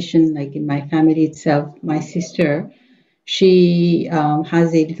situation like in my family itself. My sister, she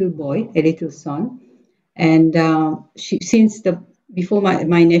has a little boy, a little son, and she since the before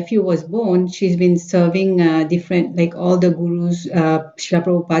my nephew was born, she's been serving different, like all the gurus, Srila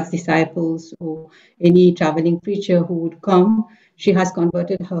Prabhupada's disciples, or any traveling preacher who would come. She has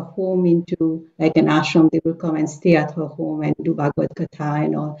converted her home into like an ashram. They will come and stay at her home and do Bhagavad Katha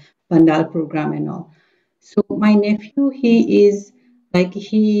and all, Pandal program and all. So my nephew, he is like,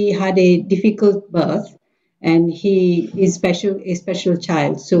 he had a difficult birth, and he is a special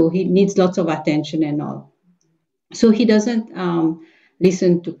child. So he needs lots of attention and all. So he doesn't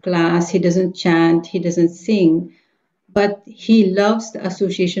listen to class, he doesn't chant, he doesn't sing, but he loves the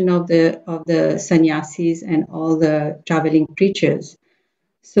association of the sannyasis and all the traveling preachers.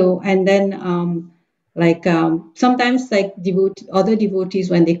 So, and then sometimes like other devotees,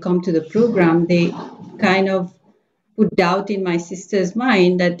 when they come to the program, they kind of put doubt in my sister's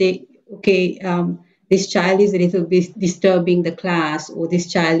mind that this child is a little bit disturbing the class, or this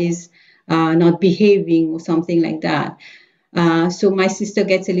child is not behaving, or something like that. So my sister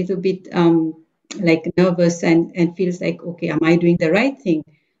gets a little bit like nervous, and feels like, okay, am I doing the right thing?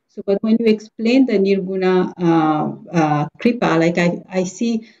 So, but when you explain the Nirguna Kripa, like I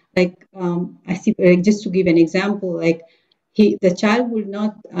see, just to give an example, like the child will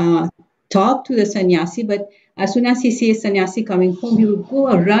not talk to the sannyasi, but as soon as he sees sannyasi coming home, he will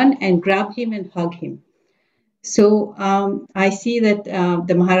go run and grab him and hug him. So I see that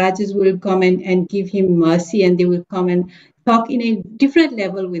the Maharajas will come and give him mercy, and they will come and talk in a different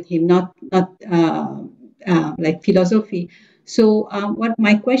level with him, not like philosophy. So what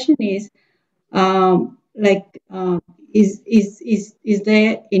my question is, like, is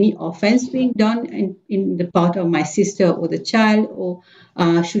there any offense being done in the part of my sister or the child, or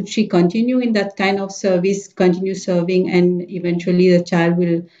should she continue in that kind of service, continue serving, and eventually the child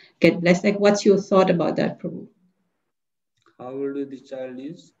will get blessed? Like, what's your thought about that, Prabhu? How old the child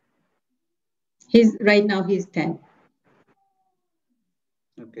is? Right now he's 10.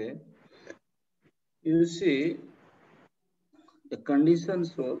 Okay. You see, the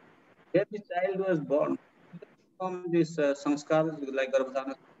conditions so when the child was born, from this sanskaras like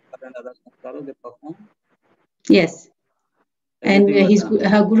Garbhadana and other sanskaras they perform. Yes. And Everything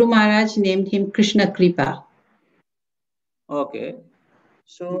her Guru Maharaj named him Krishna Kripa. Okay.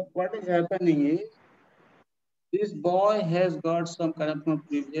 So what is happening is, this boy has got some kind of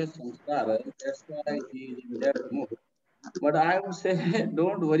previous sanskara. That's why he is in that mood. But I would say,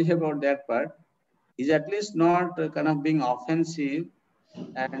 don't worry about that part. He's at least not kind of being offensive.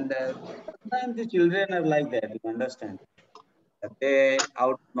 And sometimes the children are like that, you understand. They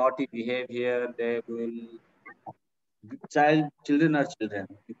out naughty behavior, they will. Children are children.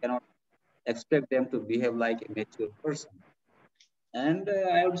 You cannot expect them to behave like a mature person. And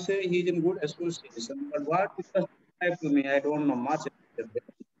I would say he's in good association. But what you just described to me, I don't know much about it.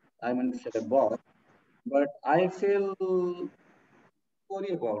 I'm a boss, but I feel sorry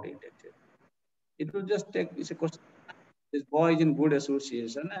about it. Actually, it will just take. It's a question. This boy is in good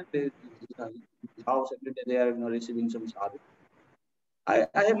association, and his house every day they are receiving some sadhu. I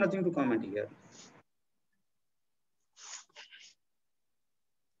have nothing to comment here.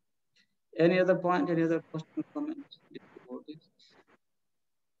 Any other point? Any other question, comments?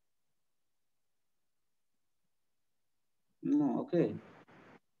 No, okay.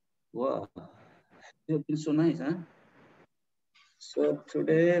 Wow, you have been so nice, huh? So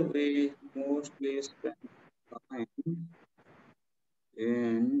today we mostly spend time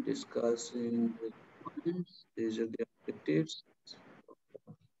in discussing the points. These are the objectives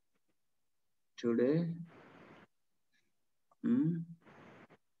today.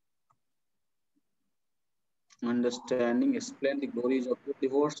 understanding, explain the glories of pure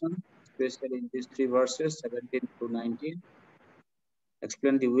devotion, especially in these three verses, 17 to 19.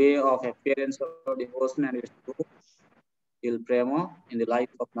 Explain the way of appearance of devotion and its fruit, till prema, in the life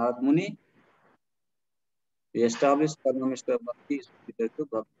of Narad Muni. We established Karma Mishra Bhakti is superior to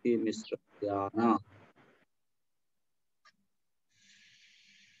Bhakti Mishra Dhyana.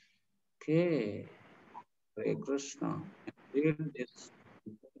 Okay, Hare Krishna. Read this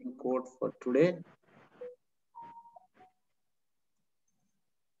quote for today.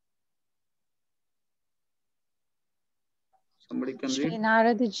 Somebody can Shri read.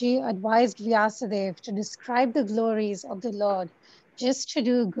 Narada Ji advised Vyasadeva to describe the glories of the Lord, just to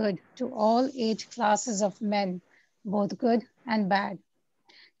do good to all 8 classes of men, both good and bad.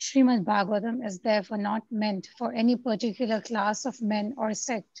 Srimad Bhagavatam is therefore not meant for any particular class of men or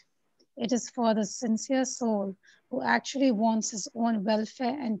sect. It is for the sincere soul who actually wants his own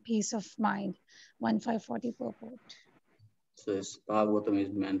welfare and peace of mind. 1540 purport. So this Bhagavatam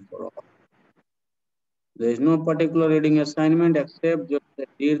is meant for all. There is no particular reading assignment except just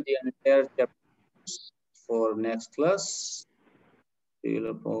read the entire chapter for next class.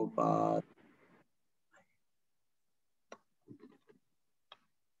 Hare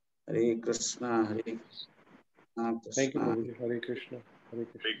Krishna, Hare Krishna, Thank you, Krishna. Prabhuji. Hare Krishna. Hare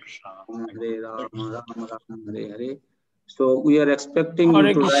Krishna. Hare Rama, Rama Rama, Hare Hare. So we are expecting Hare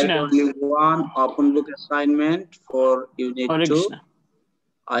you to write Krishna. only one open book assignment for unit Hare 2. Krishna.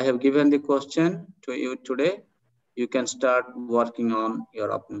 I have given the question to you today. You can start working on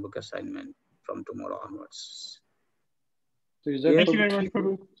your open book assignment from tomorrow onwards. So is that Thank you very much,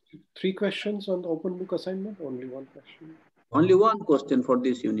 Prabhu. 3 questions on the open book assignment? Only 1 question? Only one question for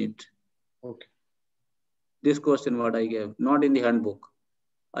this unit. Okay. This question what I gave, not in the handbook.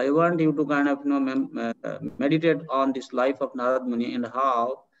 I want you to kind of meditate on this life of Narad Muni and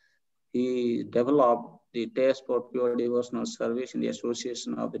how he developed the taste for pure devotional service in the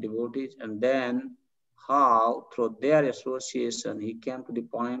association of the devotees, and then how through their association he came to the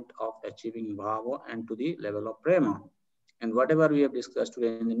point of achieving bhava and to the level of prema. And whatever we have discussed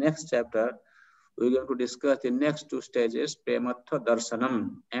today in the next chapter, we're going to discuss the next 2 stages, prematha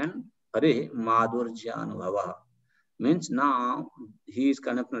darshanam and hare madhurjyanubhava. Means now he is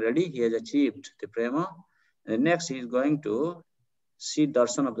kind of ready, he has achieved the prema. And next he is going to see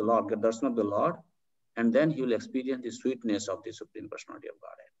darshan of the Lord, get darshan of the Lord, and then he will experience the sweetness of the Supreme Personality of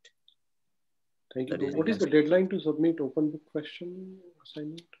Godhead. Thank you. What is the deadline to submit open book question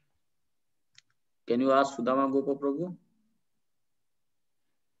assignment? Can you ask Sudama Gopa Prabhu?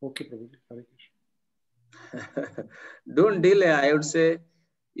 Okay, Prabhu. Hare Krishna. Don't delay. I would say,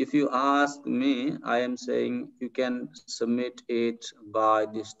 if you ask me, I am saying you can submit it by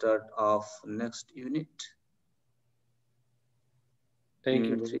the start of next unit. Thank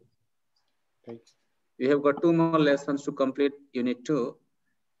unit you. 3. Thank you. We have got 2 more lessons to complete unit 2.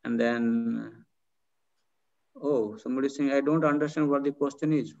 And then, oh, somebody is saying, I don't understand what the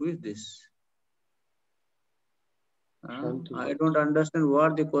question is. Who is this? I don't understand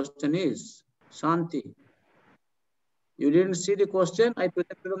what the question is. Shanti. You didn't see the question I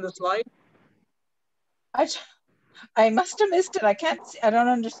presented on the slide? I must have missed it. I can't see, I don't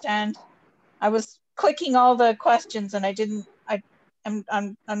understand. I was clicking all the questions and I didn't,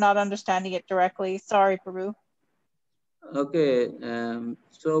 I'm not understanding it directly. Sorry, Prabhu. Okay.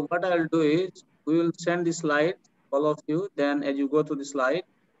 So what I'll do is we will send the slide, all of you. Then as you go to the slide,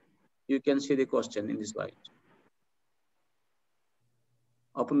 you can see the question in the slide.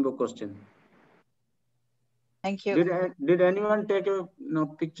 Open book question. Thank you. Did anyone take a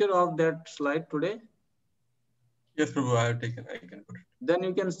picture of that slide today? Yes, Prabhu, I have taken. I can put it. Then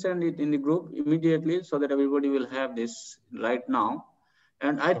you can send it in the group immediately so that everybody will have this right now.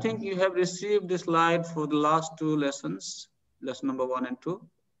 And I think you have received this slide for the last 2 lessons, lesson number 1 and 2.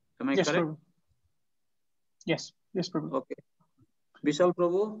 Am I correct? Prabhu. Yes, Prabhu. Okay. Vishal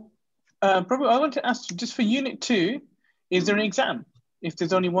Prabhu? Prabhu, I want to ask you, just for unit 2, is there an exam? If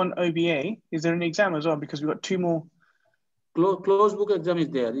there's only one OBA, is there an exam as well? Because we've got 2 more. Close book exam is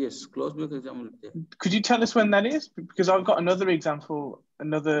there. Yes, close book exam is there. Could you tell us when that is? Because I've got another exam for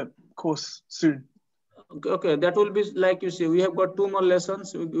another course soon. Okay, that will be like you see, we have got 2 more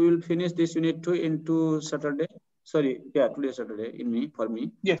lessons. We will finish this unit 2 into Saturday. Sorry, yeah, today Saturday for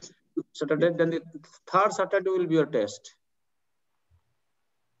me. Yes. Saturday, then the 3rd Saturday will be your test.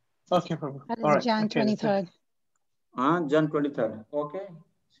 Okay, Prabhu. That is all right. Jan 23rd. Jan 23rd. Okay.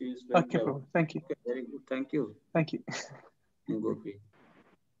 She is very okay, clever. Prabhu. Thank you. Okay, very good. Thank you. Thank you. Gopi.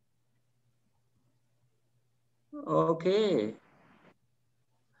 Okay.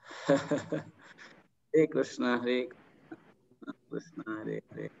 Hare Krishna, Hare Krishna, Hare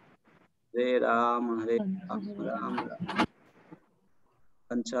Hare. Hare Ram, Hare Ram, Ram Ram.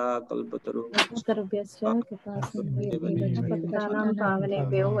 Pancha kalpataru. सर्वभ्यश्च कृपासिन्धुभ्यश्च पतितानां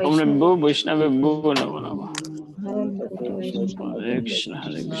पावनेभ्यो Omnibus वैष्णवेभ्यो Vaishnava Namo Namo. Hare Krishna Hare Krishna,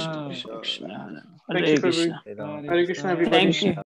 Hare Krishna, Krishna Krishna, Thank Hare you, Prabhu. Krishna. Hare Krishna, everybody. Thank you.